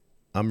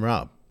I'm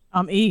Rob.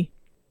 I'm E.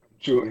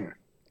 Julian.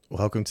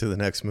 Welcome to the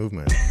next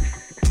movement.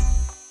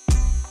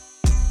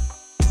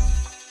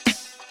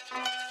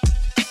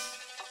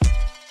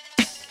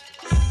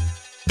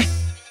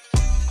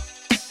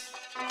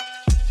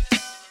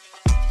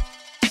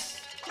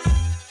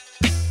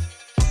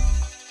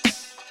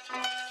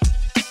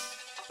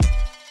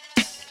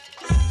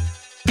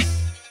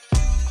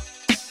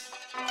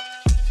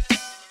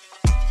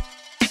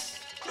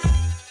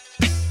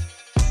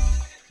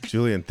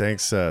 Julian,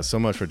 thanks so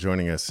much for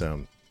joining us.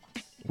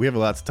 We have a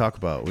lot to talk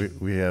about.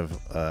 We have,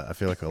 I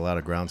feel like, a lot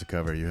of ground to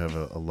cover. You have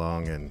a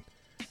long and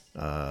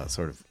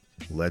sort of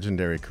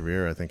legendary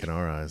career, I think, in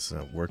our eyes.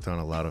 Worked on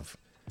a lot of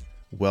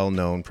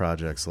well-known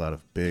projects, a lot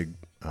of big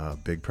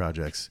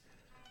projects,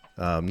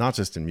 not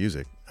just in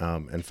music.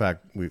 In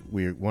fact,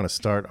 we want to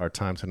start our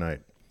time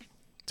tonight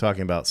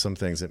talking about some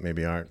things that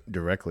maybe aren't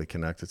directly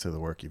connected to the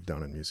work you've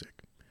done in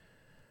music.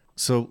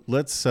 So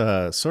let's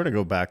sort of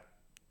go back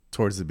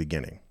towards the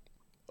beginning.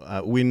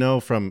 We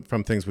know from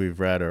things we've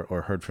read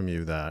or heard from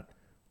you that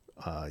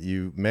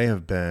you may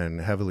have been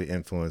heavily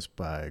influenced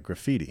by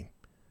graffiti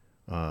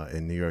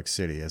in New York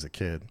City as a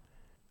kid.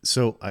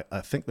 So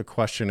I think the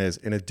question is,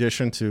 in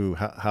addition to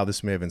how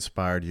this may have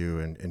inspired you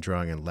in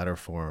drawing in letter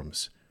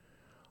forms,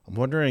 I'm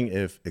wondering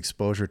if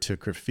exposure to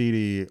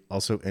graffiti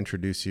also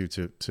introduced you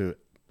to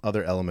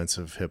other elements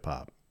of hip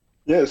hop.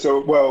 Yeah,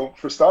 so well,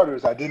 for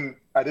starters, I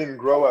didn't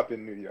grow up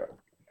in New York.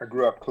 I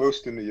grew up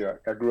close to New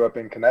York. I grew up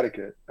in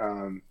Connecticut,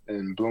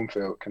 in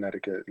Bloomfield,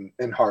 Connecticut,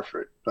 in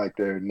Hartford, like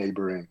their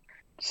neighboring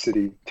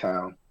city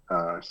town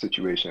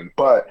situation.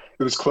 But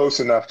it was close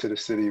enough to the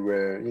city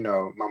where,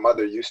 my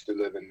mother used to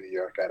live in New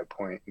York at a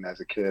point, and as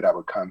a kid, I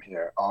would come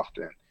here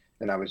often,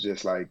 and I was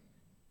just like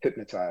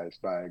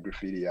hypnotized by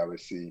graffiti I would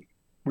see.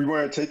 We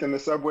weren't taking the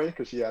subway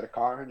because she had a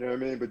car, you know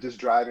what I mean? But just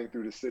driving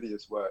through the city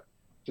is what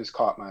just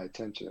caught my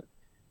attention.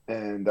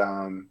 And,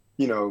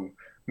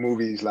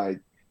 movies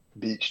like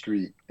Beat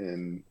Street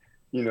and,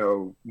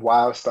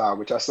 Wild Style,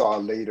 which I saw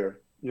later.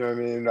 You know what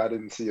I mean? I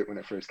didn't see it when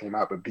it first came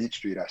out, but Beat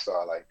Street I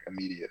saw like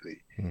immediately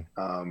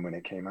when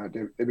it came out.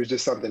 It was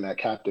just something that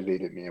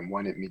captivated me and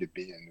wanted me to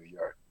be in New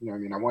York. You know what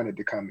I mean? I wanted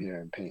to come here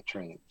and paint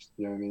trains.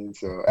 You know what I mean?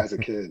 So as a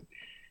kid,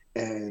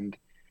 and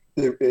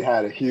it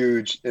had a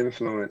huge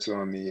influence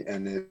on me.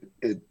 And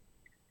it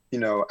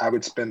I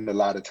would spend a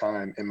lot of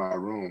time in my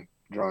room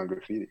drawing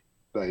graffiti.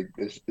 Like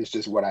it's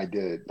just what I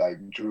did.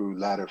 Like drew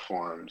letter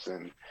forms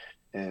and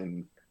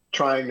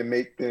trying to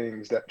make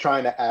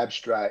trying to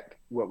abstract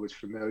what was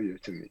familiar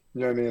to me.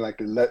 You know what I mean? Like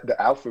the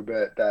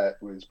alphabet that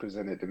was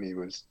presented to me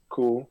was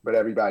cool, but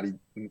everybody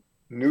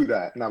knew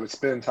that. And I would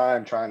spend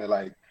time trying to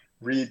like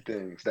read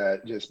things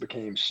that just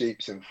became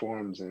shapes and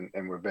forms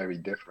and were very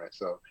different.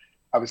 So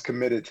I was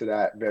committed to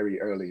that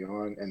very early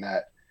on, and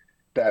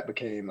that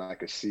became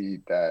like a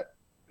seed that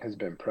has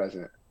been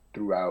present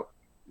throughout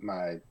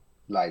my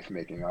life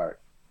making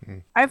art.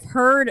 I've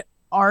heard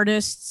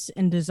artists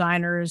and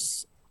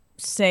designers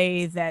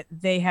say that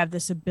they have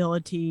this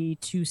ability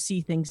to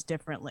see things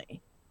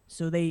differently.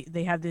 So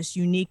they have this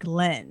unique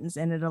lens,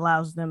 and it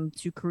allows them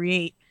to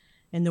create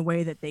in the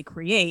way that they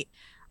create.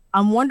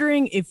 I'm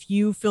wondering if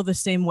you feel the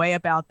same way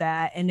about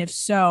that. And if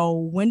so,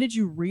 when did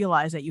you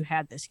realize that you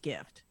had this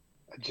gift?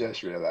 I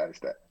just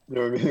realized that. You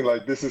know what I mean?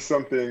 Like this is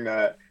something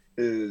that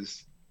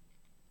it's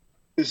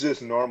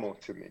just normal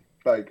to me.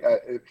 Like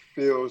it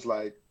feels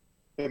like,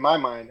 in my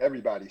mind,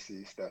 everybody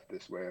sees stuff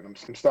this way. And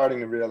I'm starting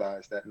to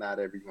realize that not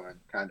everyone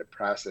kind of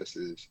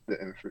processes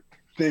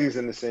things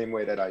in the same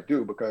way that I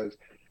do, because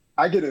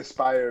I get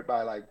inspired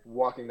by like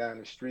walking down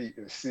the street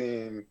and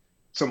seeing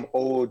some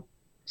old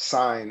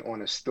sign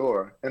on a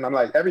store. And I'm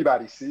like,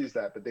 everybody sees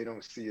that, but they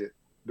don't see it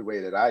the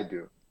way that I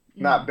do.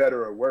 Not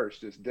better or worse,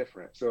 just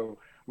different. So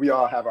we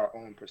all have our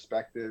own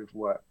perspective,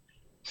 what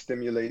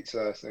stimulates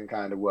us and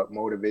kind of what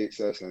motivates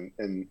us,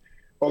 and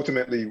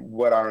ultimately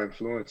what our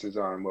influences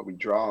are and what we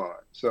draw on.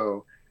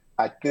 So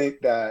I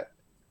think that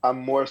I'm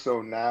more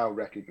so now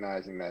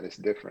recognizing that it's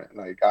different.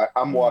 Like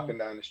I'm walking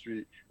down the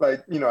street,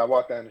 like, I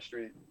walk down the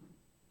street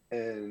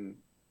and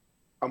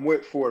I'm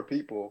with 4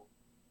 people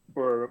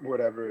or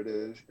whatever it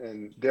is.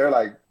 And they're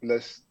like,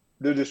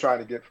 they're just trying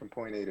to get from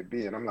point A to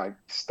B. And I'm like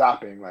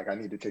stopping, like I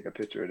need to take a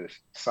picture of this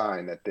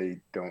sign that they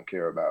don't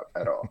care about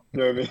at all. You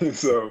know what I mean?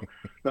 So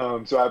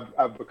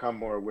I've become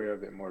more aware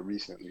of it more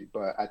recently,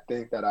 but I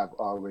think that I've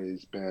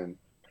always been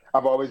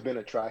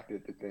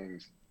attracted to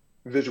things,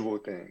 visual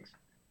things.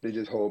 They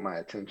just hold my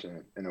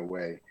attention in a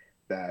way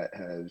that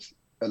has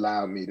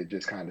allowed me to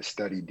just kind of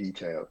study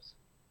details.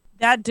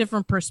 That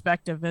different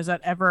perspective, has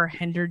that ever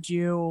hindered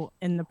you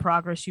in the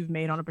progress you've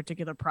made on a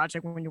particular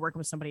project when you're working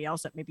with somebody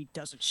else that maybe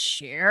doesn't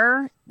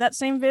share that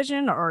same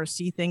vision or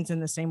see things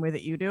in the same way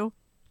that you do?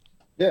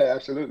 Yeah,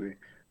 absolutely.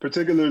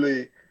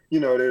 Particularly,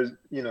 there's,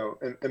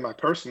 in my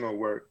personal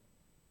work,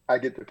 I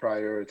get to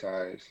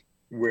prioritize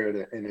where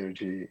the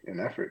energy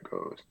and effort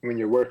goes. When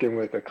you're working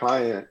with a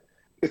client,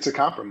 it's a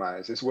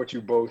compromise. It's what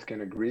you both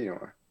can agree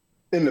on.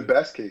 In the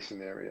best case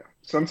scenario,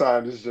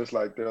 sometimes it's just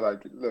like, they're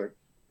like, look,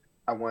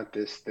 I want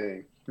this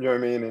thing. You know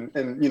what I mean?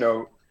 And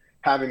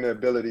having the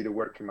ability to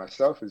work for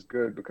myself is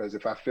good, because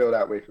if I feel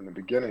that way from the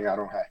beginning, I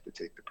don't have to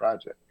take the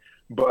project.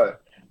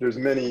 But there's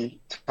many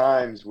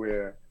times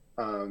where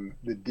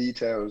the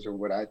details or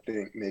what I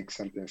think makes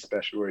something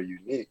special or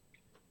unique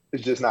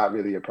is just not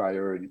really a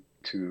priority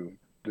to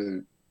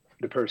the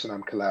person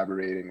I'm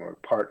collaborating or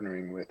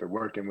partnering with or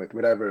working with,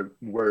 whatever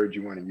word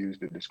you want to use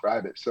to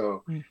describe it.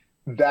 So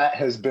that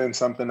has been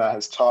something that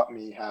has taught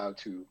me how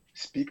to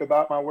speak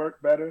about my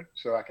work better,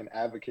 so I can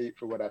advocate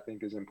for what I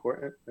think is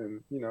important.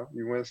 And, you know,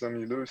 you win some,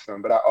 you lose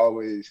some, but I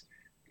always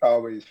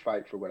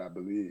fight for what I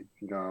believe.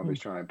 You know, I always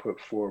try and put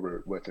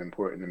forward what's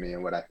important to me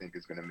and what I think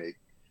is going to make,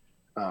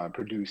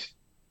 produce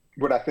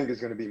what I think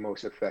is going to be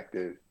most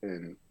effective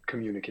in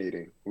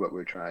communicating what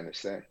we're trying to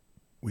say.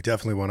 We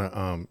definitely want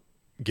to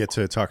get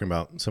to talking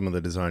about some of the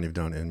design you've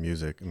done in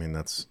music. I mean,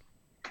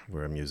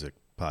 we're a music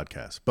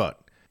podcast. But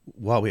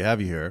while we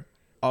have you here,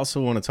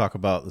 also want to talk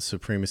about the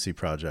Supremacy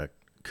Project.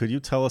 Could you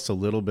tell us a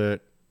little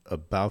bit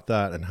about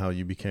that and how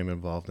you became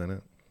involved in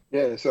it?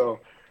 Yeah, so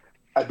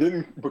I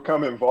didn't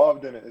become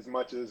involved in it as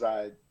much as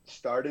I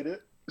started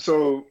it.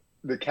 So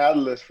the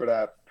catalyst for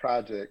that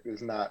project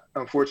is not,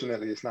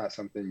 unfortunately, it's not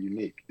something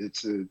unique.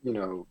 It's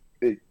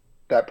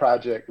that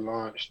project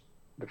launched,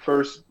 the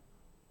first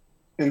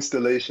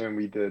installation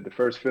we did, the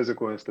first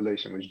physical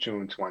installation was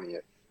June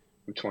 20th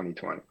of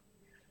 2020.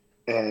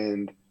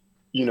 And,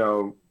 you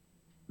know,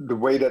 the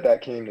way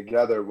that came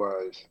together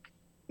was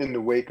in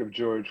the wake of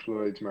George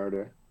Floyd's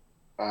murder.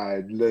 I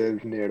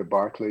lived near the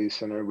Barclays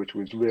Center, which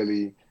was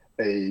really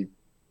a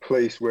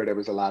place where there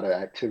was a lot of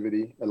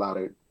activity, a lot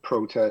of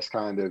protests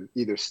kind of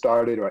either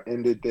started or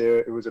ended there.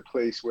 It was a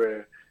place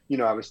where, you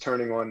know, I was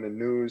turning on the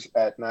news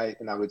at night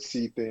and I would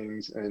see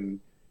things in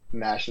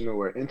national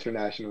or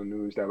international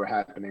news that were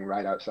happening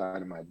right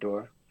outside of my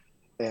door.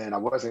 And I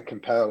wasn't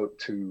compelled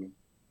to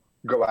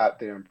go out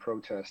there and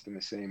protest in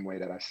the same way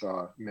that I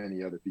saw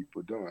many other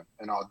people doing.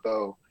 And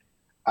although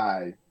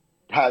I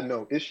had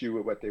no issue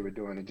with what they were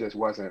doing, it just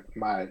wasn't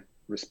my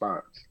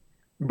response.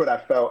 But I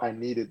felt I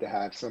needed to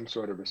have some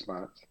sort of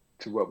response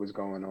to what was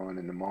going on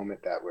in the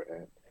moment that we're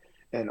in.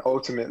 And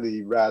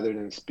ultimately, rather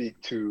than speak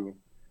to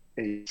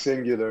a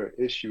singular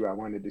issue, I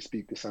wanted to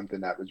speak to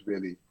something that was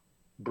really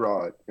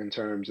broad in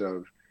terms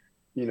of,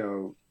 you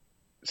know,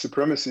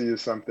 supremacy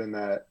is something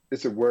that,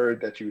 it's a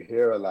word that you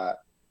hear a lot,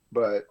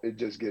 but it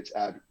just gets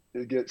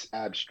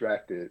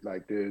abstracted.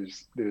 Like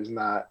there's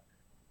not,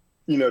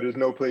 you know, there's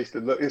no place to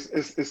look.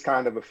 It's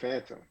kind of a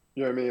phantom.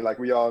 You know what I mean? Like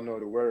we all know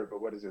the word,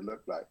 but what does it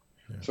look like?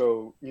 Yeah.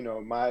 So, you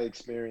know, my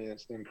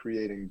experience in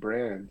creating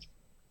brands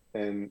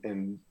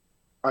and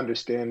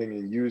understanding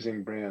and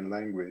using brand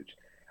language,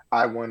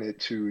 I wanted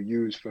to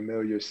use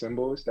familiar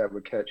symbols that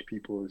would catch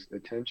people's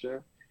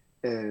attention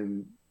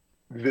and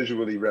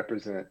visually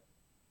represent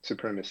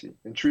supremacy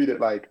and treat it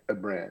like a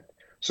brand.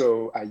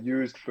 So I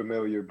used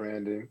familiar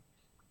branding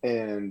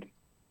and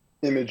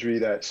imagery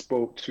that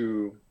spoke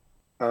to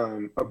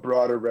a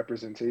broader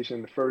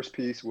representation. The first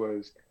piece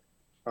was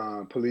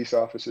police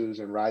officers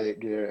in riot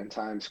gear in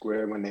Times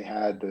Square when they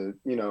had the,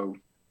 you know,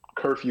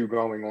 curfew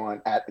going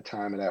on at the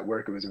time of that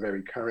work. It was a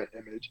very current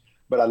image,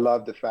 but I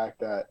love the fact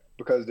that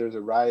because there's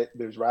riot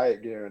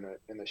gear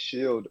and a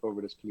shield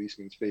over this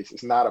policeman's face.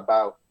 It's not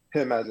about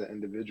him as an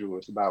individual.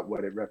 It's about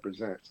what it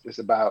represents. It's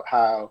about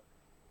how,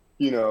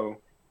 you know,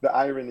 the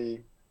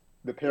irony,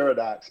 the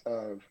paradox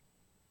of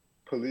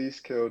police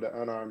killed an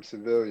unarmed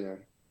civilian.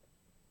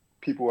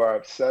 People are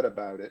upset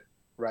about it,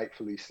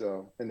 rightfully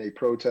so, and they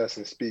protest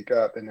and speak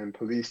up, and then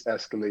police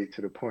escalate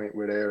to the point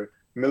where they're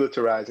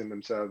militarizing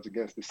themselves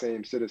against the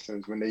same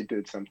citizens when they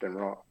did something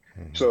wrong.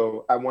 Mm-hmm.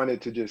 So I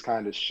wanted to just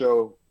kind of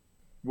show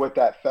what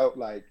that felt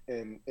like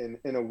in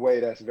a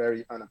way that's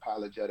very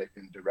unapologetic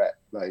and direct.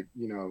 Like,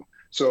 you know,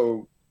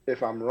 so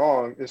if I'm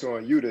wrong, it's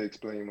on you to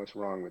explain what's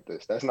wrong with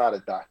this. That's not a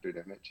doctored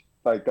image.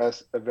 Like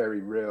that's a very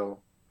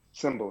real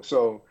symbol.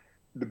 So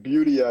the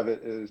beauty of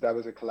it is that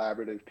was a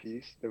collaborative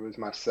piece. It was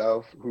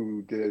myself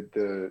who did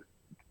the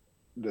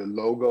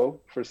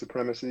logo for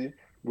Supremacy,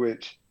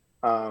 which,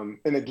 and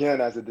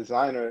again, as a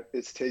designer,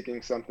 it's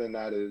taking something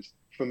that is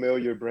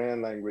familiar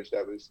brand language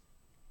that was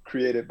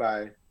created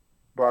by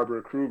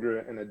Barbara Kruger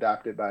and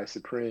adopted by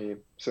Supreme.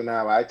 So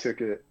now I took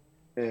it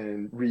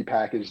and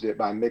repackaged it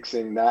by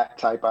mixing that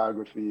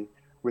typography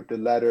with the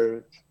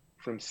letters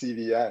from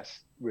CVS,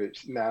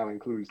 which now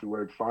includes the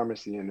word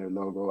pharmacy in their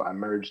logo. I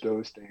merged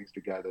those things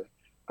together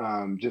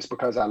just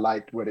because I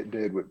liked what it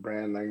did with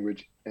brand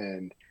language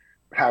and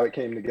how it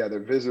came together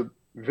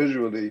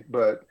visually.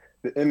 But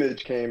the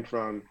image came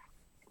from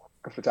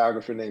a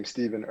photographer named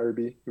Stephen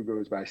Irby, who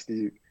goes by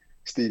Steve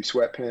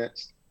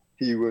Sweatpants.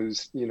 He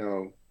was, you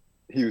know,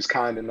 he was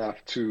kind enough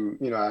to,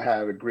 you know, I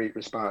had a great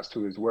response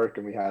to his work,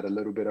 and we had a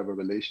little bit of a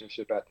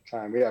relationship at the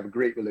time. We have a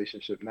great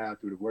relationship now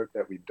through the work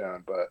that we've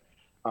done, but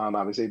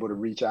I was able to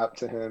reach out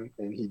to him,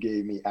 and he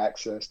gave me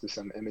access to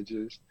some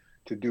images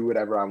to do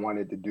whatever I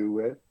wanted to do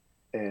with.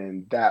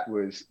 And that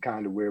was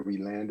kind of where we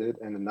landed.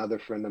 And another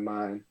friend of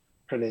mine,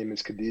 her name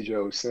is Khadija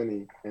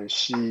Osini, and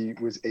she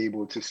was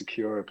able to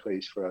secure a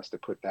place for us to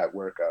put that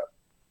work up,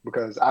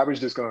 because I was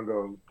just going to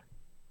go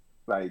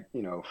like,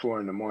 4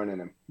 a.m.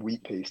 and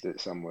wheat paste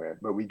it somewhere.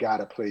 But we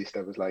got a place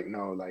that was like,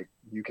 no, like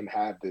you can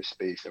have this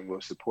space and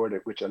we'll support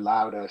it, which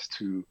allowed us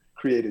to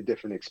create a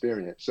different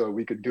experience. So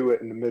we could do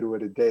it in the middle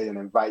of the day and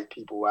invite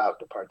people out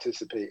to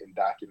participate and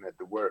document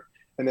the work.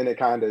 And then it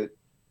kind of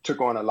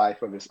took on a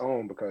life of its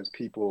own because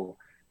people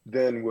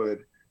then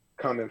would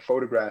come and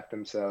photograph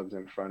themselves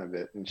in front of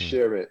it and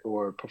share it,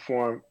 or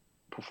perform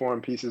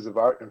pieces of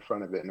art in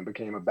front of it, and it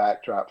became a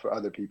backdrop for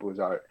other people's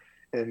art.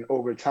 And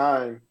over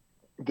time,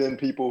 then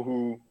people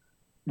who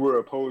were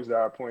opposed to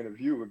our point of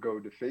view would go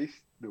deface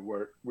the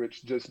work,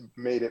 which just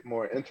made it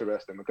more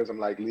interesting, because I'm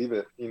like, leave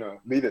it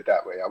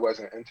that way. I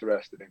wasn't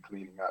interested in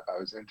cleaning up. I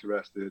was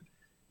interested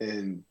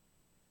in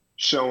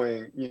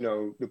showing,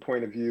 the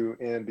point of view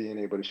and being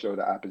able to show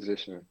the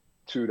opposition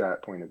to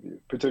that point of view,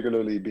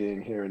 particularly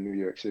being here in New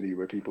York City,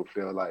 where people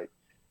feel like,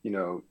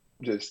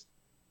 just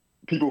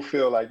people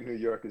feel like New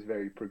York is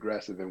very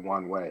progressive in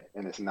one way,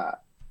 and it's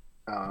not.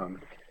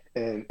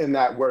 And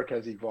that work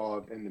has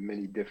evolved into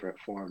many different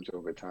forms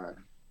over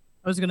time.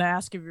 I was going to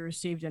ask if you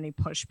received any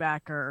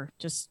pushback or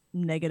just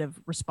negative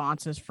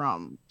responses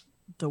from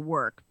the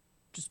work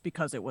just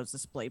because it was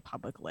displayed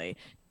publicly.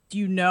 Do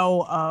you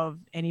know of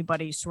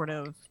anybody sort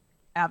of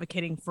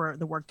advocating for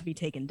the work to be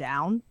taken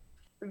down?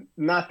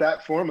 Not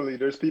that formally.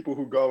 There's people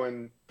who go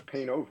and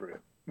paint over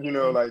it.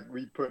 Like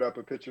we put up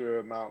a picture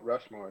of Mount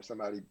Rushmore.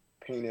 Somebody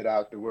painted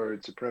out the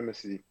word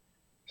supremacy,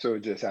 so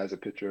it just has a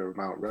picture of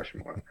Mount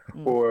Rushmore.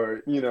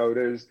 Or,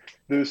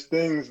 there's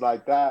things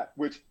like that,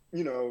 which,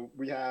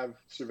 we have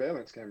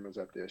surveillance cameras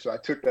up there. So I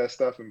took that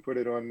stuff and put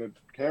it on the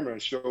camera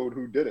and showed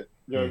who did it.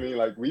 You know what I mean?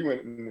 Like we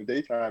went in the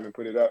daytime and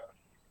put it up.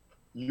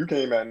 You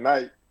came at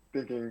night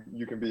thinking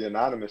you can be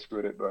anonymous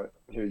with it, but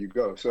here you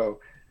go.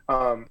 So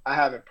I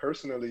haven't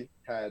personally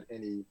had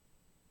any,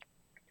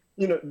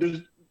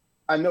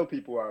 I know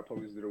people are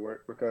opposed to the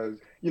work because,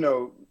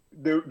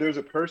 there's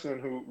a person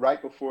who,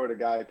 right before the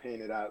guy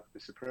painted out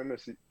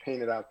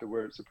the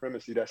word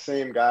supremacy, that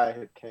same guy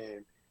had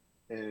came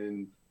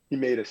and he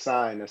made a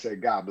sign that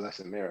said, "God bless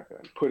America,"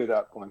 and put it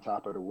up on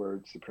top of the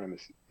word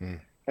supremacy.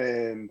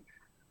 And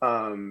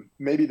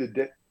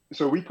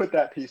so we put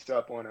that piece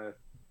up on a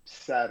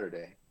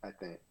Saturday, I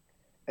think.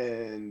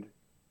 And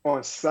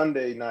on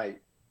Sunday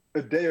night,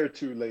 a day or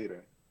two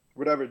later,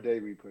 whatever day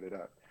we put it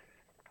up,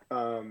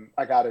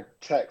 I got a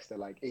text at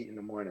like 8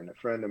 a.m. A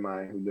friend of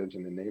mine who lives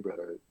in the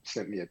neighborhood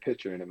sent me a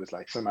picture, and it was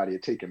like somebody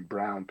had taken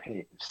brown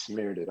paint and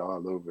smeared it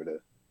all over the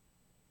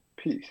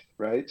piece,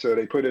 right? So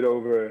they put it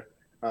over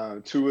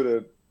two of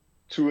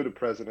the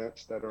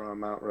presidents that are on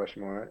Mount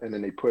Rushmore, and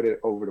then they put it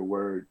over the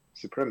word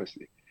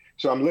supremacy.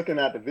 So I'm looking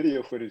at the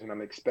video footage and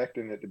I'm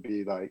expecting it to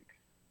be like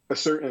a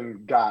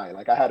certain guy.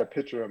 Like I had a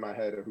picture in my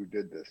head of who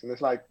did this, and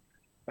it's like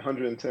a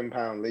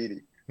 110-pound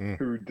lady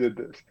who did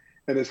this.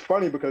 And it's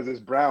funny because it's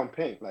brown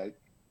paint. Like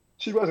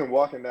she wasn't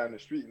walking down the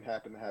street and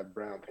happened to have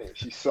brown paint.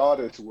 She saw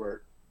this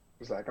work,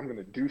 was like, I'm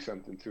gonna do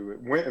something to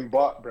it. Went and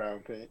bought brown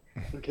paint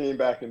and came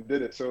back and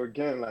did it. So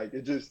again, like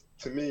it just,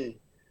 to me,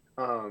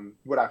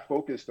 what I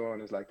focused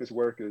on is like this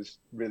work is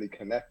really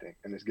connecting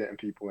and it's getting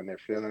people in their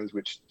feelings,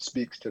 which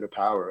speaks to the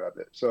power of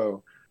it.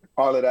 So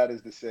all of that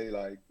is to say,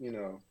 like,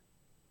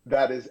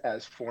 that is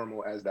as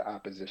formal as the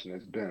opposition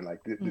has been.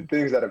 Like the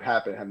things that have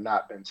happened have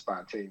not been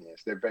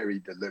spontaneous. They're very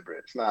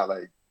deliberate. It's not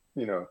like,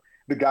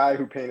 the guy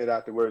who painted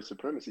out the word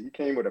supremacy, he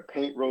came with a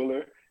paint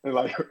roller and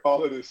like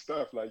all of this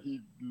stuff. Like he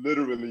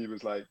literally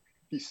was like,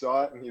 he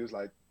saw it and he was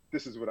like,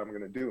 this is what I'm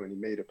going to do. And he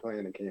made a plan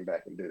and came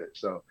back and did it.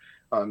 So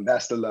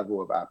that's the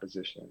level of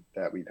opposition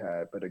that we've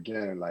had. But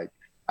again, like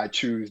I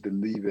choose to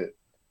leave it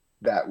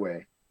that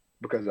way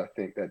because I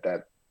think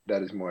that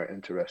is more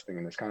interesting,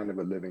 and it's kind of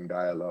a living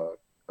dialogue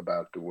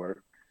about the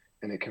work,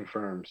 and it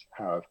confirms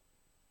how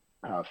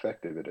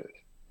effective it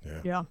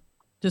is. Yeah.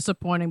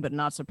 Disappointing, but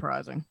not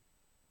surprising.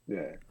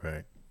 Yeah.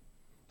 Right.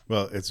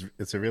 Well,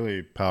 it's a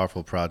really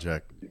powerful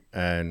project,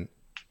 and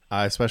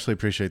I especially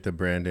appreciate the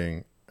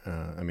branding.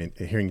 I mean,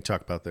 hearing you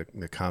talk about the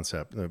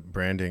concept, the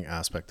branding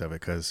aspect of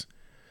it, because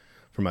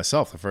for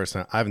myself, the first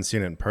time, I haven't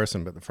seen it in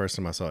person, but the first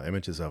time I saw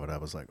images of it, I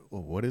was like,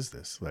 well, what is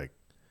this? Like,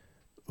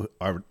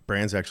 are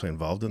brands actually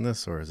involved in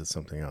this, or is it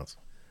something else?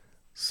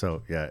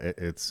 So yeah,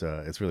 it's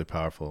really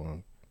powerful.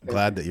 I'm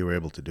glad that you were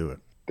able to do it.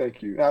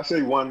 Thank you. I'll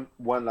say one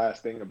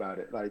last thing about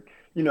it. Like,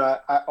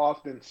 I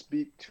often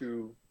speak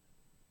to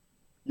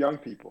young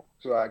people.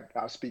 So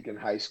I'll speak in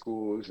high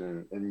schools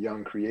and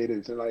young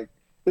creatives, and like,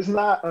 it's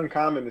not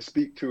uncommon to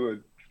speak to a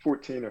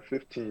 14 or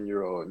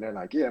 15-year-old and they're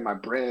like, yeah, my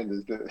brand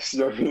is this. You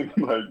know what I mean?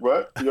 I'm like,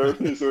 what? You know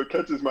what I mean? So it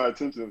catches my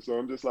attention. So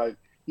I'm just like,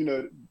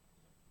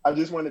 I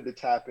just wanted to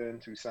tap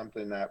into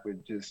something that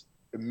would just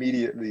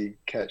immediately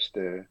catch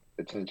their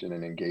attention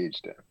and engage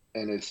them.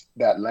 And it's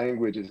that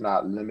language is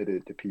not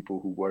limited to people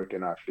who work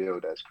in our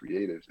field as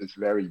creatives. It's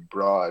very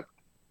broad.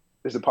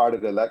 It's a part of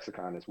the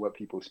lexicon. It's what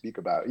people speak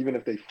about, even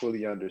if they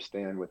fully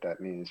understand what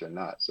that means or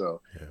not. So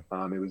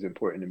it was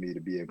important to me to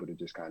be able to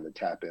just kind of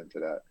tap into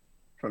that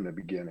from the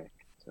beginning.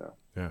 So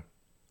yeah,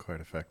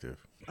 quite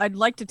effective. I'd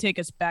like to take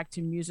us back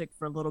to music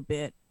for a little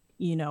bit.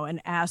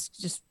 and ask,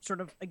 just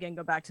sort of, again,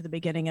 go back to the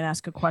beginning and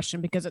ask a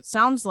question, because it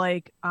sounds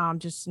like,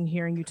 just in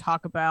hearing you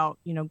talk about,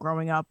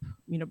 growing up,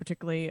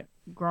 particularly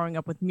growing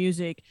up with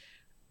music,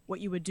 what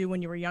you would do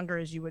when you were younger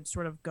is you would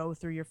sort of go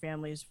through your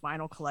family's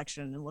vinyl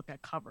collection and look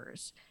at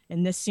covers.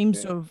 And this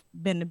seems to have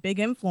been a big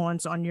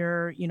influence on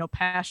your,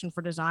 passion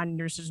for design and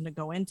your decision to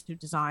go into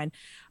design.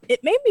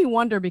 It made me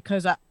wonder,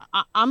 because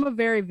I'm a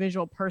very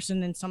visual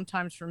person, and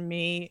sometimes for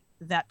me,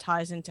 that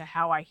ties into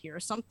how I hear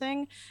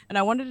something. And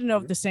I wanted to know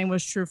if the same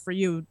was true for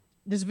you.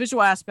 This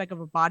visual aspect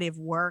of a body of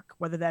work,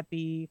 whether that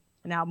be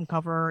an album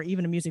cover or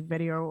even a music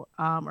video,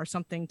 or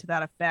something to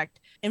that effect,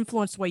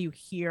 influence the way you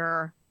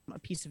hear a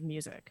piece of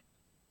music.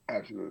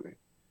 Absolutely.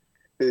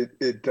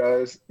 It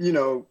does.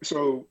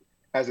 So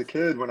as a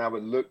kid, when I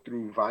would look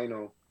through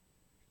vinyl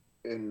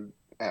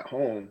at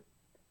home,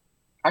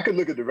 I could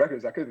look at the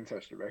records. I couldn't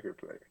touch the record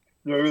player.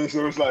 You know what I mean?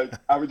 So it's like,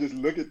 I would just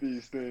look at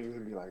these things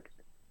and be like,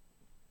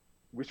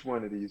 which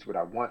one of these would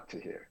I want to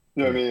hear?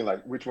 You know what I mean?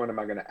 Like, which one am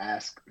I going to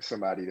ask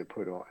somebody to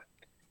put on?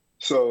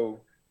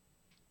 So,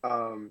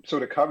 so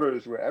the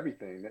covers were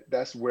everything.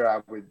 That's where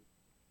I would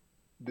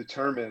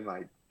determine,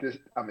 like, this,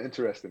 I'm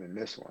interested in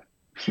this one.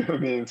 You know what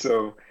I mean?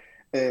 So,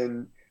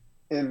 and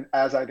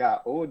as I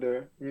got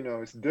older,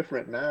 it's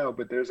different now,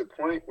 but there's a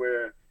point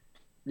where,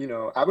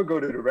 I would go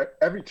to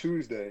every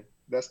Tuesday.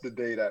 That's the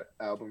day that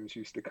albums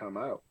used to come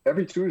out.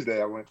 Every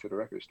Tuesday I went to the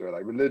record store,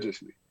 like,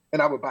 religiously,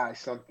 and I would buy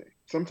something.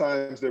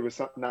 Sometimes there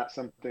was not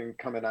something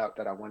coming out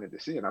that I wanted to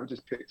see, and I would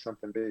just pick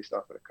something based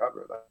off of the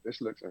cover. Like, this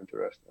looks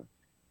interesting.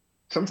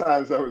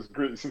 Sometimes that was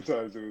great.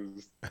 Sometimes it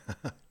was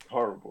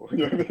horrible. You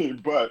know what I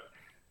mean?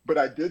 But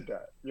I did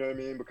that, you know what I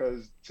mean?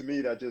 Because to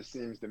me, that just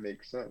seems to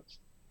make sense.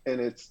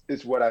 And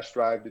it's what I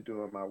strive to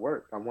do in my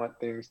work. I want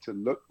things to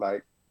look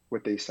like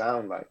what they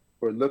sound like,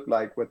 or look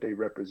like what they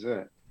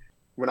represent.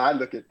 When I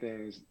look at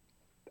things,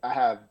 I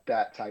have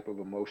that type of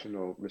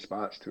emotional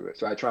response to it.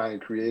 So I try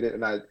and create it.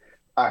 And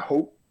I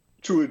hope,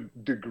 to a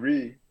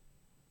degree,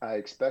 I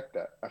expect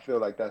that. I feel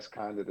like that's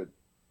kind of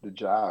the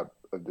job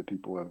of the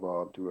people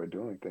involved who are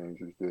doing things,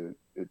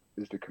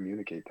 is to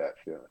communicate that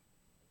feeling.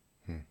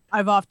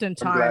 I've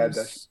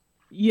oftentimes,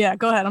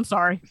 go ahead. I'm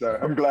sorry.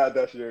 I'm glad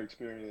that's your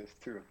experience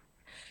too.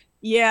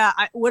 Yeah.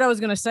 What I was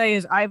going to say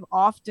is, I've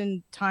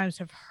oftentimes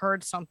have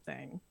heard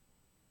something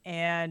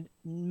and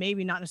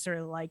maybe not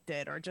necessarily liked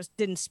it, or just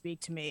didn't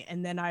speak to me.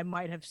 And then I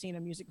might have seen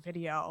a music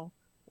video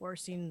or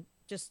seen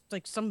just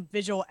like some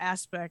visual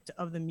aspect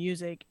of the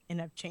music and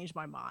have changed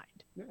my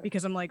mind,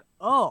 because I'm like,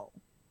 oh,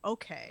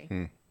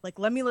 okay. Like,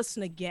 let me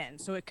listen again.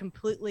 So it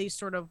completely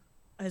sort of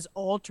has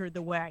altered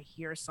the way I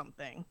hear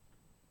something.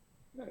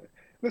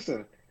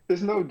 Listen,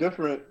 it's no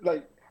different.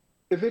 Like,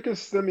 if it can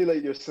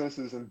stimulate your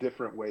senses in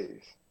different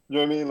ways, you know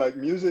what I mean? Like,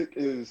 music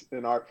is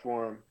an art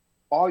form.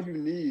 All you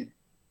need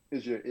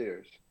is your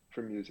ears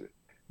for music.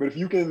 But if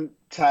you can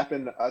tap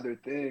into other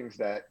things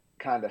that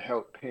kind of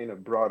help paint a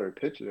broader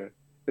picture,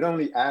 it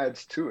only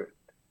adds to it.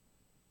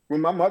 When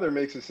my mother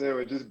makes a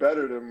sandwich, it's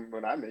better than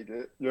when I make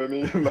it. You know what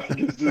I mean? Like,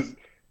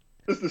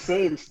 it's the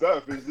same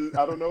stuff. It's just,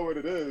 I don't know what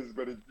it is,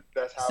 but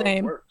that's how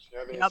it works. You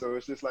know what I mean? So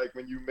it's just like,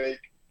 when you make,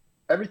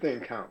 everything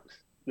counts.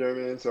 You know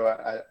what I mean? So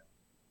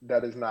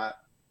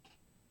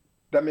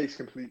that makes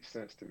complete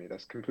sense to me.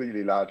 That's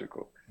completely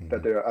logical,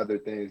 that there are other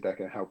things that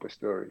can help a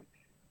story.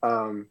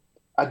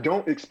 I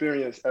don't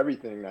experience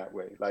everything that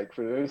way. Like,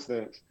 for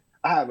instance,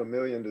 I have a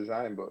million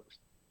design books.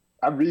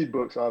 I read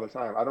books all the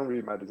time. I don't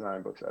read my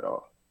design books at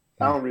all.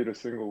 I don't read a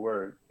single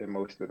word in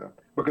most of them,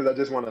 because I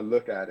just want to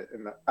look at it.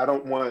 And I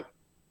don't want,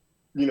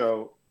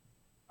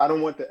 I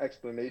don't want the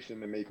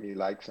explanation to make me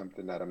like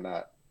something that I'm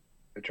not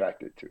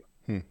attracted to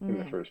in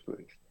the first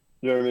place.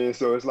 You know what I mean?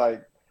 So it's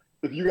like,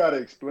 if you got to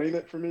explain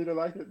it for me to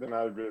like it, then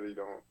I really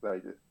don't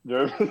like it. You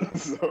know what I mean?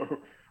 So,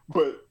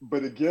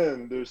 but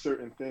again, there's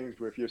certain things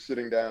where if you're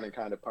sitting down and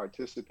kind of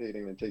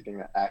participating and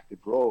taking an active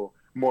role,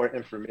 more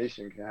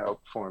information can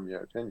help form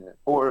your opinion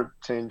or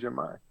change your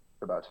mind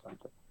about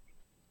something.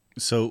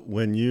 So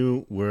when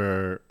you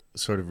were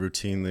sort of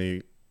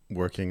routinely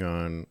working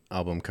on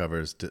album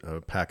covers,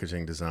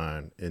 packaging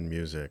design in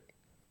music,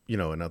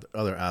 and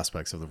other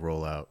aspects of the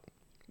rollout,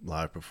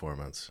 live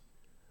performance,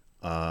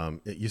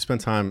 you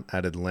spent time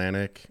at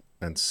Atlantic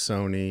and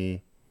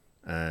Sony,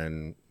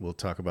 and we'll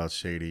talk about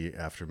Shady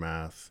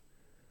Aftermath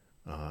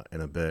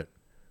in a bit.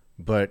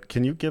 But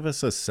can you give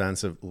us a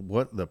sense of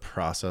what the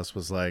process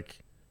was like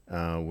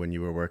when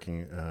you were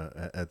working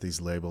at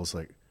these labels?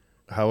 Like,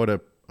 how would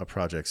a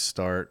project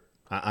start?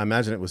 I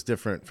imagine it was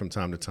different from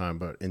time to time,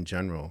 but in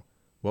general,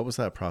 what was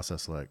that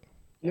process like?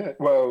 Yeah,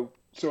 well,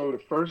 so the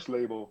first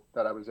label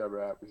that I was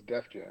ever at was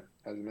Def Jam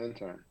as an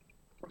intern.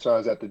 So I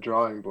was at the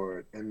drawing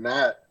board, and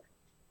that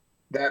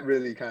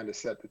really kind of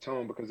set the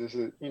tone, because this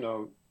is,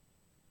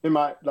 in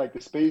my, like, the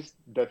space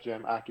Def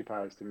Jam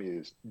occupies to me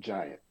is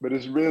giant, but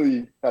it's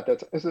really,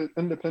 it's an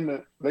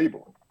independent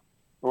label,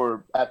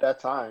 or at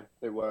that time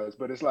it was,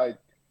 but it's like,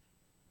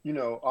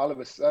 all of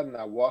a sudden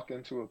I walk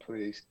into a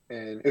place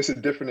and it's a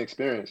different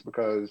experience,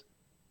 because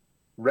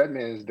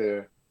Redman's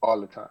there all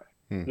the time.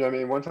 You know what I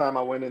mean? One time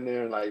I went in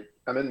there and like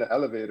I'm in the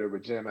elevator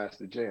with Jam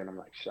Master Jay, and I'm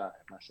like, shy,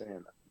 am I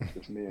saying that? It's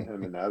just me and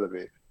him in the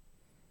elevator.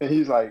 And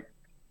he's like,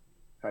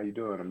 how you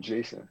doing? I'm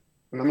Jason.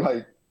 And I'm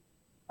like,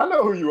 I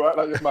know who you are.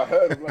 Like in my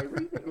head, I'm like, what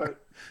do you think? Like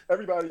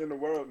everybody in the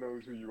world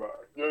knows who you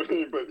are. You know what I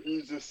mean? But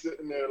he's just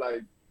sitting there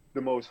like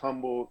the most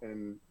humble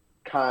and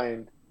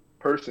kind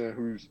person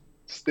who's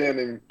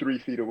standing 3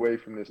 feet away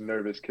from this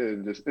nervous kid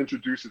and just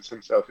introduces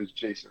himself as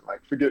Jason.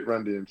 Like forget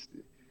Run DMC.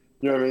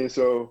 You know what I mean?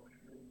 So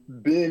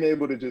being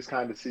able to just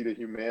kind of see the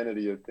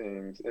humanity of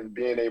things and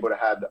being able to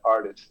have the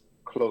artist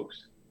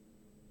close,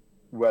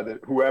 whether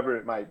whoever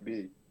it might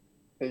be,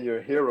 and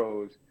your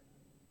heroes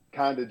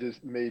kind of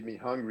just made me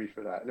hungry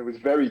for that. And it was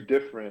very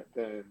different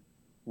than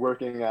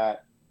working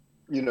at,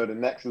 the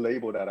next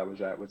label that I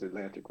was at was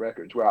Atlantic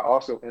Records, where I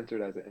also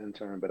entered as an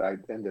intern, but I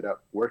ended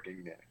up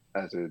working there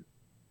as a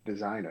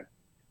designer.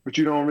 But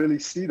you don't really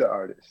see the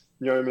artist,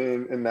 you know what I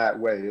mean, in that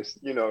way. It's,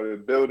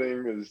 the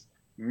building is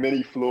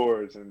many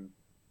floors and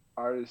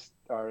artists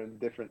are in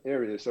different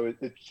areas. So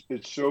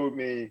it showed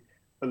me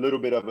a little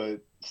bit of a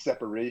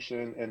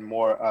separation and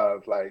more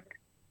of like,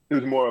 it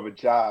was more of a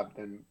job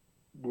than,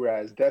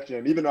 whereas Def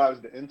Jam, even though I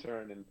was the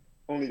intern and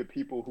only the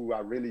people who I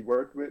really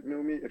worked with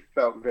knew me, it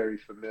felt very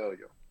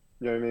familiar.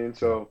 You know what I mean?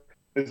 So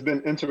it's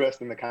been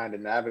interesting to kind of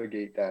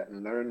navigate that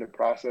and learn the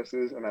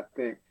processes. And I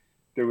think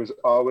there was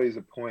always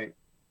a point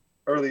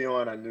early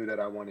on, I knew that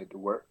I wanted to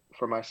work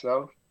for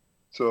myself.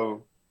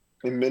 So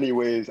in many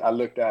ways, I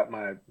looked at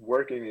my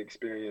working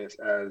experience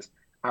as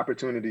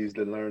opportunities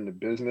to learn the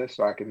business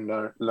so I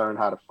can learn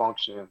how to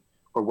function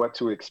or what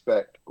to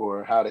expect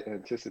or how to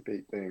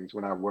anticipate things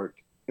when I worked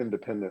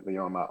independently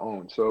on my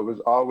own. So it was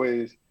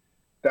always,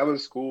 that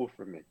was school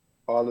for me,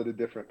 all of the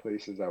different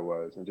places I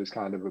was and just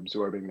kind of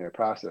absorbing their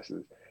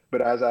processes.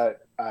 But as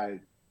I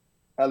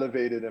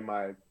elevated in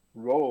my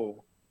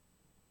role,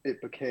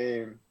 it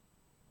became,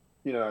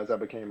 as I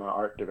became an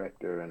art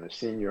director and a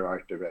senior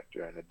art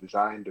director and a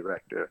design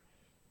director,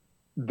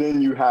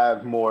 then you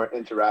have more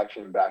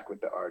interaction back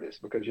with the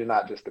artist because you're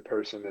not just the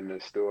person in the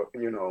store,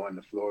 on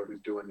the floor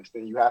who's doing this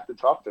thing. You have to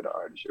talk to the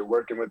artist. You're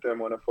working with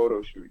them on a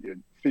photo shoot. You're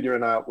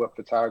figuring out what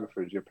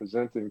photographers you're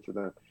presenting to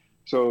them.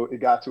 So it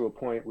got to a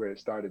point where it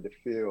started to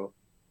feel,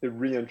 it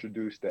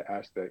reintroduced the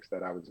aspects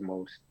that I was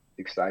most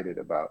excited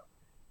about.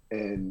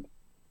 And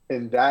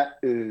that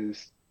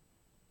is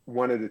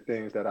one of the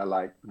things that I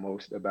like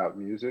most about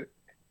music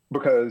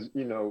because,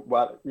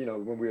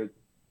 when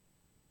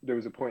there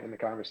was a point in the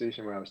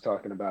conversation where I was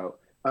talking about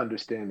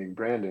understanding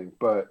branding,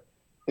 but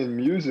in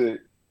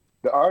music,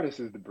 the artist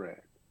is the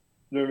brand.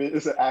 You know what I mean?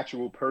 It's an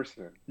actual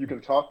person. You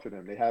can talk to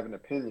them. They have an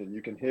opinion.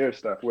 You can hear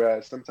stuff.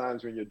 Whereas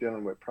sometimes when you're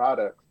dealing with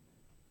products,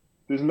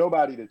 there's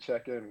nobody to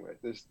check in with.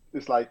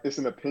 It's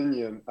an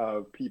opinion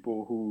of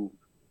people who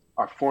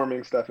are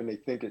forming stuff and they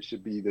think it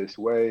should be this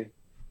way,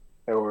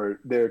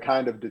 or they're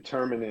kind of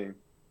determining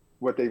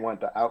what they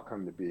want the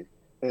outcome to be.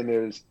 And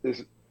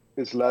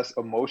it's less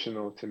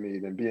emotional to me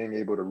than being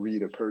able to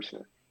read a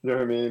person. You know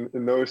what I mean?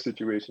 In those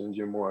situations,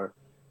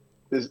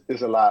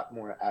 it's a lot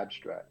more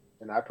abstract.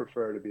 And I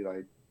prefer to be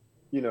like,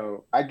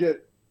 I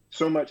get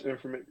so much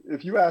information.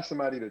 If you ask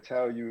somebody to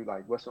tell you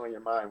like, what's on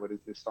your mind? What does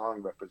this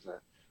song represent?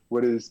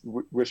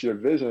 What's your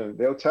vision?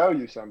 They'll tell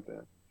you something.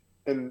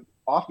 And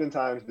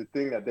oftentimes the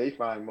thing that they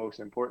find most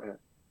important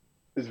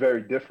is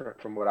very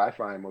different from what I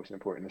find most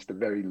important. It's the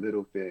very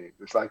little things.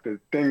 It's like the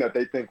thing that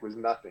they think was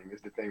nothing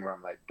is the thing where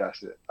I'm like,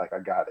 that's it. Like I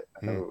got it.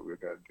 I know what we're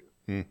gonna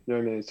do. You know what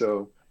I mean?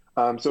 So,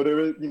 so there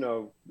is,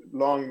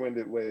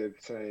 long-winded way of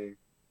saying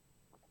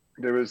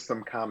there is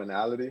some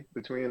commonality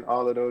between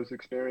all of those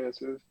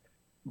experiences,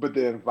 but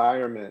the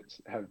environments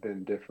have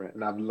been different,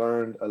 and I've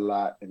learned a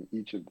lot in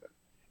each of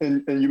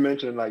them. And you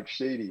mentioned like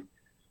Shady.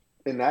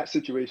 In that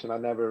situation, I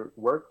never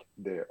worked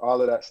there.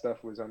 All of that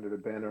stuff was under the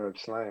banner of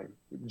Slang.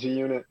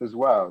 G-Unit as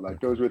well. Like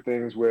those were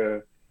things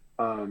where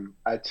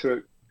I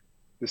took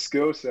the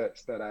skill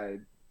sets that I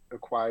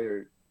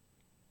acquired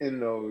in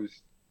those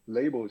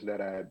labels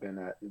that I had been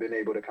at, been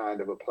able to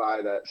kind of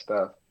apply that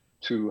stuff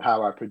to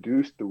how I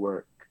produced the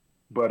work.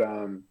 But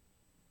a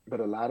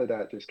lot of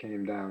that just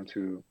came down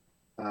to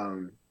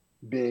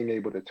being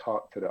able to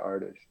talk to the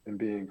artist and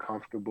being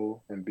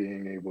comfortable and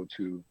being able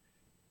to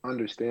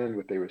understand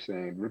what they were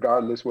saying,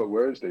 regardless what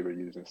words they were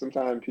using.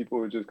 Sometimes people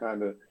would just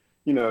kind of,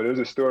 there's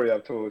a story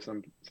I've told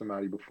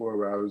somebody before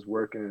where I was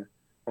working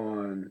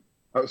on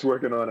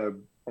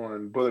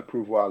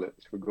bulletproof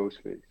wallets for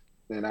Ghostface,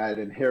 and I had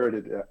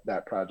inherited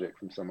that project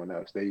from someone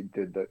else. They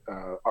did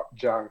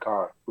John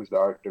Carr was the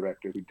art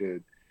director who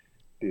did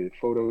the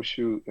photo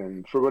shoot,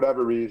 and for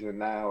whatever reason,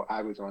 now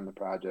I was on the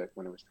project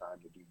when it was time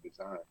to do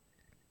design.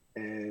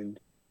 And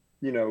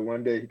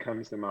one day he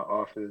comes to my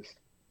office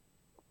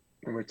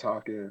and we're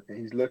talking, and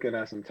he's looking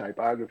at some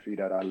typography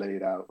that I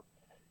laid out,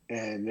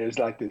 and there's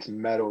like this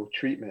metal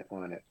treatment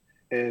on it.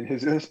 And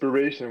his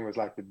inspiration was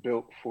like the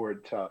Built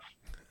Ford Tough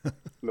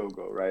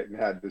logo, right? And it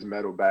had this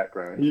metal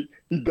background.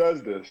 He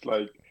does this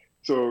like,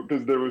 so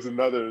because there was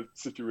another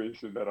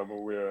situation that I'm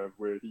aware of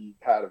where he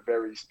had a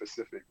very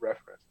specific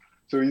reference.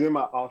 So he's in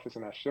my office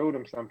and I showed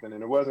him something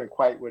and it wasn't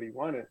quite what he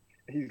wanted.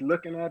 He's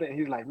looking at it and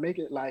he's like, make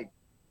it like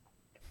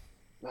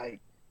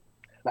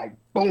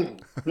boom.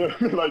 You know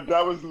what I mean? Like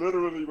that was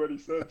literally what he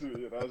said to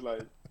me. And I was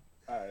like,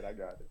 all right, I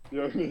got it. You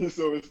know what I mean?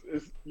 So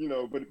it's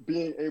but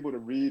being able to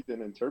read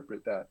and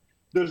interpret that,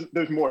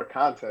 there's more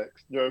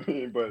context, you know what I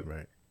mean? But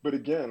right. But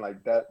again,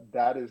 like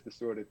that is the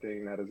sort of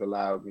thing that has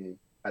allowed me,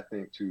 I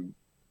think, to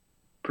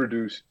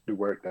produce the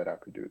work that I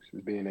produce,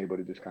 is being able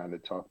to just kind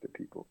of talk to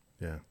people.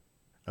 Yeah.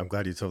 I'm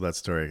glad you told that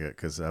story,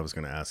 because I was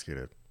going to ask you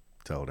to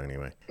tell it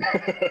anyway.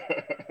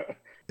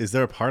 Is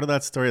there a part of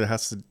that story that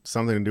has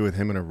something to do with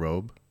him in a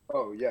robe?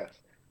 Oh, yes.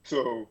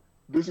 So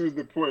this was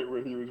the point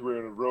where he was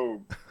wearing a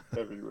robe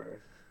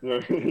everywhere. You know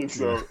what I mean?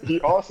 So he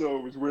also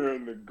was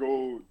wearing the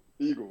gold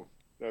eagle,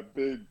 that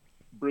big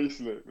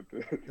bracelet with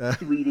the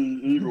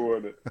 3D eagle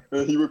on it.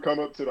 And he would come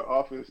up to the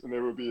office and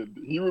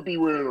he would be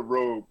wearing a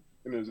robe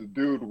and there's a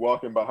dude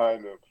walking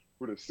behind him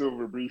with a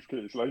silver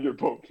briefcase, like your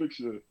Pulp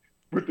Fiction,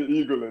 with the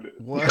eagle in it.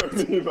 What? You know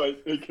what I mean?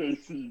 Like in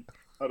case he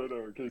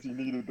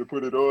needed to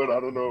put it on.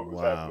 I don't know what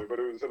was happening, but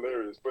it was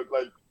hilarious. But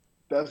like,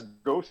 that's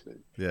Ghostface.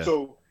 Yeah.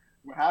 So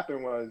what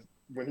happened was,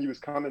 when he was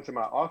coming to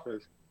my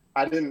office,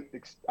 I didn't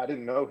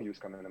know he was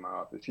coming to my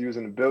office. He was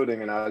in the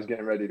building and I was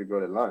getting ready to go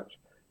to lunch.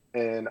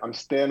 And I'm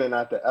standing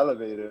at the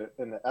elevator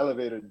and the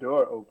elevator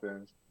door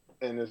opens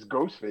and there's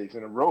Ghostface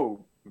in a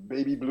robe,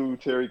 baby blue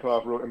terry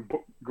cloth robe. And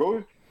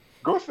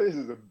Ghostface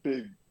is a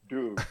big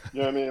dude.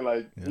 You know what I mean?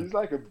 Like, he's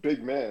like a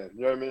big man.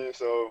 You know what I mean?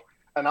 So,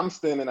 and I'm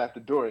standing at the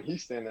door and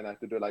he's standing at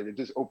the door. Like, it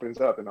just opens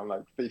up and I'm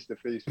like face to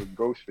face with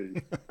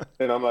Ghostface.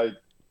 And I'm like,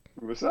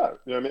 what's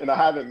up? You know what I mean? And I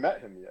haven't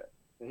met him yet.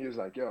 And he was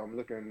like, yo, I'm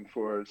looking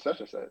for such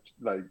and such.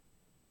 Like,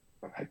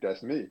 I'm like,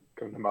 that's me.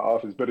 Come to my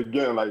office. But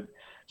again, like,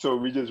 so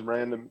we just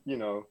random,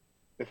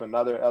 if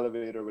another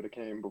elevator would have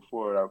came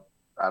before,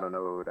 I don't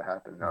know what would have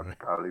happened. I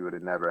probably would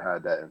have never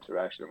had that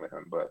interaction with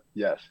him. But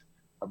yes,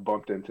 I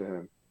bumped into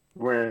him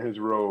wearing his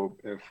robe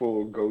in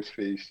full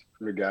Ghostface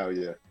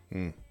regalia.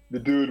 The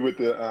dude with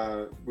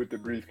the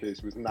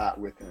briefcase was not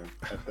with him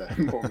at that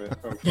moment,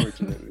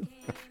 unfortunately.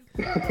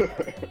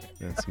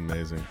 That's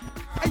amazing.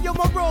 Hey yo,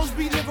 my rolls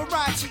be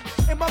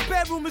Liberace, and my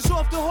bedroom is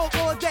off the hook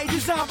all day,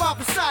 designed by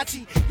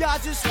Versace. Y'all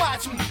just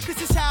watch me,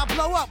 this is how I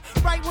blow up.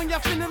 Right when y'all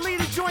finna leave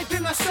the joint,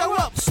 then I show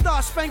up.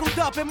 Star spangled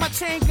up and my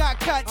chain got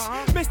cuts.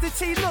 Mr.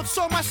 T looks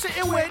on my shit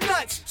and went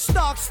nuts.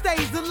 Stark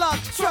stays the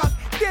luck truck.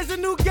 There's a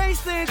new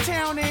gangster in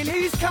town and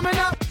he's coming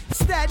up.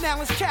 Staten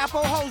Island's capo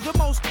holds the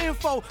most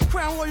info.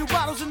 Crown Royal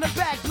bottles in the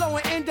back,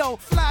 blowing endo.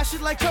 Fly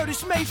shit like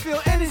Curtis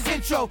Mayfield in his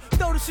intro.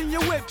 Throw this in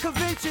your whip,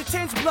 convince your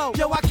tents blow.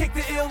 Yo, I kick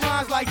the ill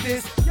rhymes like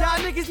this. Y'all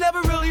niggas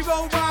never really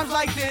wrote rhymes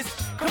like this.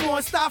 Come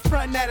on, stop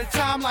frontin' at a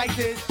time like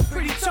this.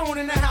 Pretty tone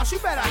in the house, you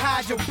better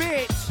hide your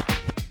bitch.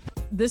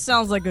 This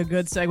sounds like a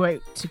good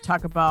segue to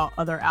talk about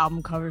other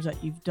album covers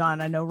that you've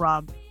done. I know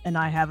Rob and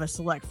I have a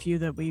select few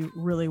that we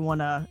really want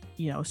to,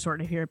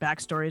 sort of hear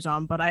backstories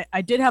on. But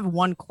I did have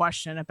one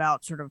question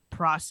about sort of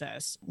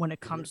process when it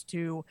comes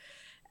to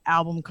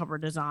album cover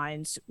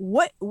designs.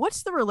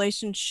 What's the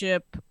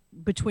relationship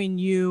between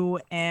you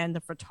and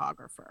the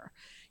photographer?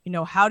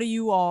 How do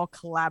you all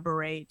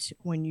collaborate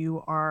when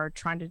you are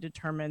trying to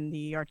determine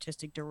the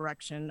artistic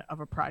direction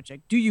of a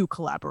project? Do you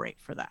collaborate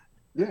for that?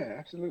 Yeah,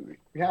 absolutely.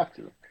 We have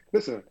to.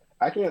 Listen,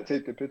 I can't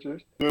take the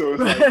pictures. So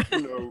it's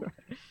like,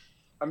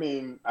 I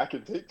mean, I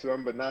can take to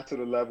them, but not to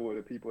the level of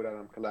the people that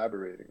I'm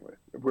collaborating with.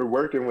 We're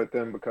working with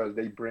them because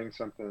they bring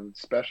something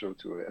special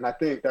to it. And I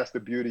think that's the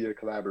beauty of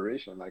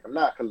collaboration. Like, I'm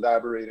not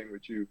collaborating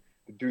with you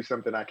to do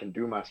something I can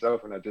do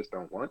myself and I just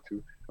don't want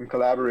to. I'm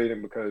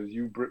collaborating because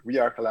we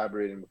are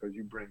collaborating because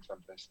you bring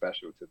something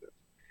special to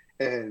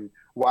this. And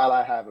while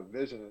I have a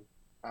vision,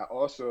 I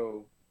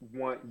also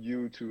want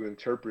you to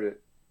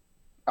interpret.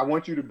 I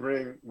want you to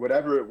bring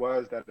whatever it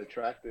was that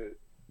attracted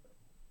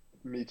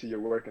me to your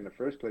work in the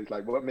first place.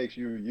 Like, what makes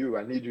you you?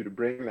 I need you to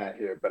bring that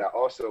here, but I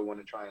also want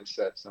to try and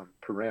set some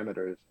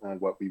parameters on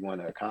what we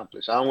want to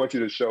accomplish. I don't want you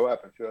to show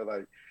up and feel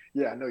like,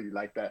 yeah, I know you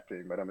like that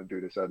thing, but I'm gonna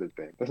do this other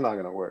thing. That's not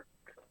gonna work.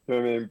 You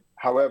know what I mean?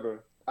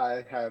 However,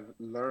 I have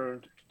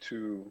learned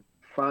to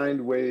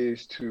find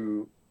ways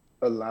to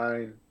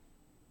align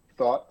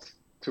thoughts,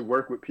 to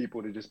work with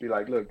people, to just be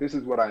like, look, this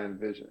is what I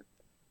envision.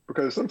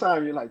 Because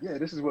sometimes you're like, yeah,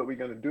 this is what we're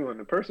going to do. And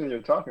the person you're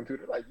talking to,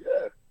 they're like,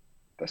 yeah,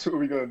 that's what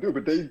we're going to do.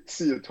 But they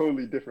see a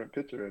totally different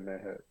picture in their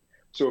head.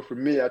 So for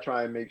me, I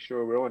try and make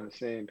sure we're on the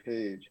same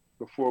page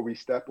before we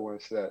step on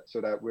set, so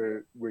that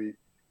we're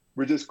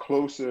just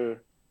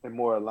closer and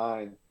more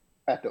aligned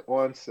at the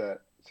onset,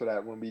 so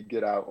that when we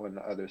get out on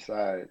the other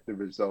side, the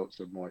results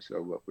are more so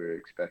what we're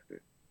expecting.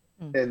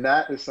 And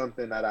that is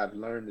something that I've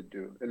learned to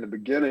do. In the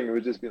beginning, it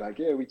would just be like,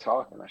 yeah, we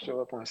talk, and I show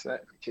up on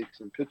set and we take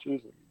some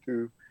pictures and we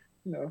do,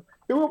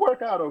 it would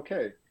work out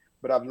okay.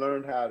 But I've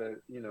learned how to,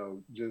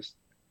 just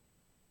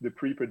the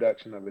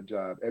pre-production of a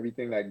job,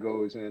 everything that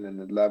goes in and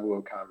the level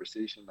of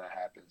conversation that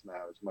happens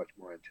now is much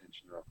more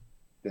intentional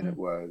than it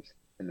was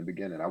in the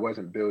beginning. I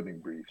wasn't building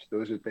briefs.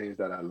 Those are things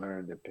that I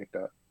learned and picked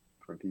up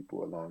from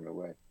people along the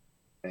way.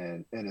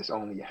 And it's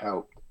only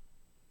helped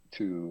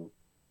to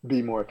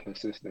be more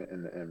consistent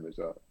in the end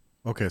result.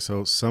 Okay,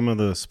 so some of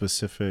the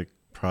specific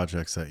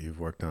projects that you've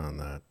worked on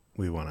that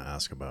we want to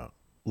ask about.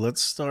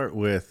 Let's start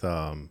with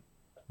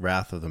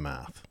Wrath of the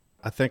Math.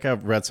 I think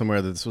I've read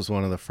somewhere that this was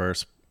one of the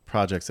first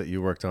projects that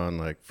you worked on,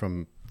 like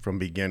from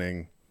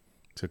beginning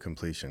to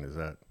completion. Is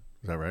that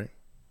right?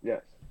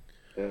 Yes,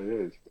 yeah, it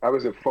is. I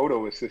was a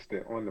photo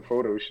assistant on the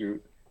photo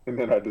shoot, and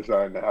then I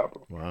designed the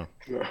album. Wow.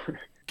 So,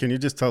 can you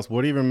just tell us,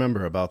 what do you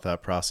remember about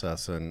that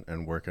process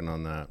and working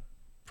on that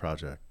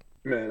project?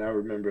 man, I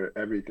remember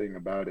everything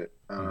about it.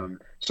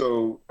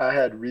 So I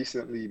had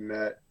recently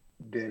met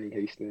Danny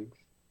Hastings,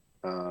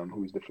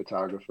 who's the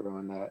photographer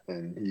on that,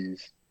 and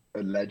he's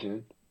a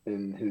legend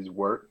in his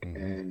work.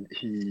 And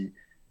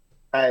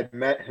I had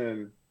met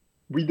him.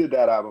 We did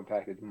that album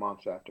package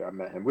months after I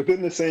met him.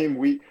 Within the same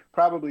week,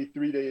 probably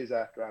 3 days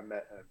after I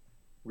met him,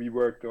 we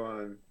worked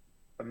on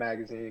a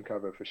magazine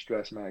cover for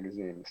Stress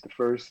magazine. It's the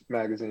first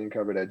magazine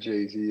cover that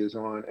Jay-Z is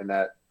on, and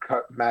that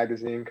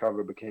magazine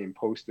cover became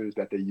posters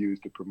that they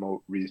used to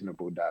promote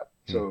Reasonable Doubt.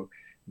 So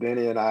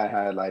Danny and I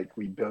had,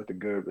 we built a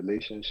good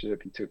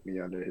relationship. He took me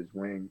under his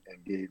wing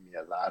and gave me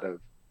a lot of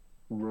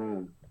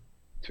room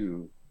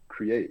to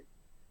create.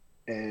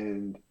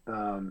 And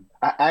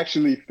I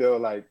actually feel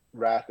like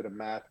Wrath of the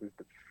Math was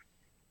the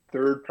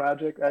third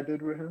project I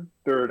did with him,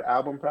 third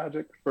album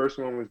project. First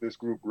one was this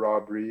group Raw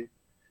Breed,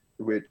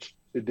 which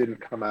it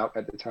didn't come out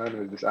at the time.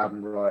 It was this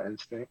album Raw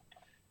Instinct.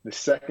 The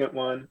second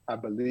one, I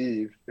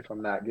believe, if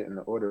I'm not getting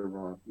the order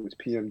wrong, was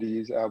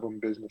PMD's album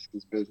Business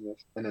is Business.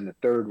 And then the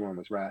third one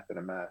was Wrath of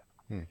the Math.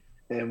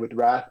 And with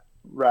Wrath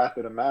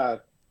of the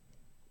Math,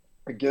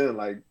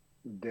 again,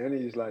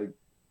 Danny's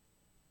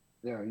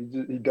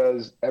he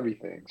does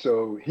everything.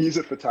 So he's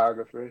a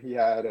photographer. He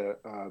had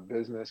a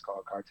business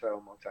called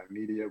Cartel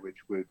Multimedia, which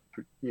would,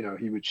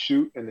 he would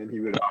shoot and then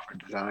he would offer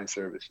design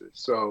services.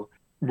 So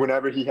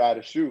whenever he had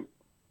a shoot,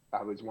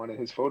 I was one of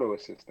his photo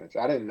assistants.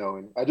 I didn't know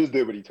him. I just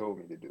did what he told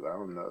me to do. I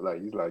don't know.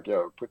 He's like,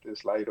 yo, put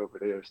this light over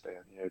there, stand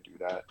here, do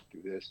that,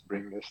 do this,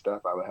 bring this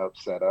stuff. I would help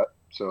set up.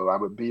 So I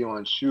would be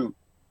on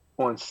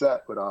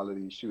set with all of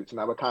these shoots. And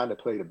I would kind of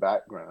play the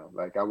background.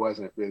 I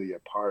wasn't really a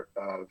part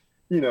of,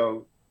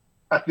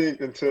 I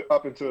think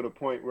up until the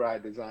point where I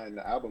designed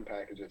the album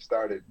package and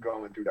started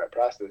going through that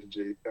process,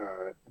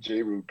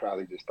 Jeru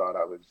probably just thought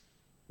I was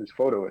his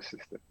photo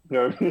assistant. You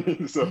know what I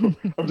mean? So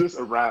I'm just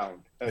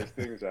around as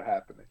things are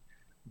happening.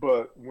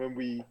 But when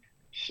we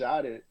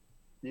shot it,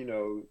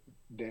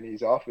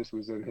 Danny's office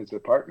was in his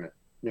apartment.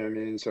 You know what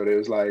I mean? So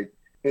there's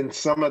in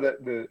some of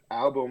the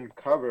album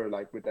cover,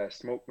 with that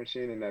smoke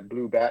machine and that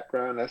blue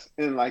background, that's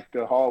in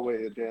the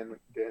hallway of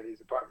Danny's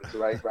apartment. So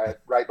right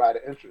by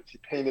the entrance. He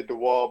painted the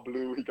wall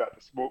blue. He got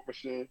the smoke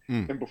machine.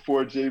 And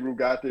before Jeru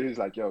got there, he's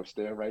like, yo,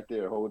 stand right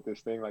there, hold this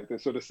thing like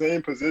this. So the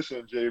same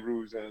position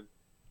Jeru's in,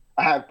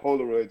 I have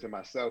Polaroids of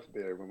myself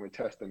there when we're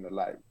testing the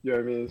light. You know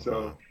what I mean?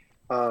 So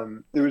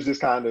it was just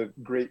kind of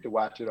great to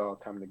watch it all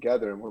come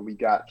together. And when we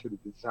got to the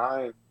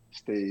design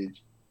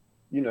stage,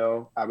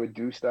 I would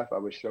do stuff. I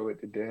would show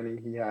it to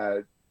Danny. He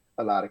had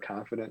a lot of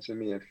confidence in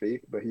me and faith,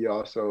 but he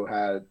also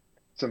had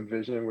some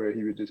vision where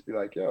he would just be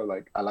like, yo,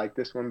 I like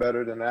this one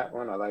better than that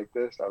one. I like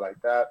this, I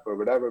like that, or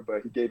whatever.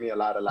 But he gave me a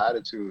lot of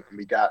latitude, and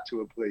we got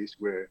to a place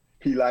where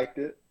he liked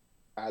it.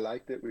 I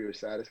liked it. We were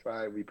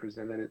satisfied. We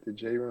presented it to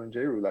Jeru, and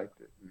Jeru liked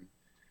it. And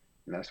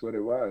that's what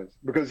it was.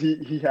 Because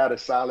he had a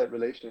solid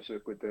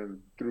relationship with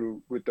them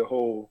with the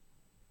whole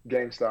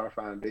Gangstar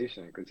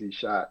Foundation, because he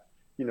shot,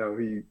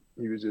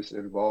 he was just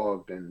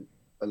involved in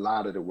a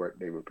lot of the work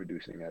they were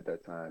producing at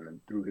that time. And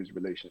through his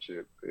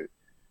relationship with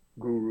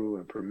Guru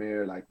and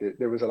Premier,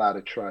 there was a lot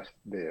of trust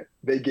there.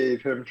 They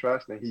gave him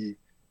trust and he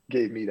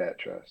gave me that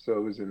trust. So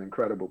it was an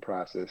incredible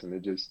process. And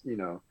it just,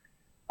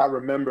 I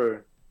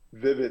remember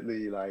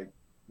vividly,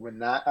 when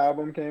that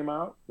album came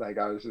out, I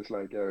was just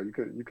like, yo,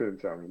 you couldn't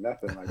tell me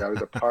nothing. I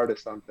was a part of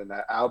something.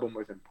 That album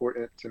was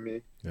important to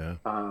me. Yeah.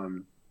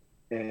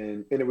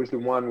 And it was the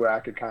one where I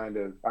could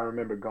I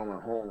remember going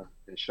home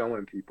and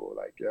showing people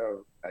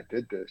yo, I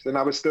did this. And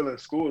I was still in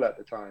school at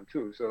the time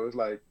too. So it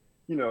was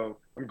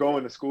I'm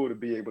going to school to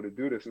be able to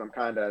do this. And I'm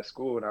kind of at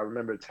school. And I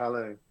remember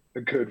telling a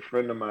good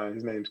friend of mine,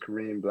 his name's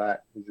Kareem Black.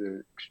 He's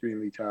an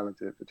extremely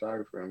talented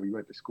photographer. And we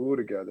went to school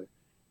together.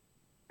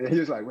 And he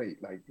was like, wait,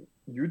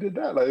 you did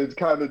that? It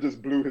kind of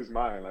just blew his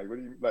mind. What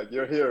do you,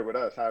 you're here with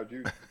us. How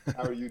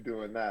are you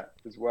doing that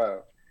as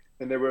well?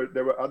 And there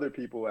were other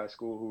people at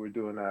school who were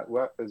doing that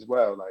as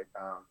well,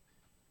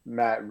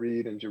 Matt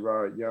Reed and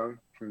Gerard Young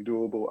from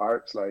Doable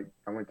Arts. I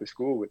went to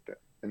school with them,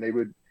 and they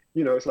would,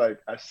 it's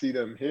I see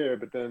them here,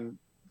 but then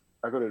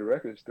I go to the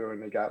record store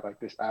and they got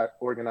this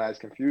Organized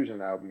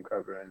Confusion album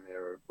cover in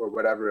there or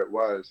whatever it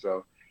was.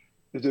 So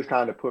it just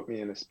kind of put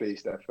me in a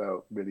space that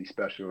felt really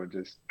special and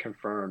just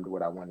confirmed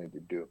what I wanted to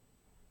do.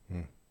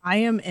 I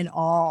am in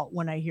awe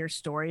when I hear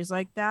stories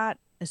like that,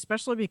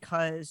 especially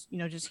because,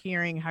 just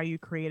hearing how you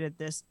created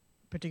this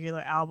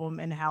particular album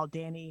and how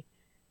Danny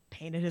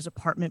painted his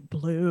apartment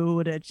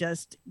blue to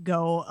just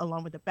go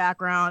along with the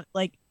background,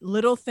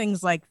 little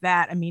things like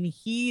that. I mean,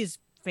 he's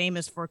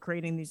famous for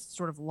creating these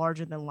sort of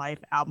larger than life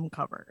album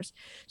covers.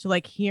 So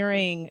like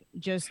hearing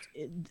just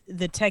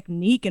the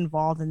technique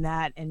involved in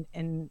that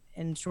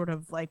and sort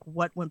of like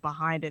what went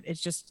behind it,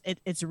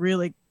 it's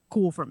really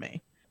cool for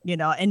me, you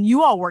know. And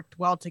you all worked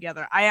well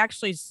together. I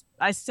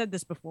said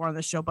this before on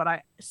the show, but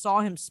I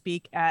saw him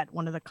speak at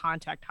one of the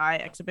Contact High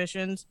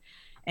exhibitions,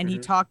 and he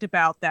talked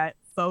about that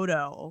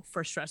photo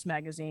for Stress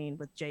Magazine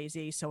with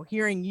Jay-Z. So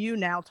hearing you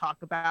now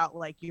talk about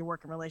like your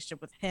working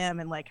relationship with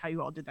him and like how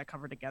you all did that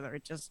cover together,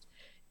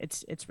 it's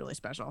really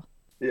special.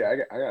 Yeah,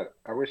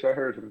 I wish I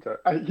heard him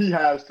he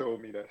has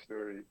told me that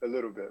story a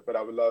little bit, but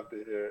I would love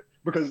to hear it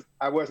because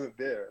I wasn't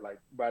there. Like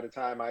by the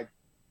time I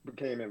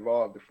became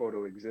involved, the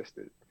photo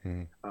existed.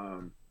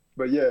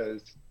 But yeah,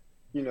 it's,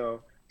 you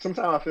know,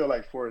 sometimes I feel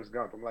like Forrest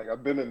Gump. I'm like,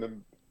 I've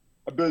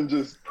been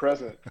just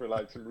present for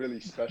like some really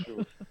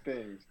special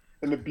things.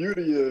 And the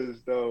beauty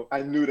is, though,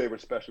 I knew they were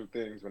special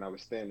things when I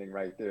was standing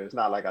right there. It's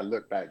not like I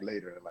look back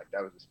later and like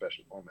that was a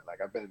special moment. Like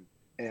I've been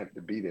amped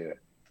to be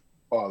there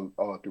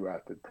all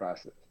throughout the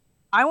process.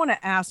 I want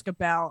to ask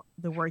about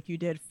the work you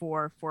did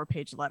for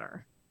 4-Page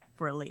Letter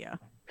for Aaliyah.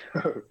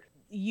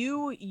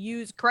 You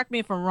use, correct me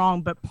if I'm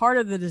wrong, but part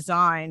of the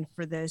design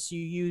for this,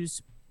 you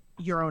use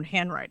your own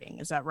handwriting.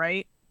 Is that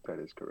right? That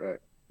is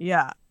correct.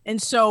 Yeah.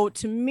 And so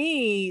to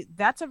me,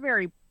 that's a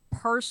very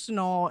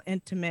personal,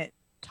 intimate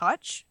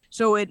touch.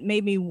 So it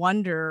made me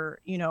wonder,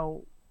 you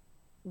know,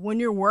 when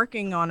you're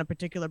working on a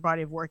particular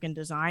body of work and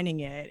designing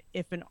it,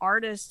 if an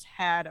artist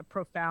had a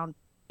profound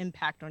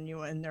impact on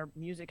you and their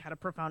music had a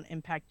profound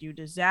impact on you,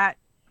 does that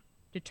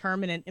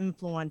determine and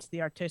influence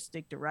the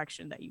artistic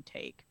direction that you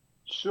take?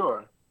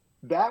 Sure.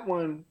 That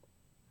one,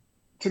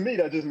 to me,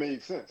 that just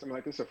made sense. I'm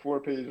like, it's a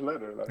 4-page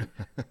letter. Like,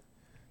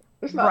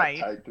 it's not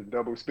typed in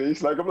double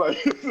space. Like, I'm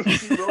like, you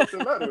wrote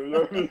the letter. You know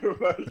what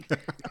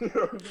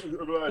I mean?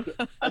 I'm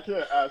like, I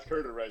can't ask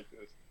her to write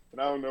this. And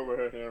I don't know what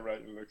her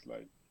handwriting looks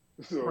like.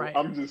 So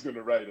I'm just going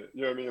to write it.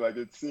 You know what I mean? Like,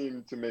 it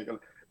seemed to make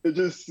it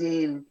just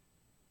seemed,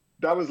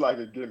 that was like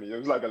a gimme. It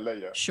was like a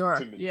layup. Sure.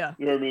 To me. Yeah.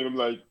 You know what I mean? I'm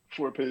like,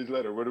 4-page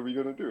letter. What are we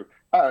going to do?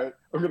 All right,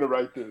 I'm going to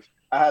write this.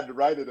 I had to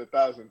write it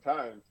 1,000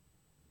 times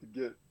to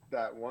get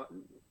that one.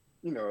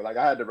 You know, like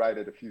I had to write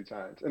it a few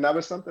times. And that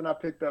was something I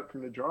picked up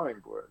from the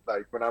drawing board.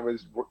 Like when I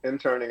was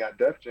interning at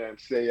Def Jam,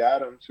 Say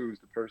Adams, who's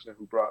the person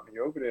who brought me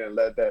over there and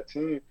led that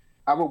team,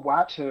 I would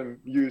watch him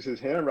use his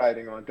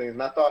handwriting on things.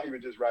 And I thought he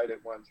would just write it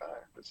one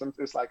time. But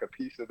it's like a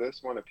piece of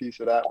this one, a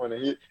piece of that one.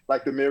 And he,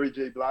 like the Mary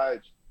J.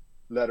 Blige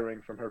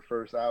lettering from her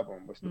first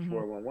album was the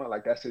 411.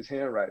 Like that's his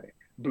handwriting.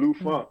 Blue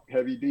Funk,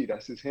 Heavy D,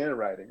 that's his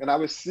handwriting. And I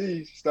would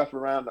see stuff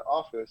around the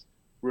office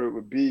where it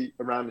would be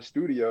around the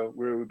studio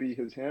where it would be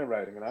his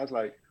handwriting. And I was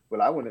like,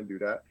 well, I wouldn't do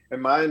that.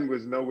 And mine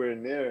was nowhere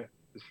near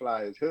as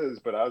fly as his,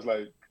 but I was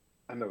like,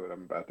 I know what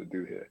I'm about to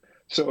do here.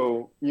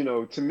 So, you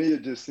know, to me,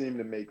 it just seemed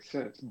to make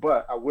sense.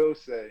 But I will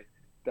say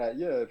that,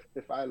 yeah,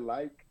 if I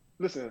like,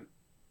 listen,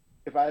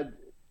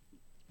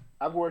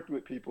 I've worked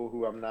with people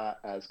who I'm not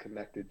as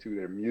connected to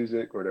their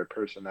music or their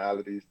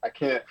personalities. I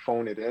can't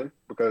phone it in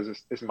because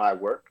it's my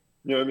work.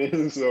 You know what I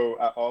mean? So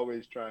I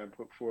always try and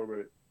put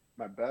forward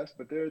my best.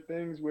 But there are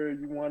things where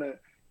you want to,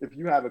 if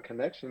you have a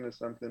connection to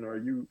something or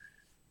you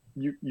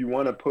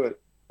want to put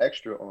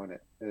extra on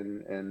it.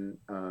 And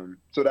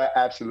so that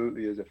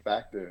absolutely is a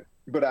factor.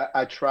 But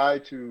I try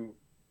to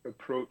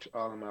approach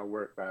all of my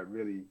work by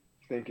really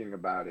thinking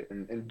about it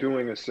and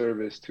doing a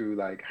service to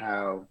like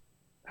how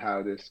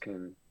this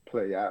can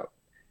play out.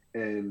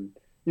 And,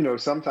 you know,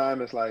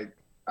 sometimes it's like,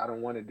 I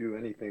don't want to do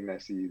anything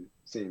that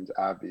seems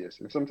obvious.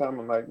 And sometimes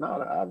I'm like, no,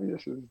 the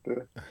obvious is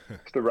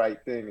it's the right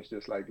thing. It's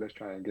just like, let's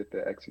try and get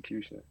the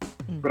execution.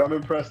 But I'm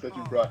impressed that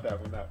you brought that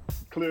one up.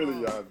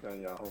 Clearly y'all have done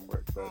your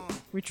homework. But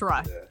we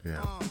try.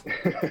 Yeah.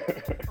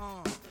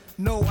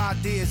 No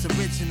idea is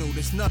original,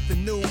 there's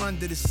nothing new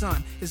under the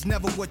sun. It's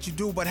never what you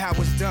do, but how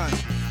it's done.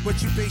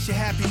 What you base your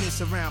happiness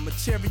around,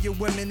 material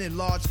women and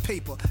large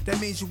paper. That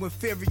means you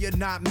inferior,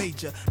 not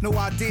major. No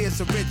idea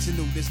is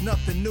original, there's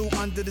nothing new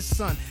under the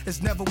sun.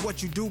 It's never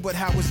what you do, but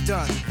how it's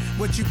done.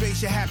 What you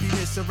base your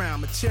happiness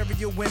around,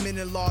 material women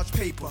and large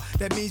paper.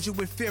 That means you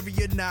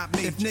inferior, not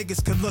major. If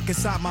niggas could look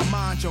inside my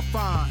mind, you'll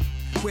find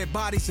where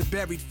bodies are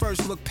buried.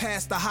 First look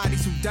past the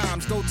hotties who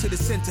dimes. Go to the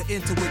center,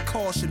 enter with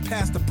caution.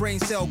 Past the brain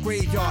cell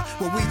graveyard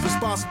where we's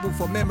responsible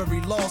for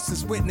memory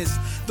losses. Witness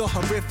the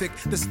horrific,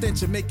 the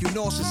stench will make you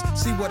nauseous.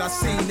 See what I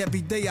seen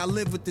every day. I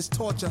live with this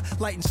torture.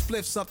 Lighting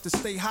spliffs up to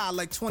stay high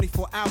like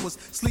 24 hours.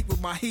 Sleep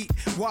with my heat,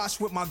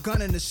 wash with my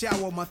gun in the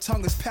shower. My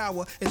tongue is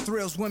power. It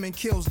thrills women,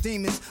 kills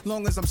demons.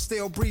 Long as I'm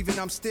still breathing,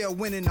 I'm still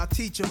winning. I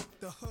teach them.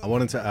 I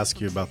wanted to ask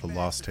you about the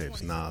Lost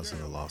Tapes, Nas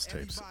and the Lost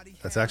Tapes.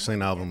 That's actually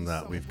an album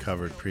that we've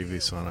covered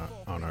previously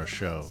on our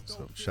show.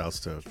 So shouts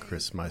to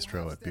Chris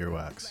Maestro at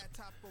Beerwax.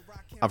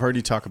 I've heard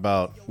you talk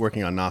about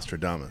working on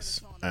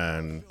Nostradamus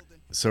and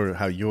sort of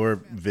how your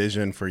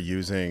vision for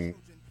using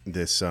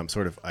this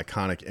sort of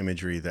iconic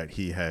imagery that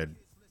he had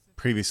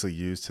previously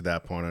used to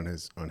that point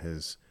on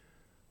his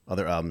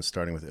other albums,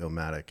 starting with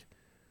Illmatic,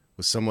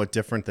 was somewhat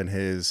different than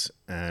his,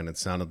 and it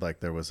sounded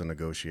like there was a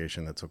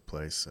negotiation that took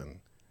place,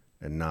 and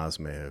Nas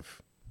may have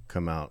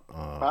come out.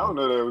 I don't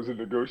know that it was a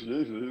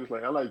negotiation. He was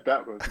like, I like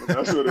that one. And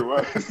that's what it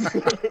was.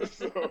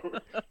 So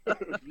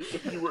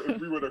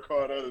if we would have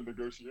called that a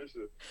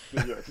negotiation,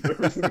 then yes, there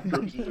was a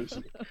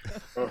negotiation.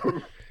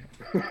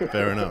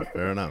 Fair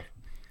enough.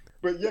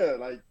 But yeah,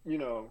 like,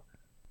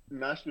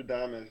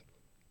 Nostradamus,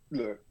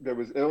 look, there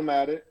was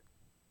Illmatic,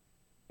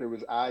 there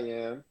was I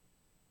Am,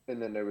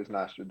 and then there was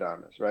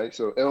Nostradamus, right?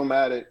 So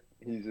Illmatic,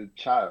 he's a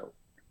child.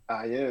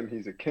 I Am,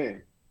 he's a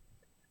king.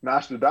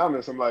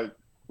 Nostradamus, I'm like,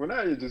 well,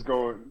 now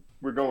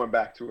we're going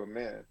back to a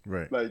man.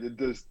 Right. Like, it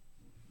just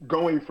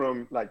going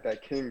from like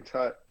that King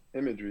Tut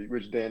imagery,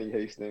 which Danny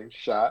Hastings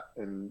shot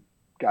and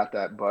got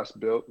that bust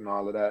built and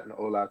all of that, and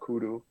Ola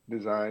Kudu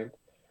designed.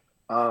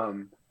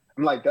 I'm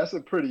like, those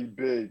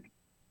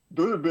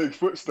are big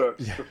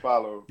footsteps to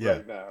follow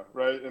right now,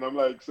 right? And I'm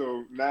like,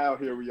 so now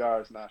here we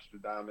are as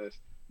Nostradamus.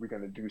 We're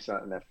going to do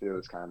something that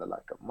feels kind of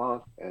like a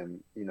month.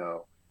 And,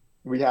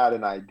 we had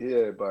an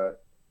idea,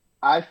 but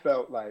I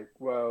felt like,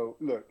 well,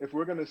 look, if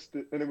we're going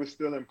to, and it was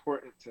still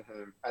important to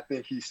him, I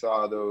think he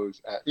saw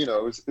those,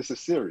 it's a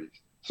series.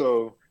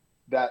 So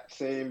that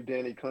same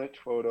Danny Clinch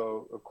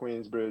photo of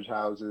Queensbridge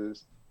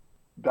houses,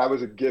 that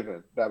was a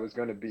given. That was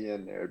going to be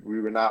in there. We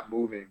were not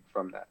moving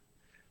from that.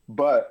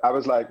 But I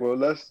was like, well,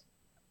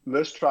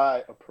 let's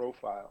try a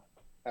profile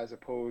as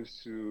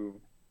opposed to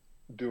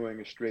doing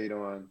a straight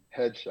on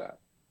headshot.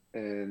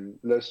 And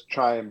let's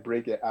try and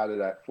break it out of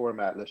that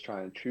format. Let's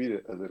try and treat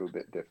it a little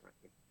bit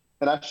differently.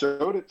 And I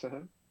showed it to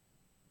him.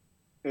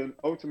 And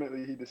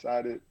ultimately he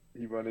decided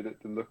he wanted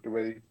it to look the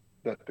way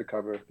that the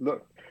cover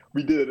looked.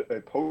 We did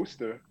a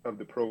poster of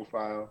the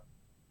profile,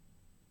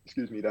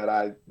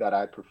 that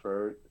I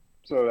preferred.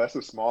 So that's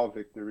a small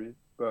victory.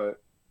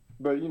 But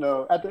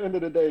at the end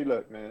of the day,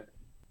 look, man,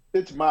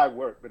 it's my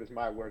work, but it's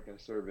my work in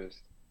service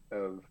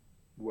of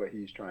what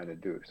he's trying to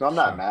do. So I'm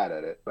not mad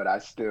at it, but I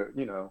still,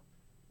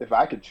 if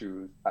I could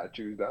choose, I'd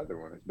choose the other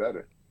one. It's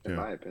better, in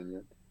my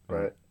opinion.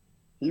 But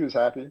he was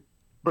happy.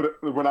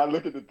 But when I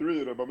look at the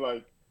three of them, I'm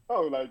like,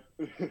 oh, like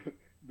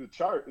the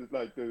chart is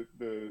like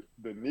the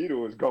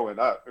needle is going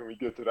up, and we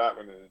get to that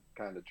one and it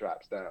kind of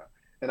drops down.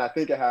 And I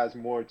think it has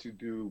more to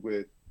do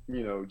with,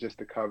 just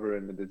the cover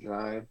and the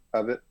design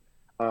of it.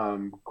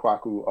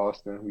 Kwaku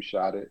Alston, who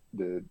shot it,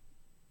 did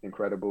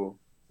incredible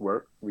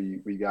work. We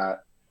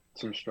got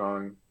some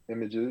strong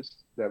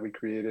images that we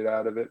created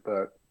out of it,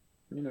 but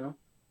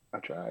I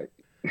tried.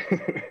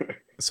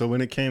 So when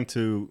it came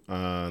to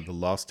the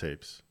Lost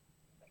Tapes,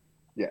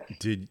 yes,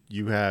 did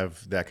you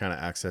have that kind of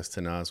access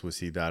to Nas? Was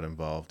he that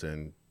involved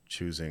in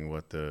choosing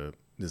what the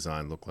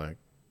design looked like?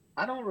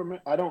 I don't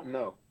remember. I don't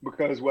know,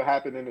 because what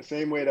happened, in the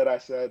same way that I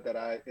said that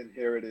I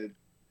inherited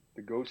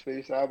the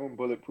Ghostface album,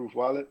 Bulletproof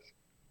Wallets,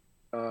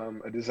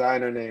 a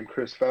designer named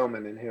Chris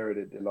Feldman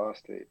inherited the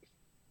Lost Tapes.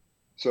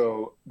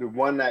 So the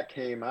one that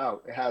came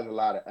out, it has a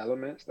lot of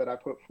elements that I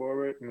put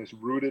forward, and it's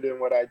rooted in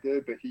what I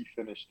did, but he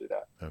finished it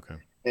up. Okay.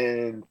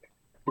 And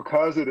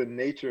because of the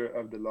nature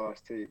of the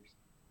Lost Tapes,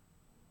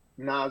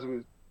 Nas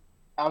was,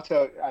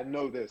 I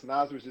know this,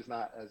 Nas was just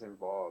not as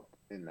involved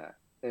in that.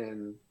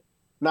 And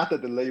not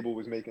that the label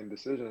was making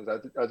decisions,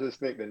 I just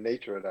think the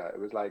nature of that, it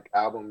was like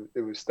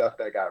it was stuff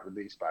that got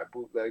released by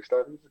bootleg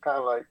stuff. It was kind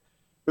of like,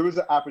 it was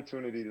an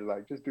opportunity to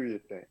like, just do your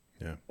thing.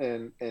 Yeah.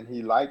 And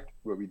he liked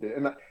what we did.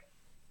 And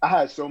I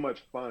had so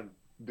much fun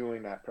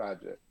doing that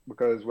project,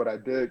 because what I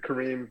did,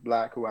 Kareem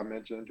Black, who I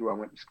mentioned, who I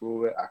went to school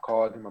with, I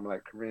called him, I'm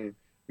like, Kareem,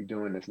 we're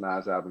doing this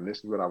Nas album. This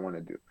is what I want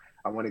to do.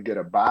 I want to get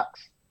a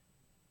box.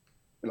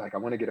 Like, I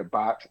want to get a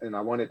box, and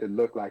I want it to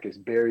look like it's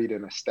buried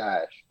in a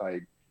stash.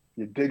 Like,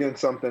 you're digging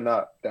something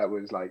up that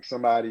was like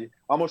somebody,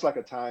 almost like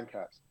a time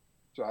capsule.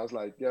 So I was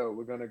like, yo,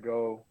 we're going to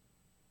go,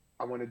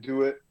 I want to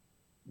do it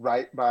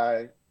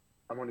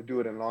I want to do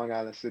it in Long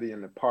Island City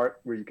in the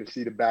park where you can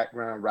see the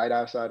background right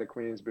outside the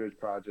Queensbridge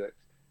projects.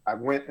 I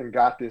went and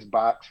got this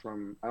box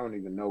from, I don't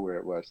even know where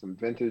it was, some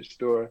vintage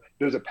store.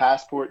 There's a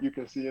passport you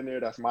can see in there.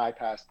 That's my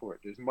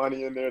passport. There's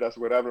money in there. That's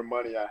whatever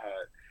money I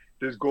had.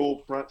 There's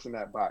gold fronts in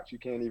that box. You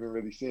can't even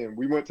really see them.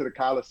 We went to the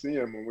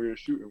Coliseum when we were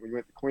shooting. We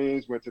went to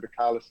Queens, went to the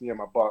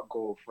Coliseum. I bought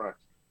gold fronts,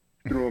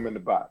 threw them in the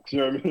box. You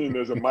know what I mean?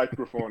 There's a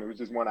microphone. It was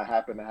just one I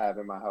happened to have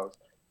in my house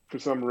for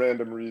some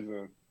random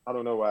reason. I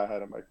don't know why I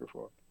had a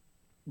microphone.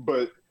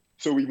 But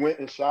so we went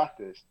and shot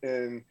this.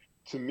 And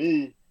to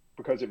me,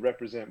 because it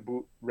represented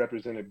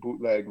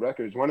bootleg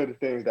records, one of the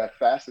things that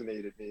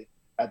fascinated me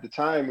at the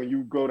time, when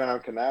you go down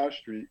Canal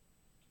Street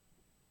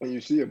and you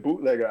see a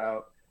bootlegger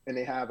out and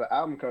they have an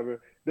album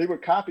cover, they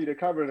would copy the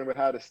cover and it would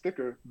have a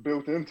sticker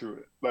built into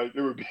it. Like,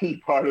 it would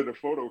be part of the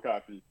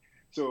photocopy.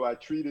 So I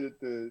treated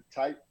the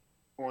type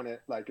on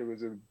it like it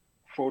was a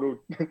photo,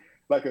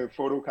 like a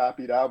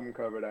photocopied album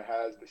cover that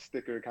has the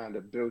sticker kind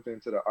of built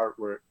into the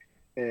artwork.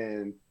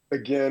 And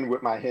again,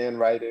 with my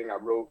handwriting, I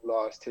wrote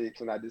Lost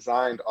Tapes, and I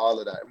designed all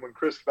of that. And when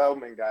Chris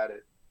Feldman got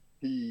it,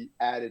 he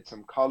added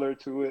some color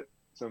to it.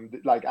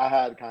 Like, I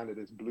had kind of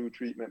this blue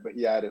treatment, but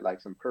he added like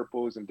some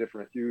purples and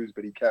different hues,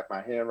 but he kept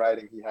my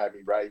handwriting. He had me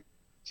write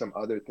some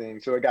other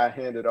things. So it got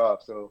handed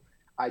off. So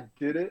I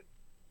did it,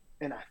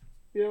 and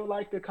feel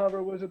like the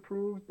cover was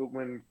approved, but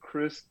when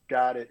Chris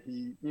got it,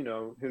 he, you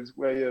know, his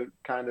way of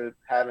kind of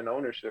having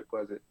ownership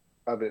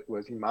of it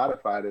was he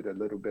modified it a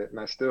little bit, and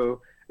I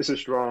still, it's a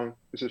strong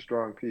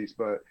piece,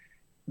 but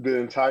the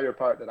entire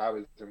part that I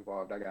was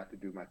involved, I got to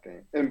do my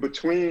thing. And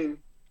between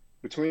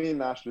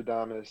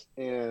Nostradamus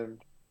and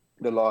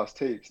the Lost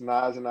Tapes,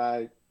 Nas and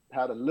I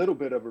had a little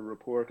bit of a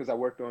rapport because I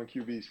worked on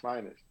QB's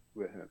Finest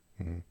with him.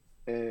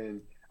 Mm-hmm.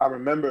 And I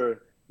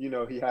remember, you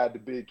know, he had the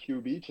big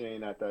QB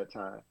chain at that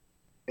time.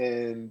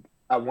 And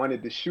I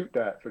wanted to shoot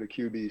that for the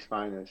QB's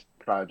Finest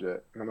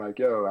project. And I'm like,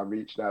 yo, I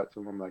reached out to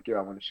him. I'm like, yo,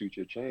 I want to shoot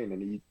your chain.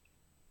 And he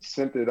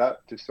sent it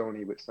up to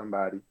Sony with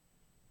somebody.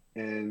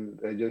 And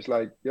they just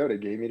like, yo, they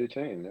gave me the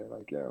chain. They're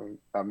like, yo,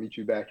 I'll meet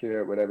you back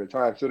here at whatever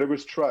time. So there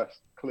was trust,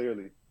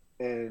 clearly.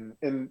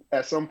 And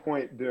at some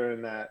point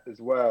during that as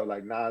well,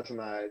 like Nas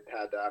and I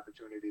had the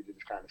opportunity to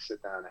just kind of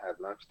sit down and have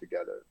lunch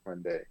together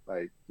one day.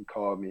 Like he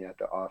called me at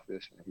the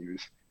office and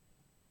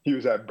he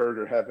was at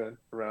Burger Heaven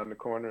around the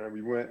corner, and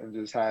we went and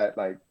just had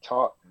like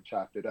talked and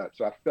chopped it up.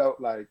 So I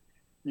felt like,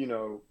 you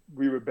know,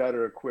 we were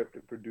better equipped to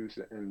produce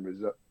it end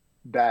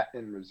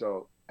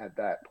result at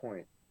that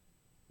point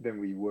than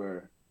we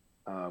were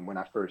when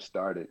I first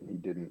started. He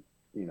didn't,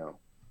 you know,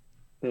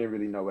 he didn't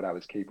really know what I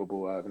was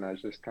capable of, and I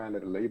was just kind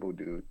of the label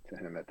dude to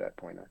him at that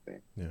point, I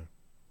think. Yeah.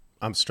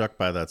 I'm struck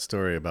by that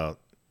story about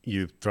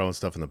you throwing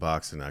stuff in the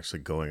box and actually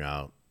going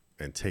out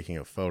and taking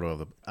a photo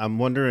of I'm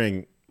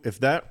wondering if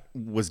that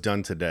was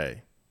done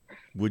today,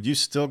 would you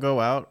still go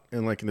out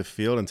and like in the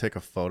field and take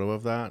a photo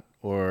of that?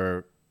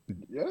 Or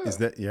is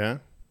that,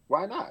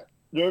 why not?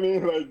 You know what I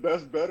mean? Like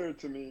that's better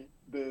to me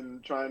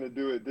than trying to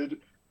do it.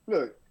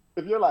 Look,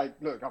 if you're like,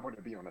 look, I want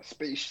to be on a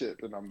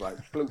spaceship and I'm like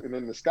floating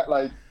in the sky,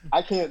 like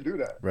I can't do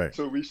that. Right.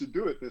 So we should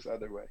do it this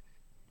other way.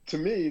 To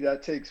me,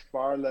 that takes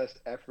far less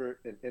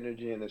effort and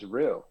energy, and it's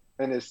real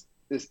and it's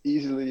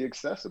easily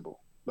accessible.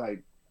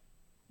 Like,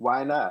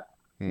 why not?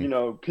 You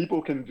know,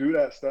 people can do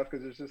that stuff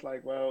because it's just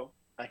like, well,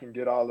 I can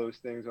get all those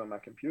things on my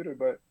computer.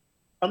 But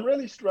I'm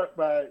really struck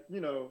by,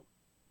 you know,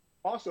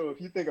 also,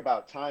 if you think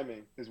about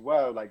timing as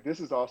well, like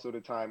this is also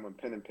the time when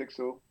Pen and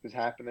Pixel is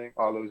happening,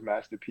 all those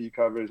Master P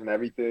covers and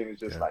everything is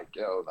just like,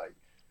 yo, like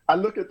I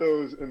look at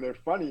those and they're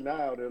funny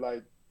now.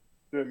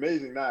 They're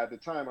amazing now. At the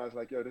time, I was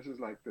like, yo, this is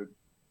like the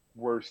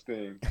worst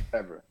thing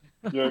ever.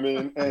 You know what I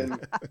mean?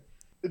 And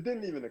it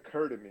didn't even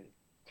occur to me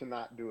to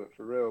not do it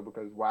for real,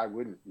 because why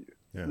wouldn't you?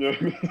 Yeah. You know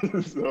what I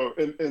mean? So,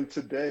 and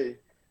today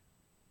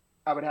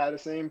I would have the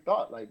same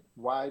thought, like,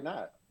 why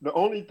not? The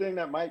only thing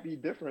that might be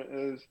different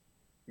is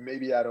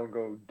maybe I don't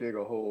go dig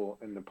a hole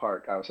in the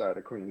park outside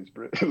of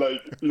Queensbridge.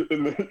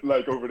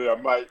 like over there,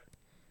 I might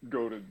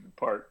go to the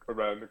park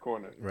around the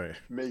corner. Right.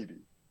 Maybe.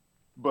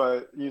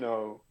 But, you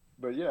know,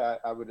 yeah,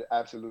 I would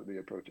absolutely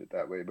approach it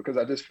that way, because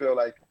I just feel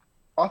like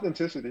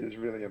authenticity is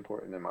really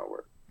important in my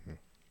work.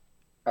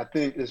 I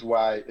think is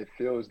why it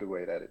feels the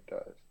way that it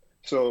does.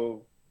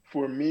 So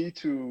for me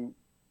to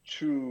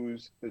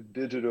choose a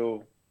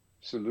digital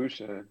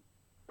solution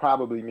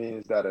probably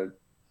means that a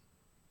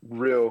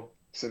real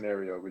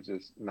scenario was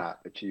just not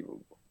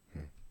achievable.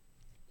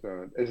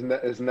 So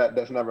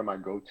that's never my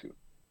go-to.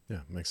 Yeah,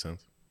 makes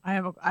sense. I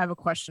have a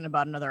question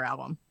about another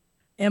album,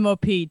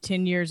 M.O.P.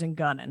 10 Years in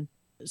Gunnin'.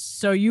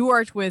 So you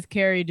worked with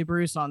Carrie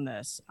DeBruce on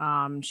this.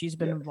 She's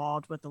been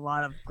involved with a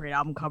lot of great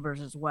album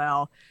covers as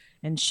well,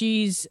 and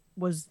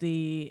was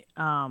the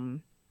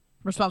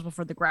responsible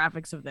for the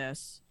graphics of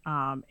this,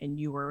 and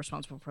you were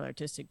responsible for the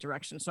artistic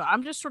direction. So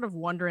I'm just sort of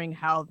wondering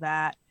how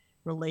that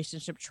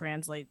relationship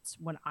translates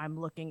when I'm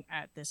looking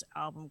at this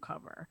album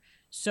cover.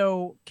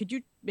 So could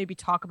you maybe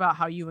talk about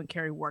how you and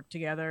Carrie worked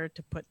together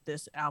to put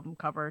this album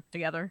cover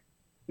together?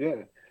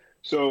 Yeah.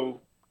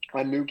 So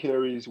I knew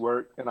Carrie's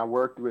work, and I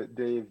worked with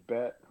Dave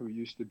Bett, who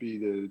used to be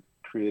the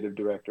creative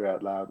director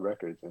at Loud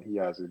Records, and he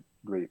has a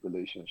great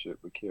relationship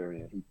with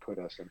Carrie, and he put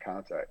us in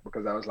contact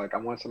because I was like, I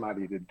want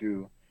somebody to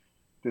do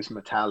this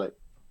metallic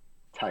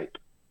type.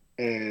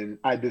 And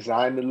I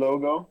designed the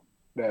logo,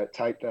 that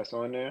type that's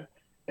on there,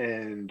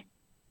 and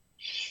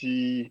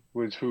she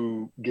was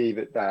who gave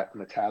it that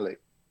metallic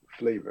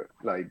flavor.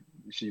 Like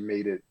she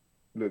made it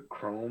look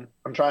chrome.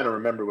 I'm trying to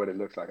remember what it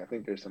looks like. I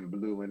think there's some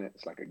blue in it.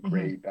 It's like a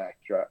gray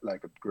backdrop,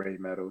 like a gray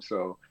metal.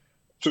 So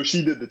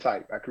she did the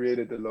type. I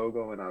created the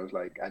logo, and I was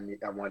like,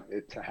 I want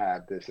it to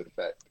have this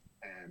effect,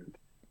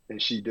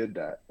 and she did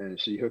that, and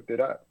she hooked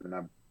it up,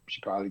 and she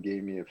probably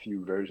gave me a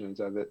few versions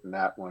of it, and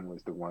that one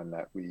was the one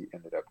that we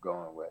ended up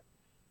going with.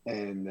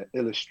 And the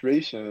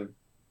illustration,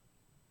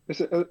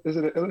 is it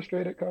an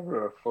illustrated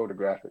cover or a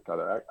photographic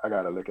cover? I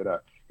gotta look it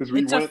up because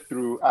we went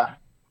through.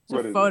 It's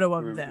a photo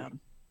of them.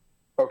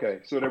 Okay,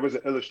 so there was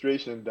an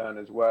illustration done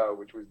as well,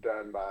 which was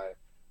done by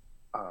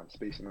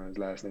spacing on his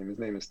last name. His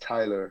name is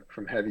Tyler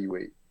from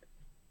Heavyweight,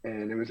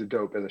 and it was a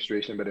dope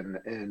illustration. But in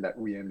the end, that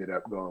we ended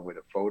up going with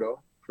a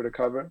photo for the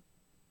cover,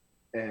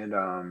 and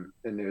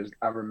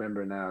I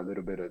remember now a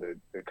little bit of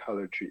the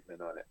color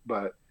treatment on it,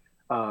 but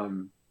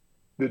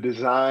the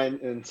design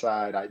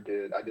inside I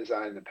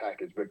designed the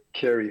package, but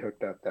Carrie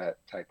hooked up that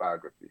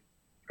typography,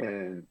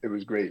 and it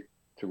was great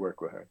to work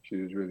with her. She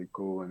was really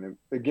cool. And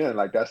again,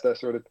 like that's that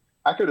sort of,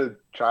 I could have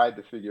tried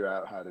to figure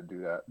out how to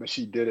do that, but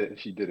she did it and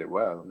she did it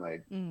well. I'm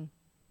like, you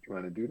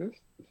want to do this?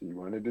 She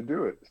wanted to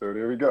do it. So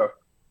there we go.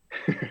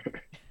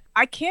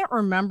 I can't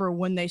remember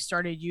when they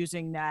started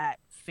using that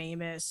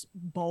famous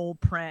bold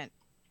print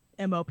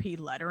M.O.P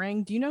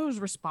lettering. Do you know who's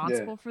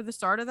responsible for the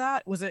start of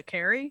that? Was it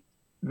Carrie?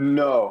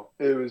 No,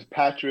 it was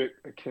Patrick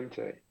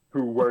Akinte,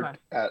 who worked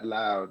at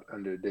Loud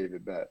under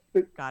David Bett.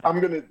 Got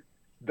it.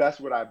 That's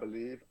what I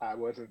believe. I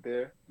wasn't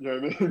there, you know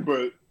what I mean?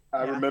 But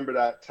I remember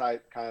that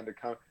type kind of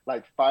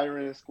like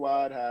Firing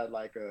Squad had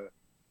like a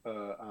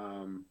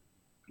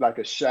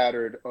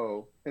shattered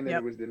O, and then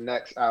it was the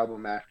next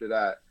album after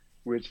that,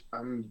 which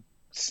I'm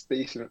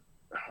spacing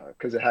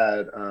because it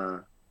had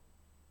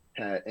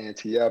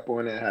Anti-Up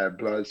on it, had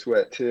Blood,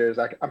 Sweat, Tears.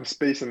 I'm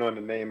spacing on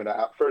the name of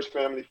that. First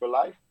Family for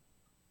Life,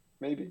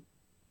 maybe.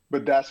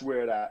 But that's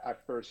where I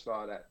first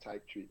saw that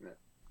type treatment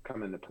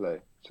come into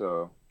play.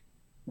 So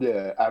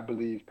yeah, I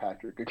believe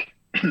Patrick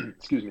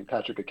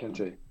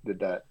Akinte did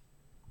that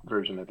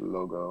version of the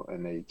logo,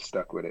 and they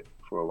stuck with it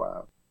for a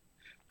while.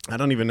 I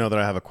don't even know that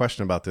I have a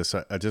question about this.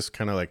 I just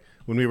kind of like,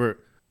 when we were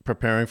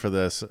preparing for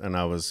this and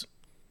I was,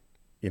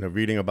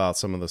 reading about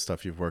some of the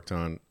stuff you've worked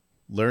on,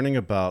 learning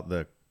about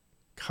the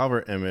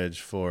cover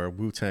image for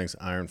Wu-Tang's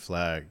Iron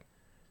Flag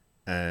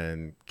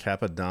and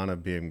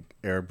Capadonna being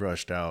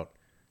airbrushed out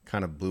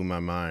kind of blew my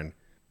mind,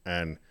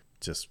 and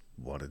just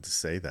wanted to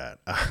say that.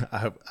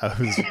 I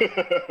was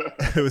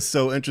it was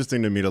so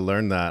interesting to me to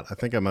learn that. I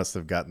think I must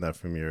have gotten that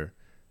from your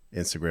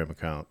Instagram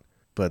account.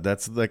 But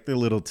that's like the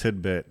little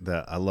tidbit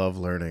that I love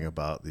learning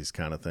about these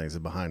kind of things, the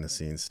behind the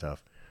scenes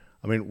stuff.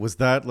 I mean, was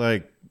that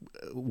like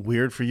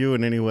weird for you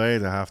in any way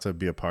to have to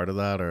be a part of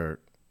that, or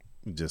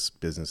just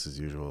business as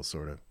usual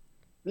sort of?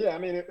 Yeah, I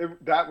mean,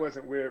 that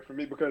wasn't weird for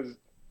me because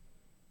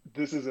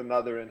this is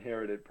another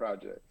inherited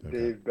project. Okay.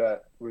 Dave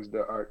Bett was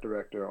the art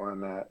director on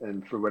that.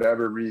 And for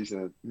whatever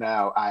reason,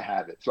 now I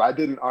have it. So I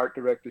didn't art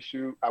direct the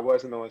shoot. I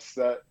wasn't on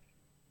set.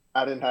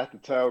 I didn't have to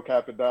tell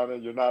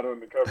Capadonna, you're not on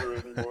the cover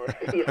anymore.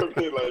 You know what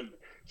I mean? Like,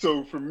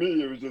 so for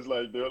me, it was just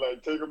like, they're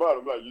like, take him out.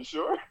 I'm like, you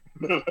sure?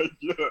 They're like,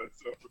 yeah.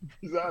 So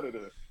he's out of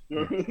there. You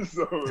know what I mean?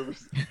 So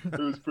it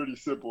was pretty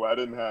simple. I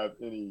didn't have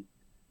any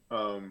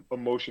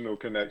emotional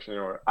connection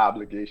or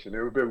obligation.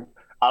 It would be,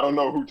 I don't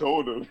know who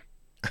told him.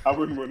 I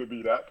wouldn't want to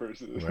be that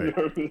person. Right. You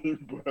know what I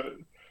mean?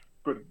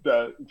 But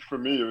that, for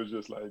me, it was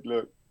just like,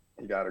 look,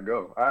 you got to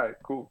go. All right,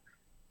 cool.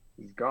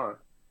 He's gone.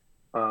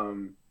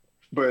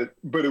 But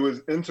it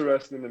was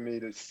interesting to me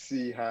to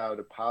see how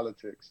the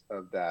politics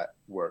of that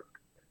work.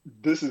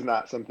 This is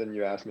not something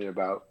you asked me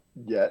about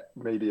yet.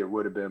 Maybe it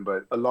would have been,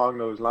 but along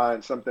those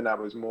lines, something that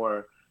was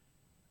more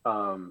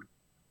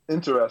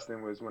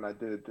interesting was when I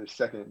did the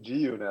second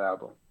G-Unit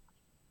album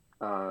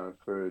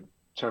for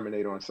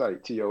Terminate on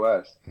Sight,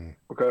 TOS,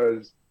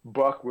 because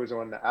Buck was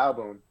on the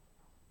album,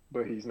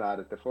 but he's not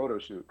at the photo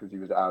shoot because he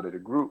was out of the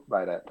group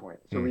by that point.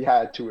 So we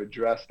had to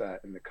address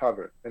that in the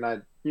cover. And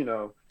I,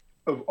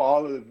 of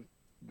all of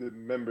the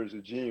members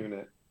of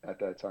G-Unit at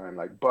that time,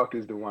 like Buck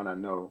is the one I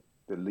know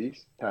the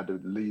least, had the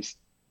least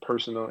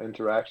personal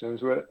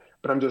interactions with.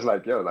 But I'm just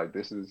like, yo, like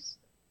this is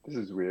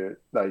weird.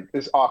 Like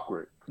it's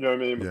awkward. You know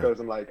what I mean? Because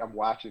I'm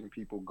watching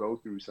people go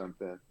through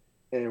something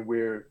and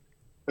we're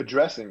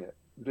addressing it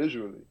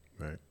visually.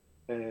 Right.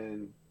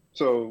 And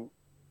so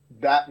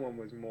that one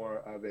was more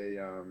of a,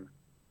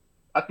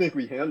 I think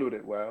we handled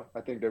it well.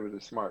 I think there was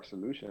a smart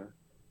solution,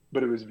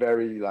 but it was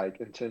very like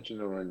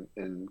intentional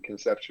and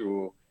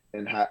conceptual,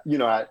 and how,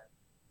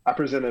 I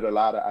presented a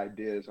lot of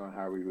ideas on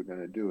how we were going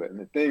to do it. And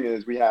the thing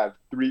is,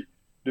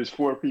 there's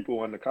 4 people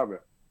on the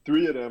cover.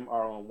 3 of them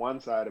are on one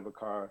side of a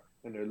car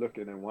and they're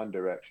looking in one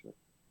direction.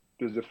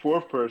 There's a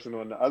 4th person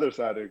on the other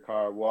side of the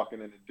car walking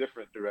in a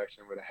different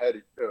direction with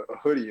a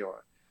hoodie on.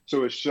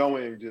 So it's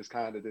showing just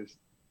kind of this,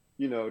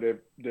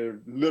 they're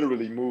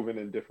literally moving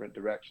in different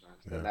directions.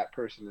 Yeah. And that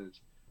person is,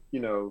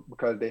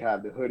 because they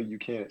have the hoodie, you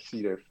can't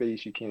see their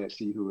face, you can't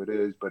see who it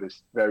is, but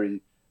it's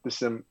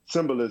the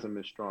symbolism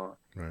is strong.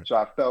 Right. So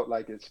I felt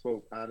like it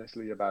spoke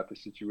honestly about the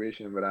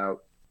situation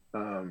without,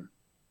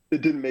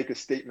 it didn't make a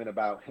statement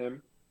about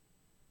him.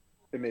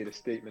 It made a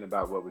statement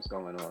about what was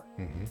going on.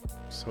 Mm-hmm.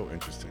 So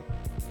interesting.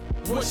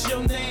 What's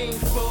your name,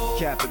 fool?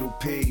 Capital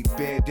P,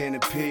 Bandana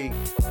P,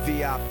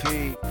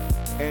 VIP,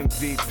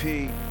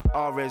 MVP,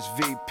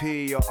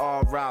 RSVP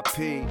or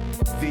RIP,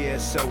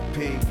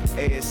 VSOP,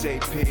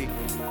 ASAP,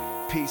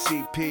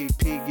 PCP,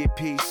 P get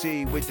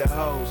PC with the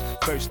hoes.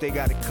 First they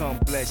gotta come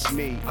bless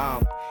me.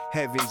 I'm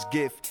heaven's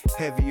gift,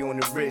 heavy on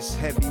the wrist,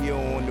 heavier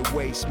on the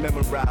waist.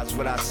 Memorize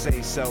what I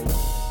say, so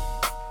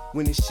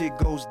When this shit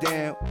goes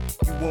down,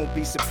 you won't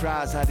be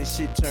surprised how this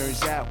shit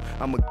turns out.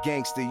 I'm a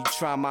gangster, you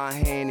try my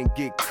hand and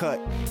get cut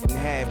in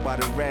half by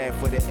the rag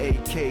for the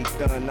AK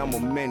done. I'm a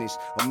menace,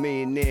 a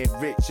millionaire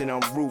rich and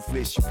I'm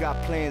ruthless. You got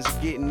plans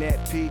of getting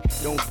that P?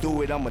 Don't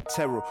do it, I'm a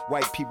terror.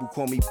 White people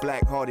call me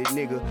black-hearted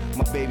nigga.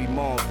 My baby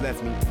mom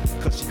left me,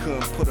 cause she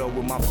couldn't put up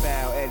with my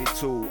foul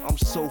attitude. I'm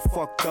so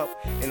fucked up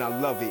and I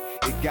love it.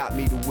 It got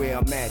me to where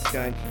I'm at,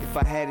 done. If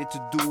I had it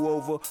to do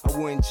over, I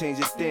wouldn't change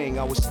a thing.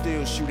 I would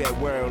still shoot at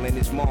World and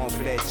his moms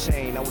for that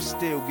chain. I would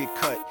still get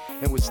cut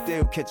and would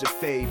still catch a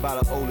fade by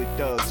the older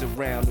thugs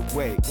around the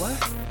way.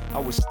 What? I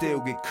would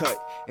still get cut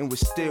and would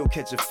still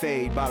catch a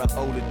fade by the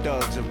older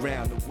thugs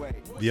around the way.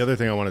 The other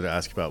thing I wanted to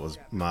ask you about was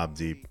Mobb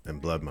Deep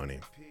and Blood Money.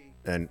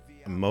 And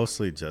I'm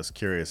mostly just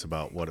curious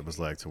about what it was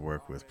like to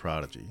work with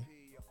Prodigy.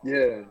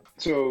 Yeah,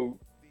 so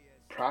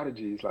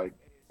Prodigy is like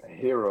a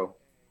hero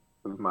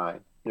of mine.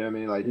 You know what I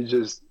mean? Like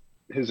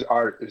his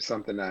art is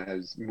something that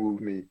has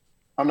moved me.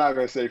 I'm not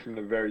gonna say from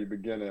the very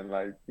beginning,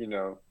 like, you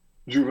know,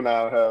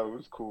 Juvenile Hell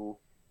was cool,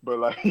 but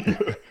like,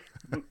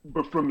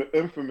 but from the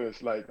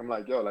infamous, like, I'm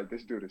like, yo, like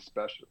this dude is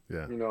special.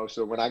 Yeah. You know,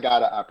 so when I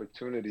got an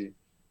opportunity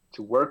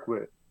to work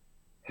with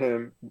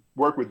him,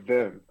 work with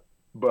them,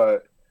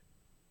 but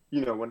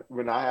you know,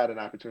 when I had an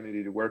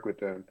opportunity to work with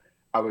them,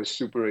 I was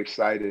super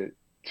excited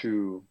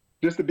to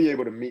be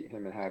able to meet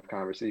him and have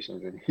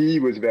conversations. And he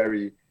was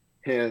very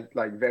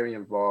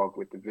involved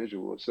with the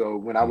visuals. So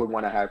when I would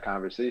want to have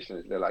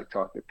conversations, they're like,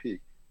 talk to P.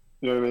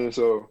 You know what I mean?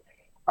 So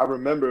I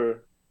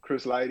remember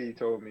Chris Lighty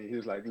told me, he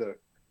was like, look,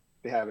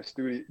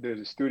 there's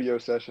a studio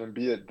session,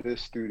 be at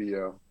this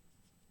studio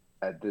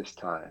at this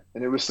time.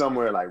 And it was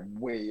somewhere like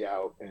way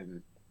out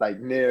in like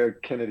near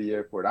Kennedy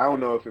Airport. I don't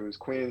know if it was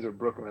Queens or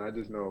Brooklyn. I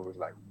just know it was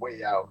like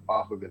way out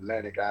off of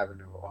Atlantic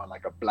Avenue on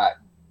like a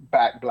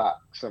back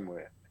block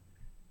somewhere.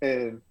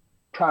 And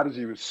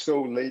Prodigy was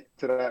so late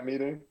to that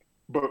meeting,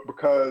 but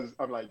because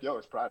I'm like, yo,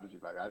 it's Prodigy,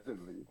 like I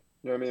didn't leave.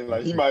 You know what I mean?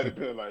 Like he might have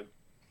been like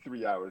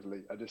 3 hours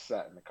late. I just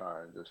sat in the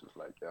car and just was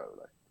like, yo,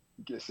 like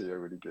he gets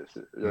here when he gets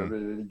here. You know what I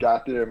mean? And he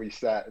got there and we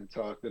sat and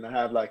talked. And I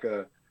have like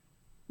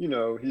you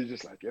know, he's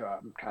just like, yo,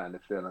 I'm kind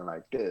of feeling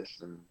like this.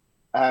 And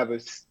I have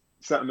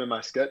something in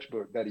my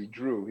sketchbook that he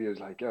drew. He was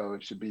like, yo,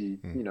 it should be,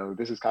 you know,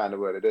 this is kind of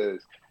what it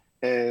is.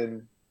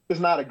 And it's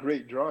not a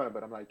great drawing,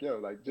 but I'm like, yo,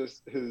 like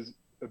just his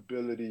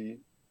ability,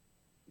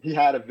 he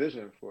had a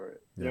vision for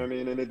it. You know what I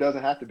mean? And it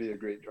doesn't have to be a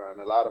great drawing.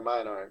 A lot of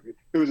mine aren't.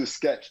 It was a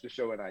sketch to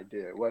show an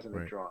idea. It wasn't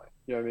a drawing.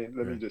 You know what I mean?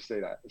 Let me just say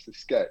that. It's a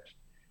sketch.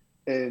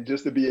 And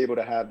just to be able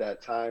to have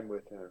that time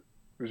with him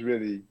was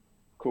really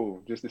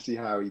cool, just to see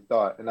how he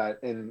thought.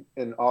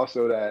 And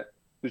also that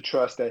the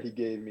trust that he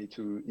gave me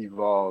to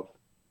evolve,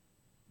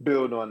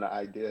 build on the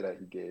idea that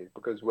he gave,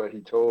 because what he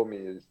told me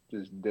is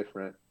just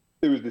different.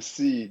 It was the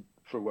seed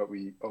for what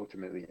we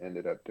ultimately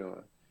ended up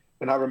doing.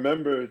 And I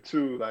remember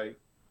too, like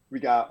we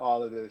got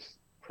all of this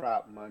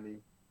prop money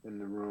in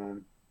the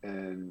room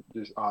and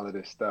just all of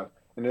this stuff.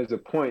 And there's a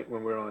point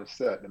when we're on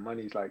set, the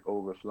money's like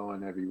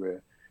overflowing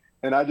everywhere.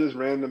 And I just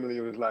randomly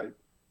was like,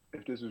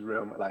 if this was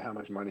real, like how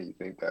much money you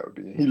think that would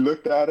be? And he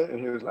looked at it and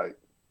he was like,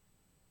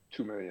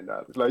 $2 million.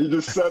 Like he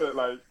just said it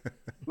like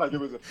it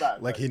was a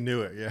fact. Like he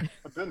knew it, yeah.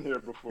 I've been here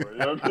before, you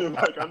know what I mean?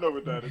 Like I know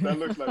what that is. That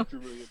looks like $2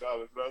 million. And I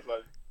was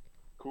like,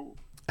 cool.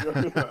 You know what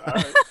I mean?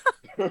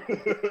 All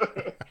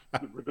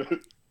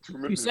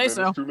right. You say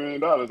so. $2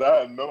 million.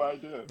 I had no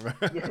idea.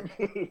 Right. You know what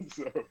I mean?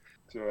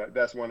 So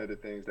that's one of the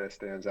things that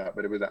stands out.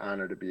 But it was an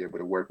honor to be able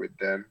to work with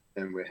them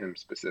and with him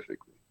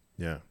specifically.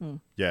 Yeah.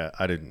 Yeah,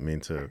 I didn't mean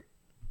to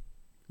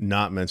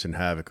not mention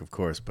Havoc, of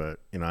course, but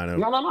you know, I know.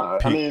 No.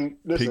 I mean,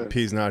 listen,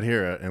 P's not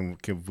here, and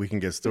we can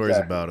get stories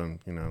about him.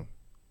 You know,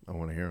 I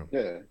want to hear them.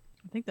 Yeah,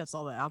 I think that's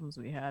all the albums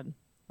we had,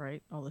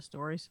 right? All the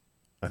stories.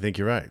 I think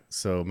you're right.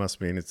 So it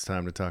must mean it's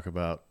time to talk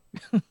about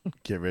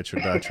Get Rich or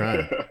Die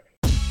Tryin'.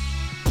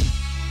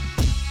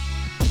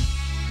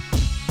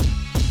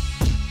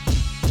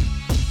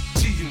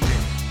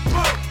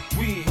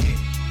 We in here.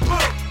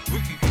 We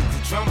can get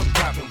the drama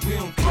poppin'. We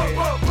don't care.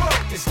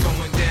 It's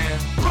going down.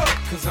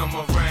 Cause I'm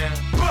around.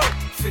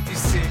 50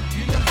 Cent,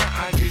 you know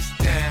how I get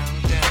down.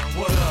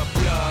 What up,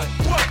 blood?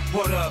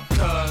 What up,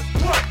 cuz?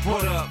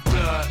 What up,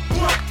 blood?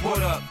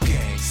 What up,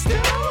 gangsta?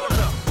 What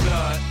up,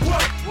 blood?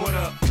 What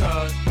up,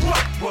 cuz?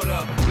 What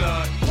up,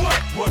 blood?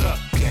 What up,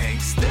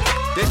 gangsta?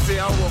 They say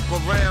I walk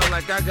around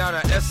like I got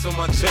an S on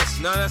my chest.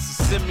 Now that's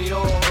a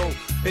semi-auto.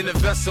 In the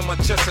vest on my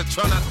chest, I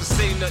try not to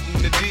say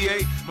nothing. The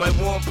DA might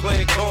want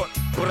playing court,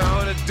 but I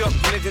hunt a duck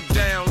nigga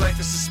down like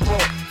it's a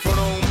sport. Front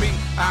on me,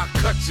 I'll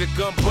cut your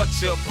gun, butt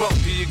your buck.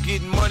 Do you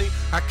getting money?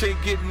 I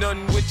can't get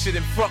nothing with you,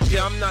 then fuck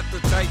ya. I'm not the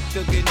type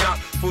to get out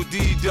for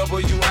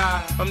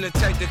DWI. I'm the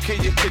type to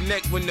kill you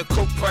connect when the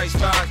coke price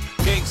rise.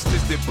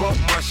 Gangsters that bump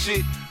my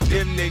shit,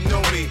 them they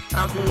know me.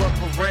 I grew up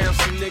around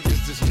some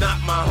niggas that's not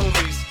my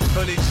homies.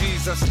 100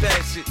 G's, I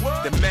stash it.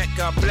 The Mac,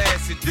 I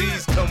blast it.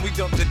 These come, we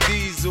dump the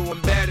diesel and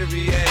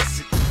battery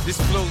acid. This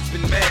flow's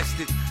been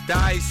mastered. The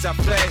ice I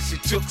flash it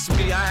chooks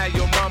me. I had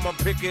your mama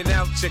picking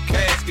out your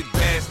casket,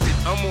 bastard.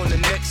 I'm on the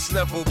next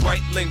level.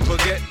 White link,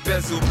 baguette,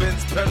 bezel,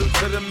 Benz pedal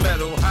to the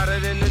metal.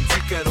 Hotter than the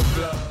tea kettle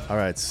blood. All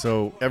right,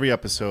 so every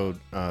episode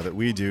that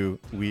we do,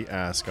 we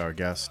ask our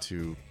guests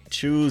to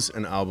choose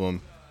an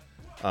album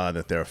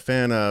that they're a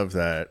fan of,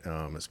 that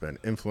has been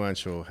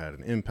influential, had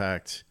an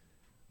impact,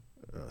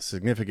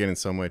 significant in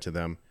some way to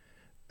them.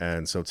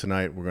 And so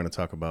tonight we're going to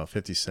talk about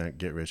 50 Cent,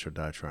 Get Rich or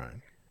Die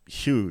Tryin'.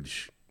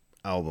 Huge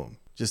album,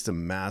 just a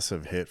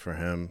massive hit for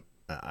him.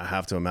 I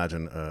have to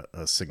imagine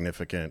a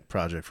significant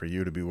project for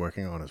you to be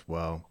working on as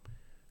well.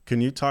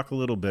 Can you talk a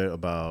little bit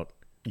about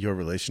your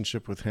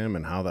relationship with him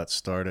and how that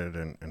started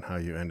and how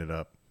you ended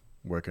up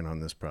working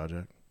on this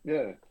project?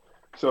 Yeah.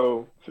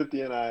 So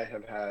 50 and I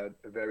have had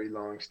a very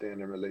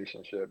long-standing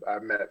relationship. I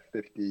met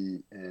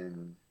 50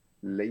 in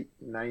late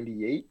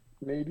 98,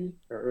 maybe,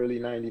 or early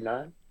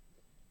 99.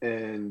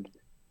 And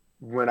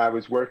when I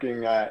was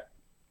working at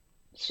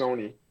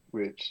Sony,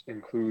 which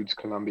includes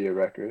Columbia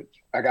Records,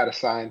 I got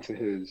assigned to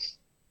his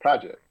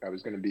project. I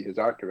was going to be his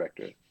art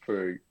director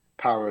for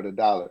Power of the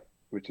Dollar,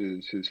 which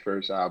is his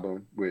first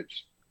album,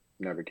 which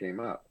never came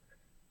out.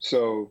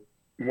 So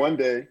one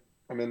day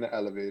I'm in the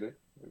elevator,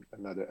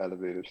 another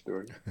elevator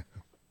story.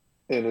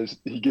 And as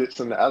he gets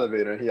in the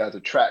elevator, and he has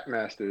a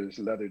Trackmaster's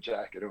leather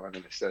jacket on,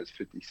 and it says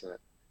 50 Cent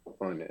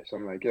on there. So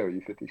I'm like, yo,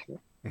 you 50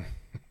 Cent?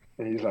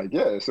 And he's like,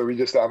 yeah. So I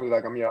was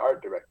like, I'm your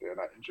art director. And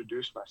I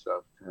introduced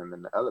myself to him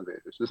in the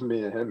elevator. It's just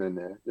me and him in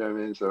there. You know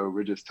what I mean? So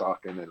we're just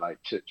talking and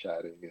like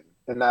chit-chatting.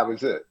 And that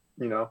was it,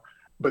 you know?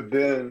 But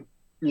then,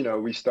 you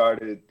know, we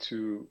started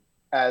to,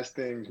 as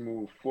things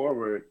move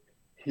forward,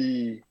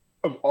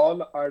 of all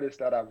the artists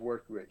that I've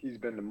worked with, he's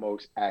been the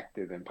most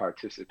active in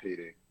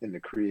participating in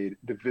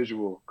the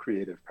visual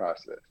creative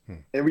process.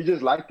 And we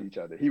just liked each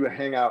other. He would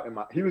hang out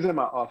he was in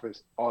my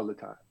office all the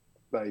time.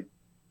 Like,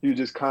 he would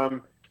just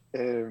come,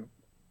 and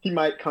he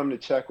might come to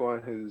check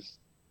on his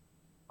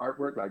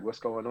artwork, like what's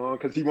going on,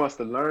 because he wants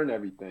to learn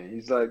everything.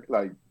 He's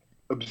like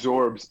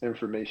absorbs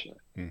information.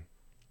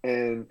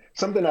 And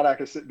something that I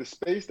could say, the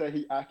space that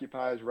he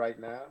occupies right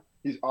now,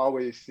 he's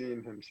always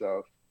seen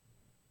himself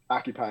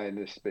occupying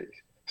this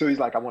space. So he's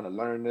like, I want to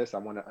learn this. I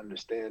want to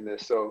understand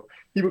this. So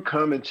he would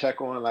come and check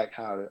on like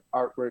how the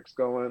artwork's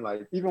going.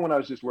 Like even when I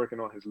was just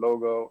working on his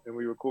logo and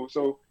we were cool.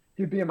 So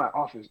he'd be in my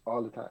office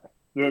all the time.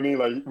 You know what I mean?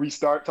 Like we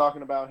start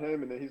talking about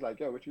him and then he's like,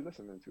 yo, what you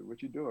listening to?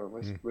 What you doing?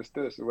 What's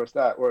this or what's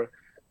that? Or,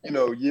 you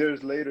know,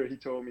 years later, he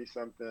told me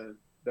something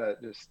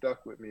that just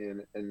stuck with me.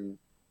 And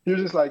he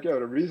was just like, yo,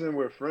 the reason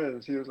we're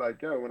friends, he was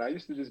like, yo, when I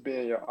used to just be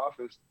in your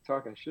office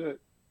talking shit,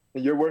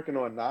 and you're working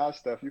on Nas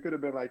stuff, you could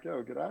have been like,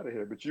 yo, get out of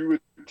here. But you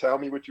would tell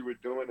me what you were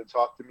doing and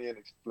talk to me and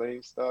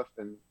explain stuff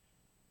and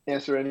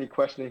answer any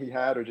question he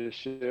had or just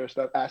share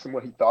stuff, ask him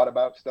what he thought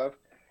about stuff.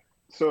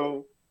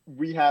 So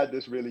we had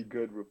this really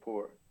good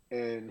rapport.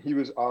 And he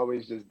was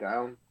always just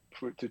down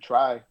to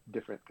try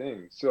different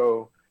things.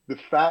 So the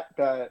fact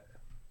that,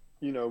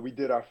 you know, we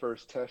did our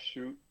first test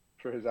shoot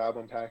for his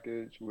album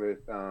package with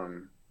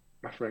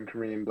my friend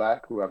Kareem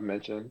Black, who I've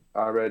mentioned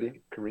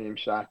already. Kareem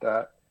shot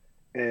that.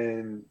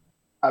 And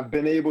I've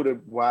been able to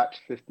watch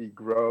 50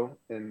 grow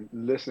and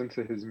listen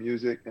to his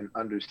music and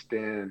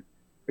understand,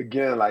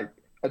 again, like,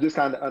 I just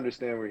kind of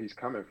understand where he's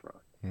coming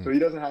from. So he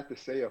doesn't have to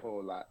say a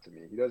whole lot to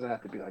me. He doesn't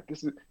have to be like,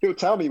 he'll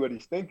tell me what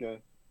he's thinking,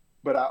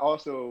 but I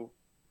also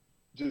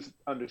just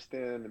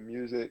understand the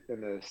music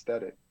and the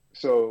aesthetic.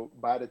 So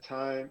by the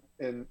time,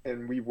 and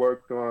we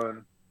worked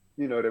on,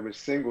 you know, there was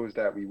singles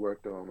that we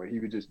worked on where he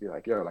would just be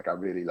like, yo, like, I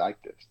really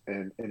like this.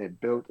 And it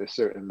built a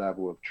certain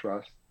level of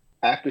trust.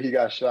 After he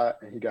got shot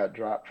and he got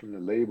dropped from the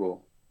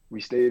label,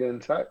 we stayed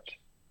in touch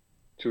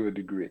to a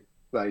degree.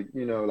 Like,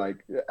 you know,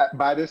 like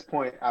by this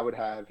point, I would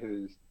have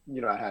his,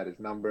 you know, I had his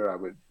number. I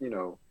would, you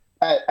know,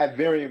 at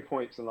varying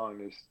points along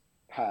this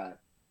path,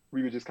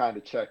 we would just kind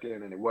of check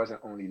in, and it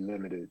wasn't only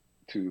limited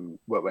to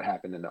what would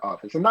happen in the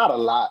office. And not a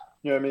lot,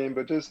 you know what I mean?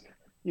 But just,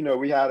 you know,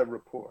 we had a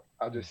rapport.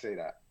 I'll just say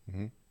that.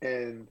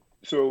 And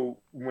so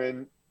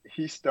when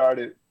he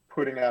started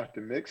putting out the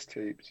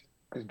mixtapes,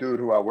 this dude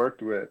who I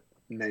worked with,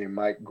 named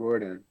Mike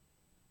Gordon,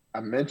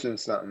 I mentioned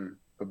something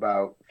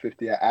about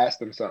 50. I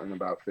asked him something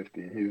about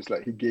 50, and he was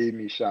like, he gave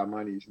me Sha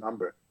Money's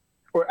number.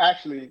 Or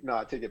actually, no,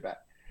 I take it back.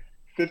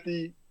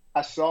 50,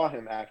 I saw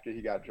him after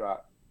he got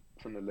dropped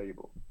from the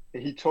label.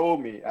 And he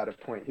told me at a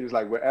point, he was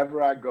like,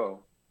 wherever I go,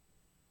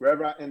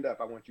 wherever I end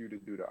up, I want you to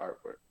do the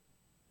artwork.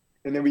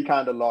 And then we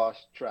kind of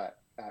lost track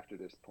after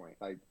this point.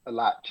 Like, a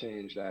lot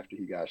changed after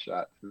he got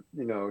shot,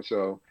 you know?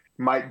 So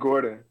Mike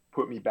Gordon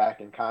put me back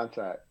in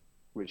contact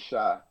with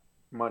Sha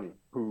Money,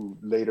 who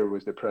later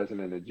was the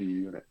president of G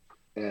Unit.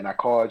 And I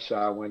called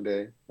Sha one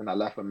day and I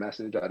left a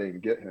message. I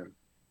didn't get him,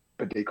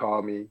 but he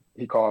called me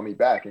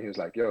back and he was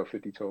like, yo,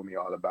 50 told me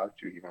all about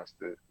you. He wants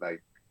to,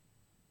 like,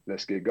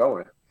 let's get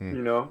going,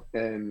 you know?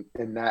 And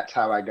that's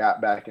how I got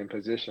back in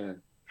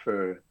position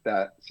for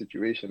that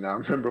situation. Now, I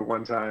remember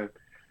one time,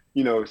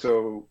 you know,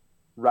 so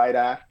right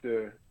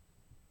after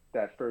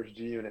that first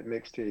G Unit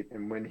mixtape,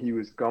 and when he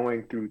was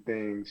going through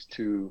things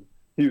to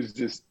he was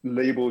just,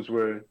 labels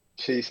were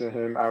chasing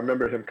him. I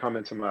remember him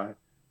coming to my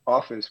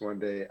office one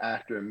day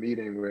after a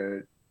meeting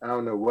where I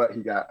don't know what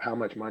he got, how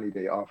much money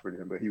they offered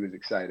him, but he was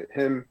excited.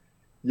 Him,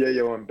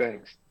 Yayo, and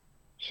Banks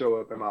show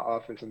up in my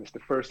office, and it's the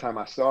first time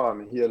I saw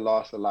him, and he had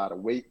lost a lot of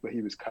weight, but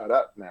he was cut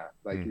up now.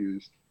 Like he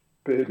was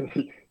big. And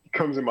he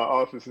comes in my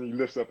office and he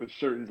lifts up his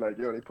shirt. He's like,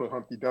 yo, they put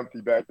Humpty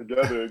Dumpty back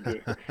together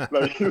again.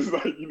 Like, he's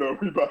like, you know,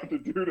 we about to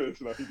do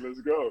this. Like,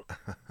 let's go.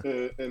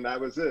 And that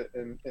was it.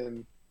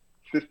 And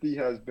 50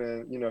 has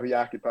been, you know, he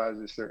occupies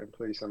a certain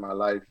place in my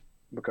life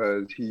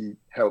because he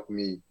helped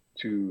me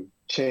to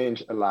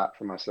change a lot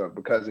for myself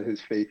because of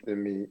his faith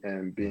in me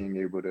and being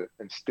able to,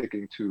 and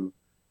sticking to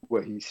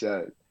what he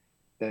said.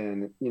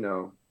 And, you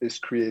know, it's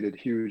created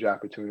huge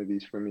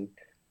opportunities for me.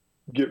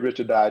 Get Rich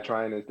or Die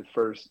Tryin is the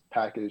first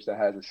package that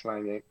has a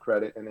Slang Inc.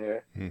 credit in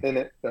there. In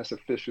it, that's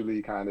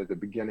officially kind of the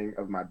beginning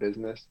of my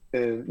business.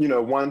 And, you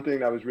know, one thing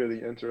that was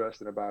really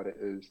interesting about it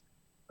is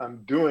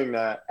I'm doing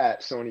that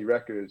at Sony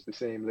Records, the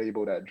same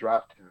label that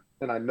dropped him.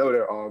 And I know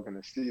they're all going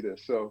to see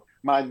this. So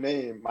my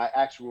name, my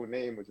actual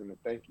name was in the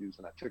thank yous,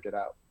 and I took it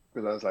out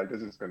because I was like,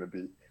 this is going to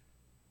be,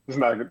 it's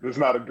not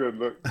a good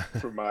look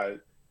for my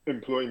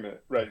employment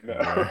right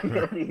now. You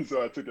know what I mean?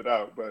 So I took it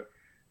out, but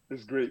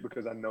it's great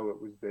because I know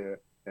it was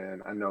there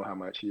and I know how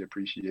much he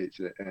appreciates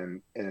it,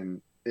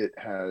 and it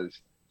has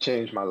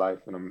changed my life,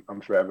 and I'm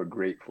forever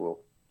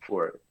grateful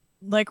for it.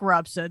 Like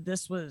Rob said,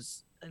 this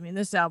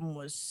album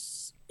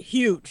was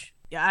huge.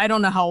 Yeah, I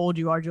don't know how old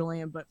you are,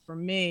 Julian, but for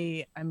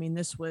me, I mean,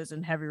 this was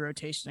in heavy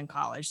rotation in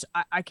college.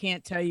 I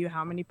can't tell you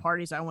how many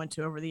parties I went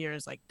to over the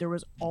years. Like, there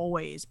was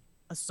always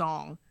a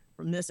song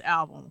from this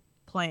album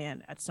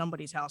playing at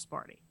somebody's house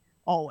party.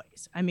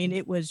 Always. I mean,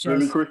 it was just...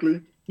 Really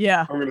quickly?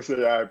 Yeah. I'm going to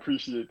say I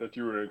appreciate that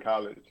you were in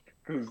college,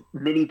 because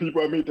many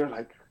people I meet, they're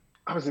like,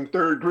 I was in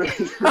third grade.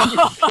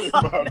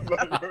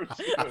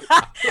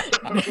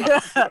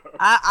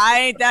 I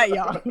ain't that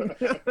young.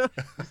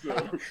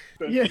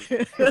 Thank you.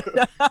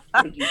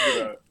 Thank you for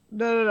that.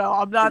 No,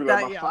 I'm not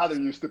that young. My father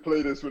used to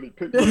play this when he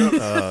picked me up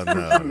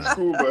on the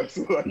school bus.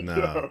 Like,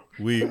 no,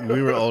 we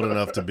were old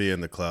enough to be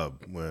in the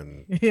club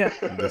when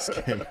this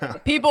came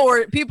out.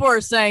 People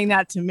are saying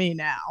that to me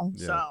now.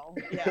 Yeah. So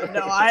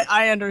no,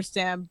 I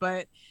understand,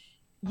 but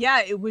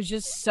yeah, it was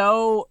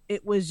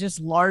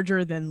just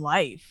larger than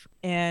life.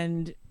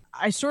 And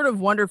I sort of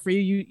wonder for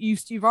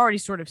you've already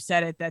sort of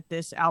said it, that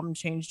this album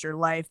changed your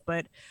life,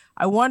 but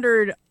I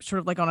wondered sort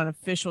of like on an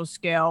official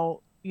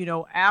scale, you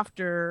know,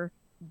 after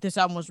this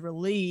album was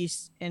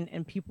released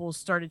and people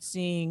started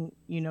seeing,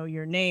 you know,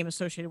 your name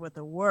associated with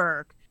the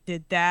work,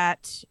 did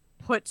that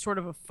put sort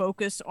of a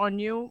focus on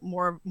you,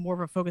 more of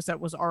a focus that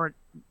was already,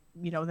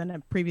 you know, than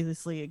it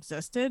previously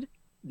existed?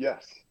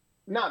 Yes.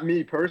 Not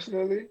me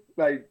personally.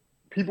 Like,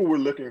 people were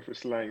looking for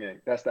Slang Inc.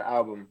 That's the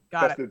album.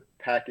 That's the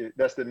package.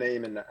 That's the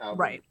name in the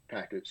album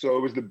package. So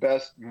it was the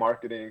best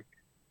marketing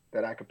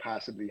that I could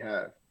possibly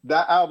have.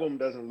 That album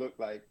doesn't look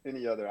like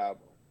any other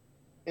album.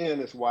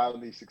 And it's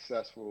wildly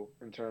successful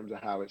in terms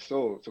of how it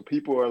sold. So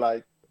people are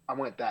like, I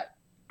want that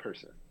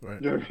person. Right.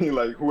 You know what I mean?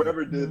 Like,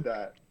 whoever did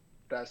that,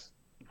 that's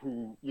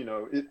who, you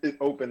know, it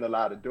opened a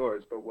lot of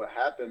doors. But what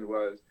happened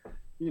was,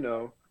 you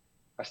know,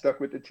 I stuck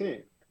with the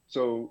team.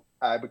 So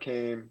I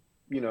became,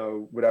 you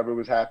know, whatever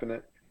was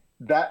happening.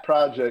 That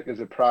project is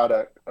a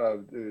product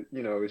of the,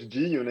 you know, it's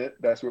G Unit.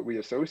 That's what we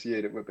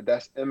associated with, but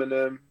that's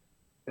Eminem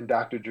and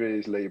Dr.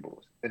 Dre's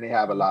labels. And they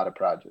have a lot of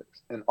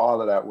projects, and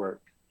all of that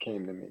work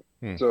came to me.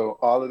 So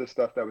all of the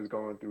stuff that was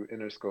going through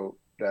Interscope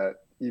that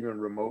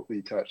even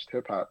remotely touched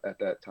hip hop at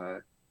that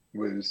time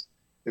was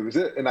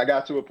it. And I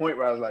got to a point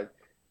where I was like,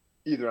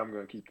 either I'm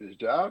going to keep this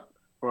job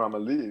or I'm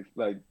going to leave,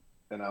 like,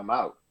 and I'm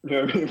out. You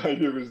know what I mean?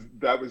 Like,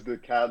 that was the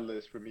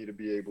catalyst for me to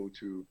be able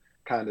to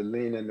kind of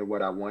lean into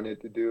what I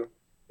wanted to do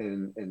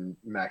and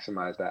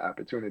maximize that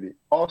opportunity.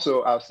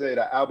 Also, I'll say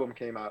that album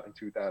came out in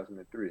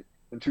 2003.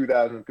 In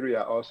 2003,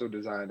 I also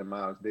designed a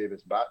Miles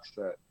Davis box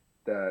set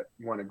that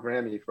won a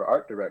Grammy for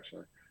art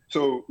direction.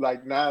 So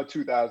like now,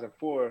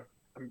 2004,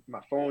 my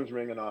phone's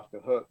ringing off the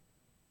hook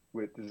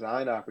with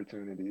design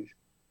opportunities.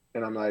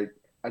 And I'm like,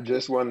 I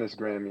just won this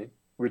Grammy,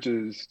 which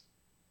is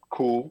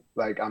cool.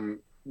 Like,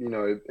 I'm, you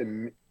know,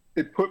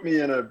 it put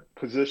me in a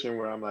position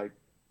where I'm like,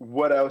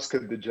 what else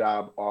could the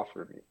job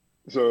offer me?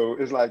 So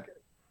it's like,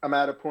 I'm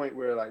at a point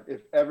where, like,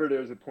 if ever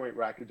there's a point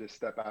where I could just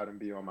step out and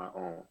be on my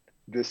own,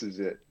 this is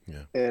it.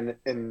 Yeah.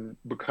 And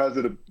because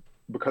of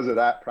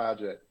that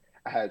project,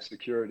 I had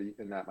security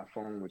in that my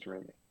phone was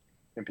ringing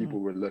and people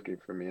were looking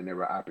for me and there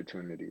were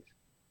opportunities.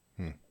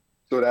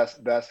 So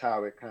that's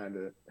how it kind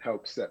of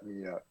helped set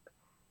me up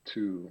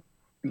to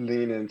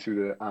lean into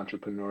the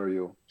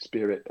entrepreneurial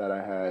spirit that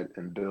I had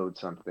and build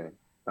something,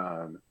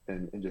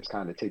 and just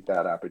kind of take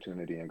that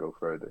opportunity and go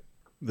further.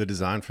 The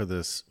design for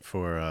this,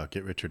 for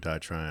Get Rich or Die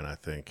Tryin', I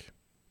think,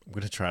 I'm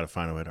going to try to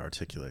find a way to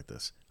articulate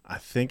this. I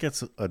think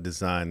it's a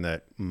design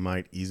that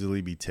might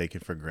easily be taken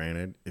for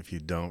granted if you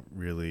don't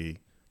really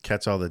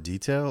catch all the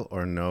detail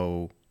or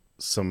know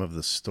some of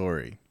the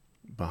story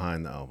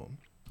behind the album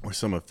or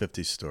some of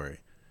 50's story.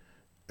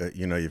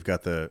 You know, you've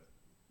got the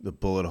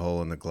bullet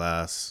hole in the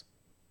glass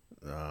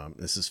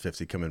This is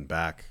 50 coming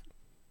back,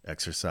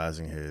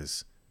 exercising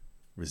his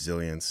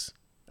resilience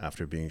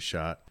after being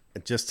shot.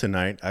 And just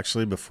tonight,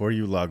 actually, before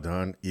you logged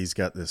on, she's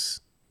got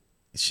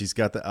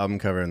the album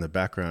cover in the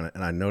background,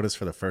 and I noticed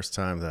for the first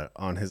time that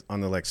on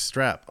the like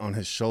strap on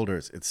his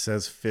shoulders, it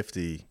says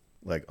 50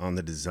 like on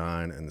the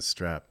design and the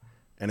strap.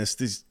 And it's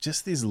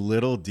these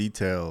little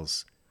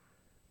details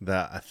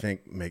that I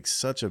think make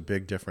such a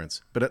big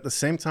difference. But at the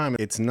same time,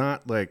 it's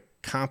not like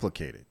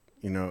complicated.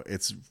 You know,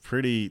 there's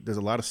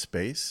a lot of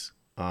space,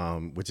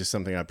 which is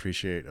something I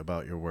appreciate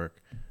about your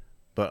work.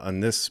 But on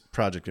this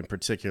project in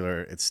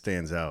particular, it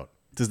stands out.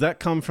 Does that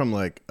come from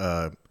like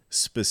a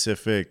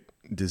specific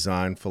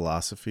design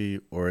philosophy,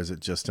 or is it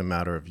just a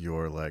matter of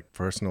your like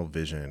personal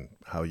vision,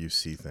 how you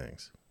see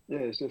things? Yeah,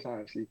 it's just how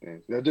I see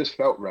things. That just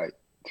felt right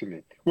to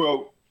me.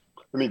 Well,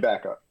 let me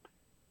back up.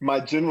 My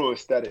general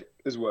aesthetic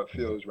is what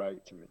feels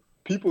right to me.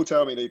 People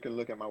tell me they can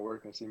look at my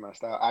work and see my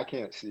style. I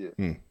can't see it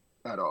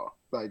at all.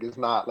 Like, it's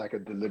not like a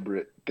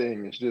deliberate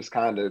thing. It's just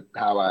kind of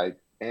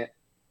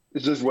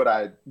it's just where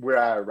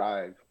I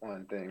arrive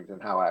on things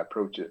and how I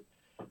approach it.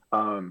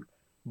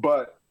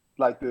 But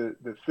like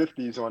the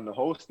 50s on the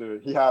holster,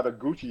 he had a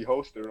Gucci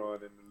holster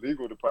on, and the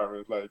legal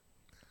department was like,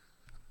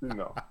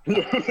 no.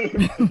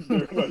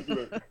 Like,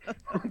 look,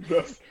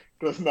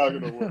 that's not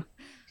gonna work.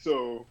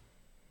 So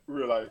we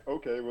were like,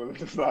 okay, well,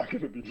 if it's not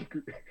gonna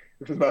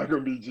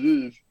be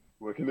G's,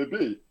 what can it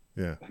be?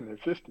 Yeah. And they're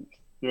 50s.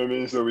 You know what I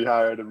mean? So we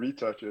hired a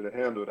retoucher to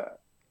handle that.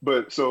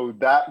 But so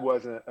that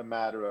wasn't a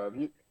matter of,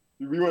 we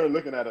weren't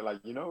looking at it like,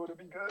 you know, would it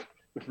be good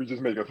if we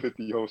just make a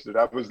 50 holster?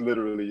 That was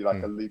literally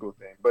like a legal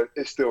thing, but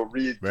it still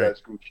reads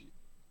just Gucci,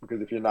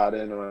 because if you're not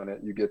in on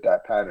it, you get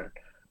that pattern.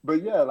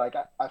 But yeah, like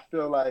I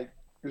feel like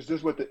it's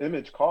just what the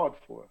image called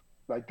for.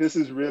 Like, this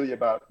is really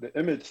about, the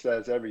image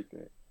says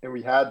everything, and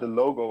we had the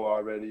logo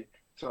already.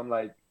 So I'm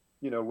like,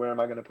 you know, where am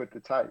I going to put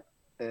the type?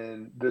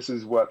 And this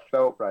is what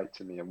felt right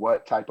to me, and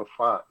what type of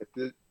font.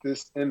 If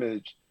this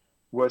image,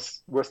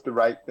 what's the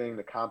right thing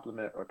to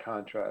complement or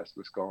contrast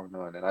what's going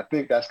on? And I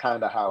think that's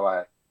kind of how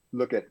I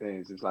look at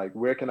things. It's like,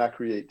 where can I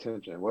create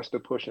tension? What's the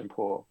push and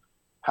pull?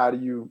 How do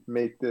you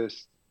make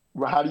this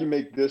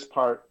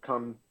part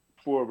come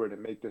forward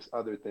and make this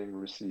other thing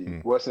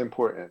recede? What's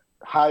important?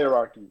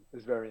 Hierarchy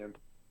is very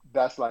important.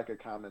 That's like a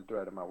common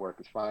thread of my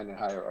work, is finding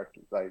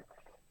hierarchy. Like,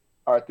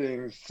 are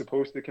things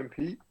supposed to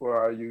compete, or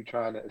are you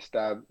trying to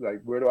establish,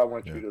 like, where do I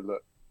want you to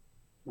look?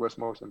 What's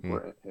most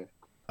important here?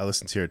 I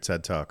listened to your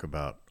TED Talk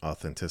about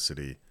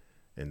authenticity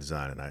in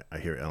design, and I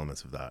hear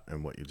elements of that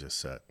in what you just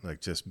said, like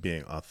just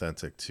being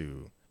authentic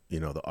to, you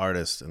know, the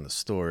artist and the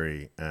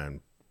story, and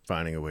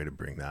finding a way to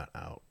bring that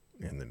out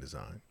in the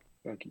design.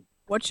 Thank you.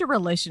 What's your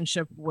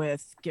relationship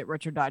with Get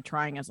Rich or Die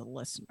Trying as a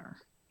listener?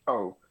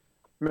 Oh,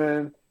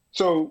 man.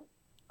 So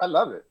I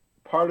love it.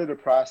 Part of the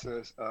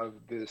process of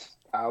this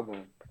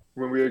album,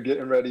 when we were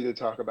getting ready to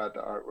talk about the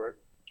artwork,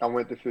 I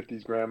went to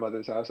 50's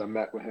grandmother's house. I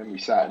met with him. We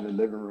sat in the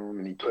living room,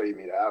 and he played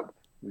me the album.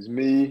 It was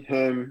me,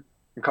 him,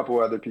 a couple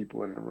other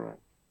people in the room.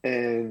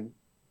 And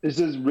it's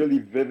just really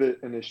vivid,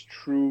 and it's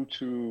true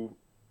to,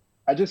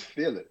 I just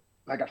feel it.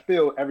 Like, I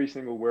feel every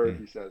single word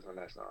he says on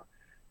that song,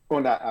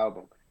 on that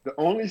album. The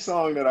only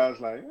song that I was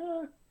like,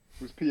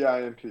 was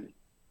PIMP. And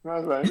I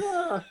was like, you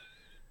know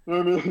what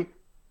I mean?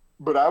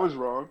 But I was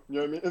wrong. You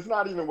know what I mean? It's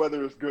not even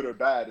whether it's good or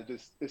bad.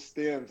 It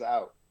stands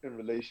out in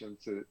relation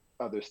to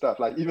other stuff.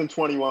 Like, even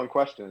 21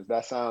 Questions,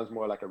 that sounds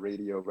more like a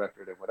radio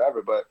record and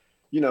whatever. But,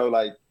 you know,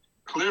 like,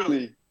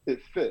 clearly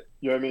it fit.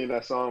 You know what I mean?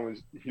 That song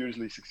was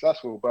hugely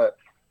successful. But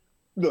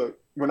look,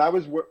 when I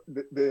was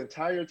the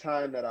entire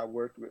time that I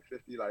worked with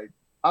 50, like,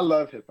 I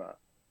love hip hop,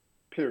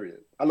 period.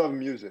 I love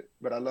music,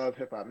 but I love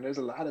hip hop. And there's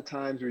a lot of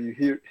times where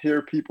you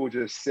hear people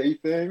just say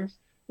things,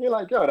 and you're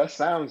like, yo, that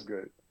sounds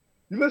good.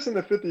 You listen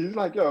to 50, he's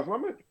like, yo,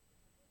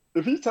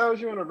 if he tells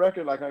you on a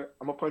record, like, I'm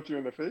gonna punch you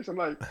in the face, I'm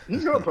like,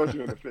 he's gonna punch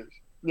you in the face.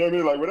 You know what I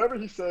mean? Like, whatever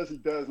he says, he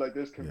does. Like,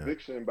 there's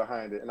conviction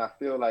behind it, and I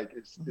feel like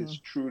it's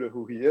true to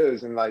who he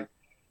is. And like,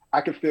 I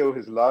could feel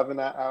his love in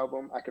that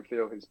album. I could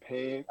feel his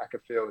pain. I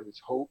could feel his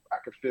hope. I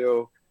could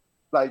feel,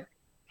 like,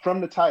 from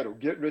the title,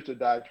 Get Rich or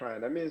Die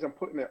Trying. That means I'm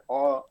putting it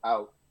all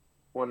out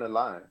on the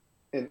line,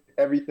 and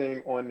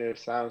everything on there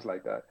sounds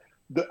like that.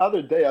 The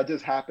other day, I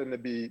just happened to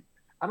be,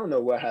 I don't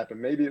know what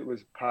happened. Maybe it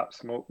was Pop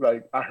Smoke.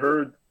 Like, I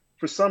heard,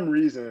 for some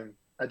reason,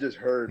 I just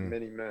heard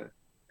Many Men,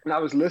 and I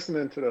was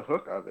listening to the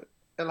hook of it,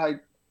 and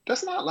like,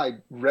 that's not like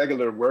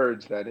regular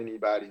words that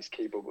anybody's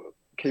capable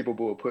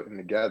of putting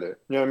together.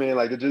 You know what I mean?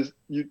 Like, it just,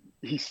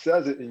 he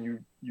says it, and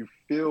you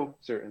feel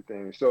certain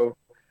things. So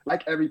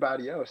like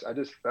everybody else, I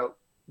just felt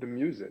the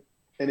music,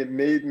 and it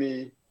made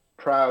me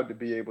proud to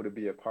be able to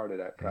be a part of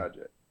that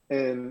project.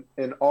 And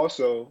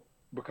also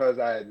because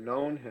I had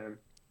known him,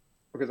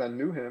 because I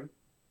know him,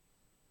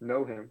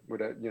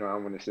 with a, you know, I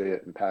want to say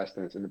it in past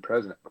tense, in the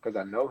present, because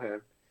I know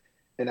him,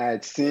 and I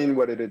had seen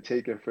what it had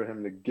taken for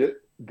him to get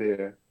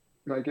there.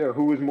 Like, yeah,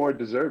 who was more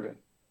deserving?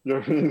 You know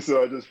what I mean?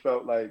 So I just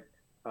felt like,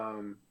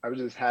 I was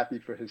just happy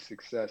for his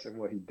success and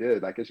what he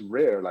did. Like, it's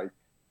rare. Like,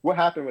 what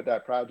happened with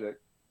that project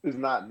is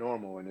not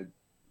normal, and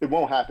it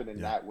won't happen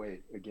in that way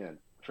again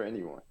for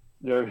anyone.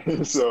 You know what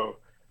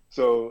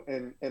I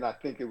mean? And I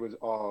think it was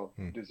all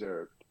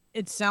deserved.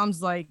 It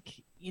sounds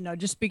like,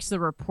 just speaks to the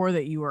rapport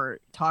that you were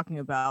talking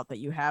about that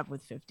you have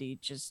with 50,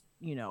 just,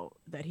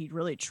 that he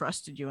really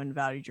trusted you and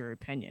valued your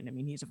opinion. I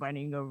mean, he's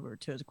inviting you over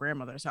to his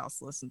grandmother's house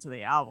to listen to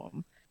the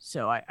album.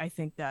 So I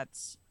think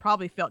that's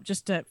probably felt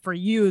for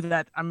you,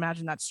 that I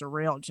imagine that's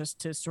surreal, just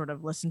to sort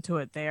of listen to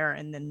it there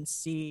and then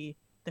see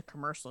the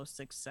commercial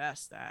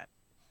success that,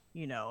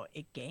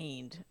 it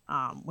gained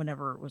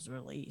whenever it was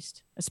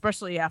released,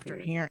 especially after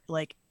hearing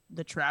like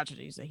the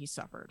tragedies that he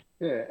suffered.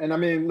 Yeah. And I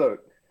mean, look,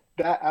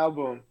 that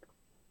album,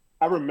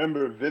 I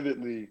remember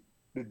vividly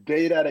the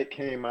day that it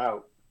came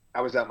out.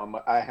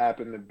 I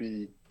happened to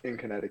be in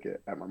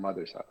Connecticut at my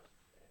mother's house.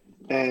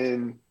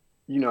 And,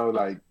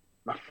 like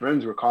my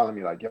friends were calling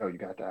me like, yo, you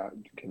got that?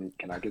 Can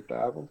I get the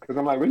album? Because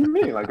I'm like, what do you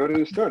mean? Like, go to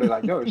the store. They're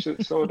like, yo,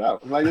 shit sold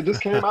out. I'm like, it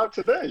just came out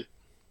today.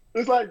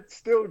 It's like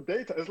still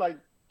daytime. It's like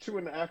 2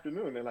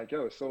 PM. They're like,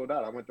 yo, it's sold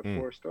out. I went to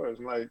 4 stores.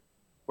 I'm like,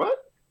 what?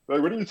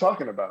 Like, what are you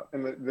talking about?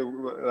 And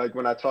like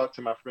when I talked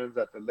to my friends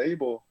at the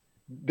label,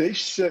 they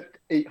shipped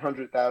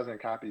 800,000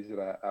 copies of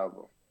that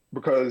album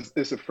because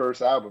it's the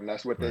first album.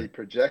 That's what they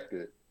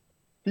projected.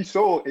 He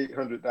sold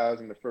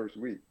 800,000 the first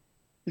week.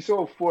 He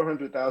sold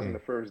 400,000 the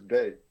first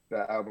day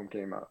that album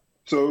came out.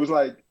 So it was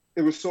like,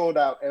 it was sold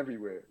out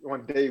everywhere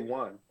on day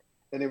one.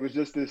 And it was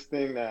just this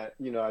thing that,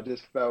 I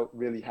just felt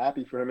really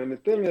happy for him. And the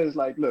thing is,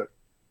 like, look,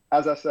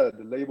 as I said,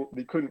 the label,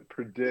 they couldn't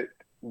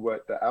predict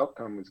what the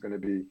outcome was going to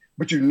be,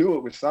 but you knew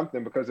it was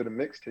something because of the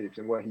mixtapes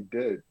and what he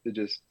did.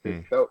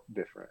 It felt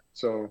different.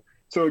 So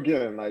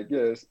again, like,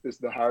 yeah, it's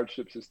the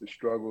hardships, it's the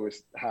struggle,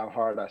 it's how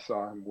hard I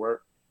saw him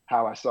work,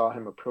 how I saw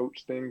him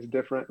approach things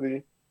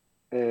differently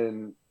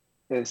and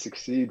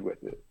succeed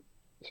with it.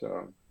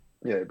 So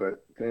yeah,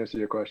 but to answer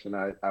your question,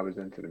 I was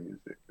into the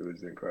music. It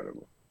was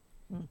incredible.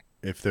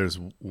 If there's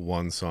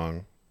one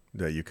song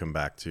that you come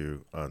back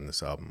to on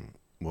this album,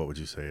 what would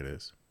you say it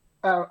is?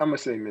 I'm gonna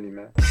say Mini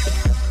Man.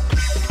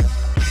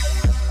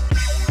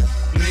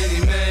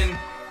 Many men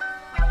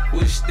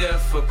wish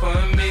death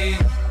upon me.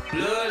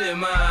 Blood in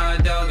my eye,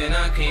 dog, and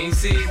I can't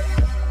see.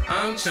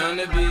 I'm trying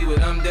to be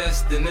what I'm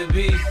destined to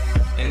be.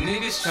 And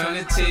niggas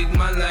trying to take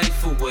my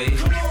life away.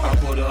 I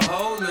put a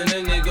hole in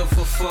a nigga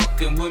for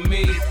fucking with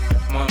me.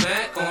 My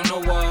back on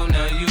the wall,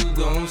 now you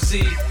gon'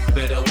 see.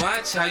 Better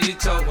watch how you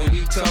talk when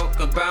you talk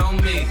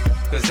about me.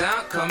 Cause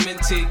I'll come and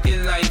take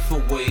your life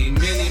away.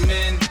 Many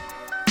men,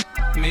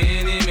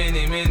 many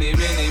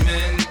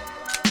men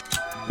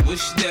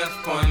wish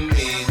death on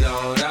me,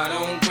 Lord. I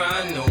don't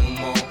cry no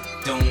more.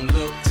 Don't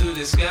look to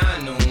the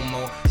sky no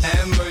more.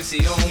 Have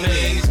mercy on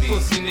me. These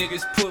pussy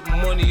niggas put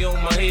money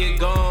on my head.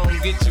 Gone,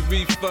 get your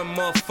refund,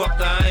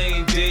 motherfucker. I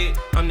ain't dead.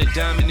 I'm the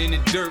diamond in the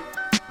dirt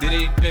that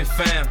ain't been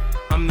found.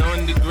 I'm the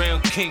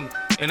underground king,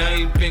 and I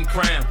ain't been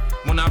crowned.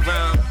 When I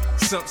rhyme,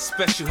 something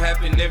special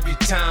happen every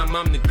time.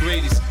 I'm the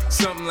greatest,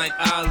 something like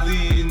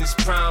Ali in his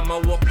prime. I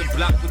walk the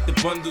block with the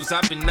bundles.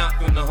 I've been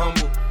knocked on the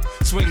humble.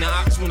 Swing the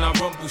ox when I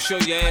rumble. Show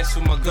your ass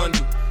with my gun.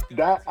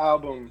 That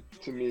album,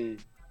 to me,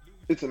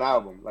 it's an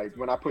album. Like,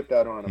 when I put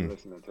that on, I'm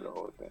listening to the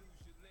whole thing.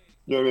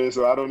 You know what I mean?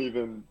 So I don't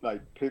even,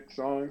 like, pick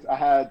songs. I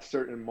had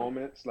certain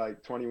moments,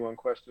 like 21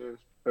 Questions.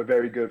 A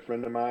very good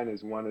friend of mine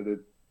is one of the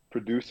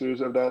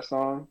producers of that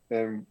song.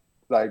 And,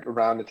 like,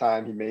 around the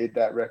time he made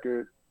that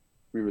record,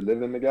 we were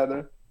living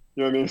together.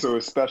 You know what I mean? So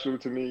it's special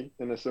to me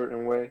in a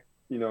certain way.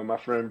 You know, my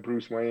friend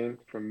Bruce Wayne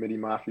from Midi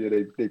Mafia,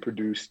 they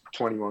produced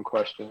 21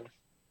 Questions.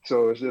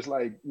 So it's just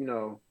like, you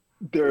know,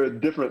 there are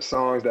different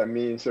songs that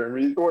mean certain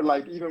reasons. Or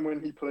like even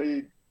when he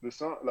played the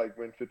song, like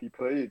when 50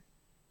 played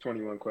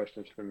 21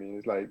 Questions for me,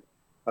 it's like,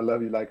 I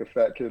love you like a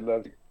fat kid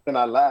loves you. And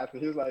I laughed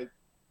and he was like,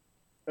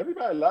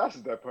 everybody laughs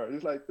at that part.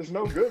 He's like, it's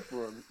no good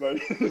for him.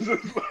 Like, it's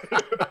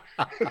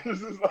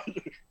just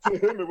like to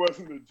him it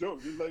wasn't a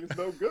joke. He's like, it's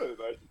no good.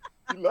 Like,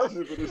 he loves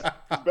it, but it's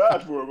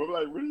bad for him. I'm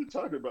like, what are you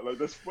talking about? Like,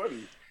 that's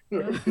funny. You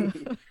know what I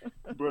mean?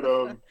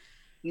 But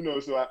you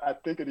know, so I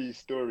think of these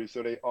stories,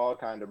 so they all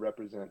kind of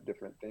represent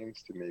different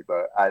things to me,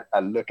 but I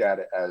look at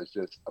it as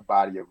just a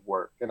body of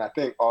work. And I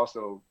think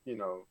also, you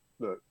know,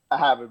 look, I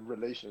have a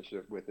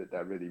relationship with it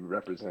that really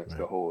represents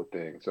the whole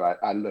thing. So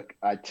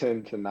I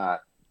tend to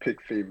not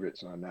pick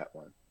favorites on that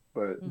one.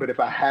 But if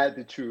I had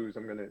to choose,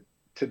 I'm gonna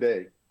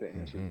today the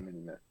answer is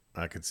Mini Man.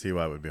 I could see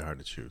why it would be hard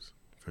to choose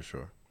for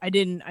sure. I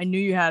knew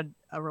you had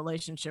a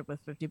relationship with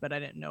 50, but I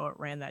didn't know it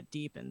ran that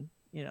deep, and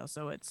you know,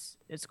 so it's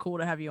cool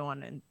to have you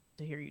on and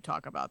to hear you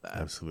talk about that.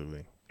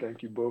 Absolutely.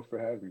 Thank you both for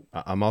having me.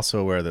 I'm also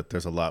aware that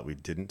there's a lot we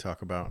didn't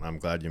talk about. I'm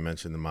glad you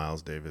mentioned the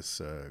Miles Davis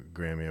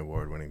Grammy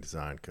Award-winning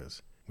design,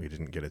 because we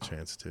didn't get a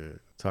chance to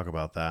talk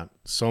about that.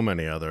 So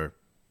many other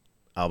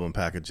album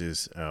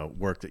packages,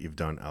 work that you've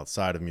done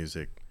outside of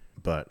music,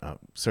 but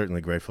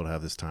certainly grateful to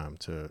have this time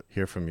to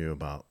hear from you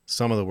about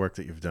some of the work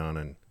that you've done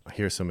and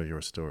hear some of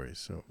your stories.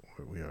 So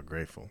we are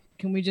grateful.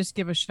 Can we just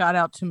give a shout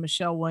out to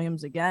Michelle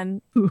Williams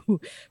again, who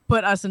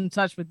put us in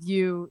touch with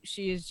you?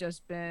 She has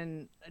just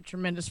been a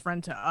tremendous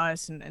friend to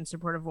us and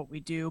supportive of what we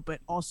do, but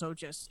also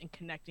just in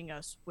connecting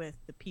us with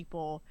the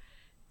people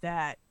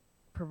that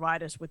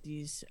provide us with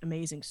these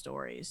amazing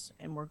stories,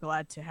 and we're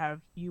glad to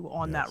have you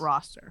on that Yes.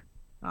 roster.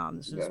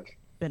 This has Yes.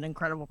 been an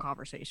incredible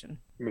conversation.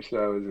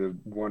 Michelle is a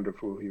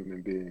wonderful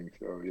human being.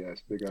 So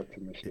yes, big up to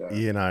Michelle.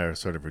 E and I are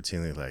sort of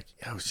routinely like,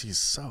 yo, she's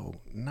so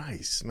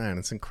nice, man.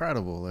 It's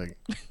incredible. Like,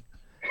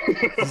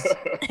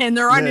 And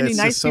there aren't any it's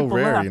nice just so people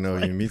rare, left. you know.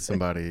 You meet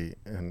somebody,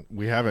 and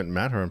we haven't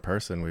met her in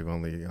person. We've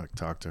only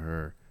talked to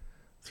her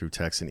through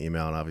text and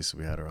email, and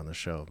obviously we had her on the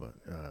show. But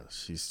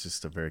she's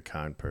just a very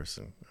kind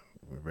person.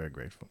 We're very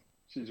grateful.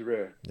 She's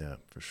rare. Yeah,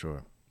 for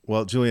sure.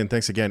 Well, Julian,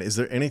 thanks again. Is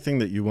there anything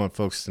that you want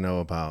folks to know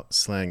about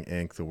Slang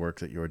Inc., the work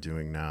that you're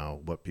doing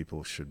now, what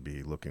people should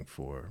be looking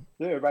for?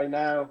 Yeah, right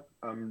now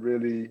I'm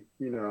really,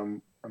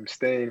 I'm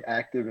staying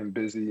active and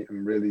busy.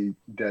 I'm really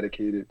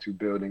dedicated to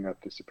building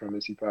up the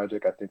Supremacy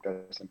Project. I think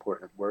that's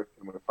important work,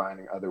 and we're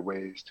finding other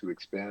ways to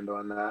expand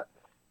on that.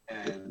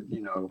 And,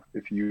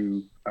 if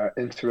you are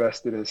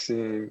interested in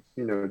seeing,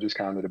 just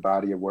kind of the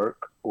body of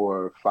work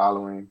or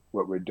following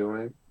what we're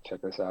doing,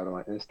 check us out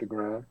on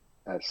Instagram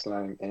at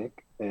Slang Inc.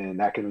 And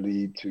that can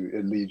lead you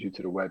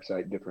to the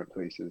website, different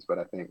places. But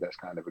I think that's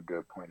kind of a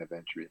good point of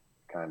entry,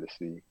 kind of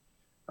see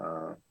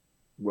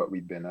what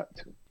we've been up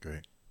to.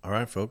 Great. All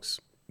right, folks.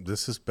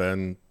 This has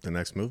been The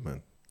Next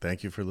Movement.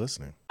 Thank you for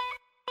listening.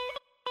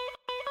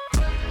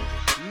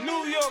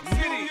 New York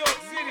City.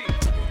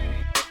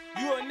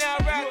 You are now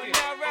rapping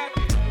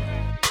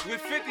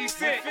with 50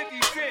 Cent.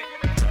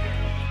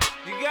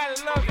 You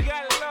gotta love it.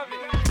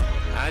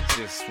 I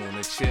just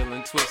wanna chill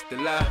and twist the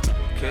lie.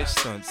 Catch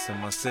stunts in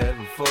my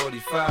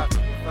 745.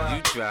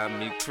 You drive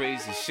me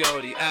crazy,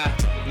 shorty. I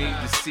need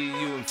to see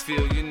you and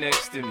feel you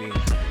next to me.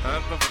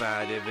 I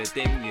provide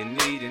everything you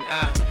need, and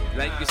I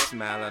like your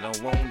smile. I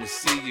don't want to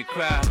see you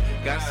cry.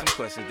 Got some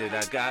questions that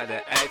I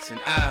gotta ask, and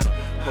I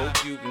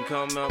hope you can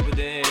come up with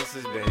the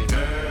answers, baby.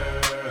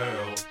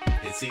 Girl,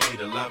 it's easy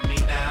to love me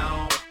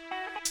now.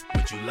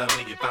 Would you love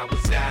me if I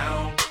was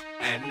down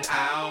and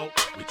out?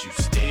 Would you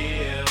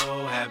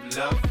still have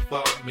love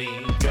for me?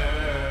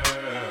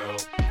 Girl,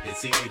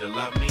 it's easy to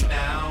love me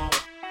now.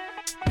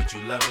 Would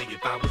you love me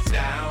if I was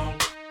down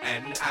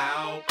and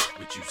out?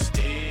 Would you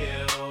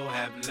still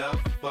have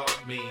love for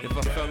me? If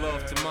I fell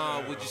off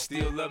tomorrow, would you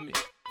still love me?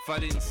 If I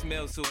didn't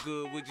smell so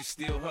good, would you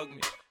still hug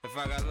me? If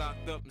I got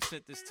locked up and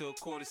sentenced to a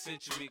quarter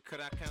century, could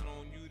I count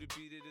on you to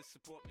be there to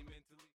support me mentally?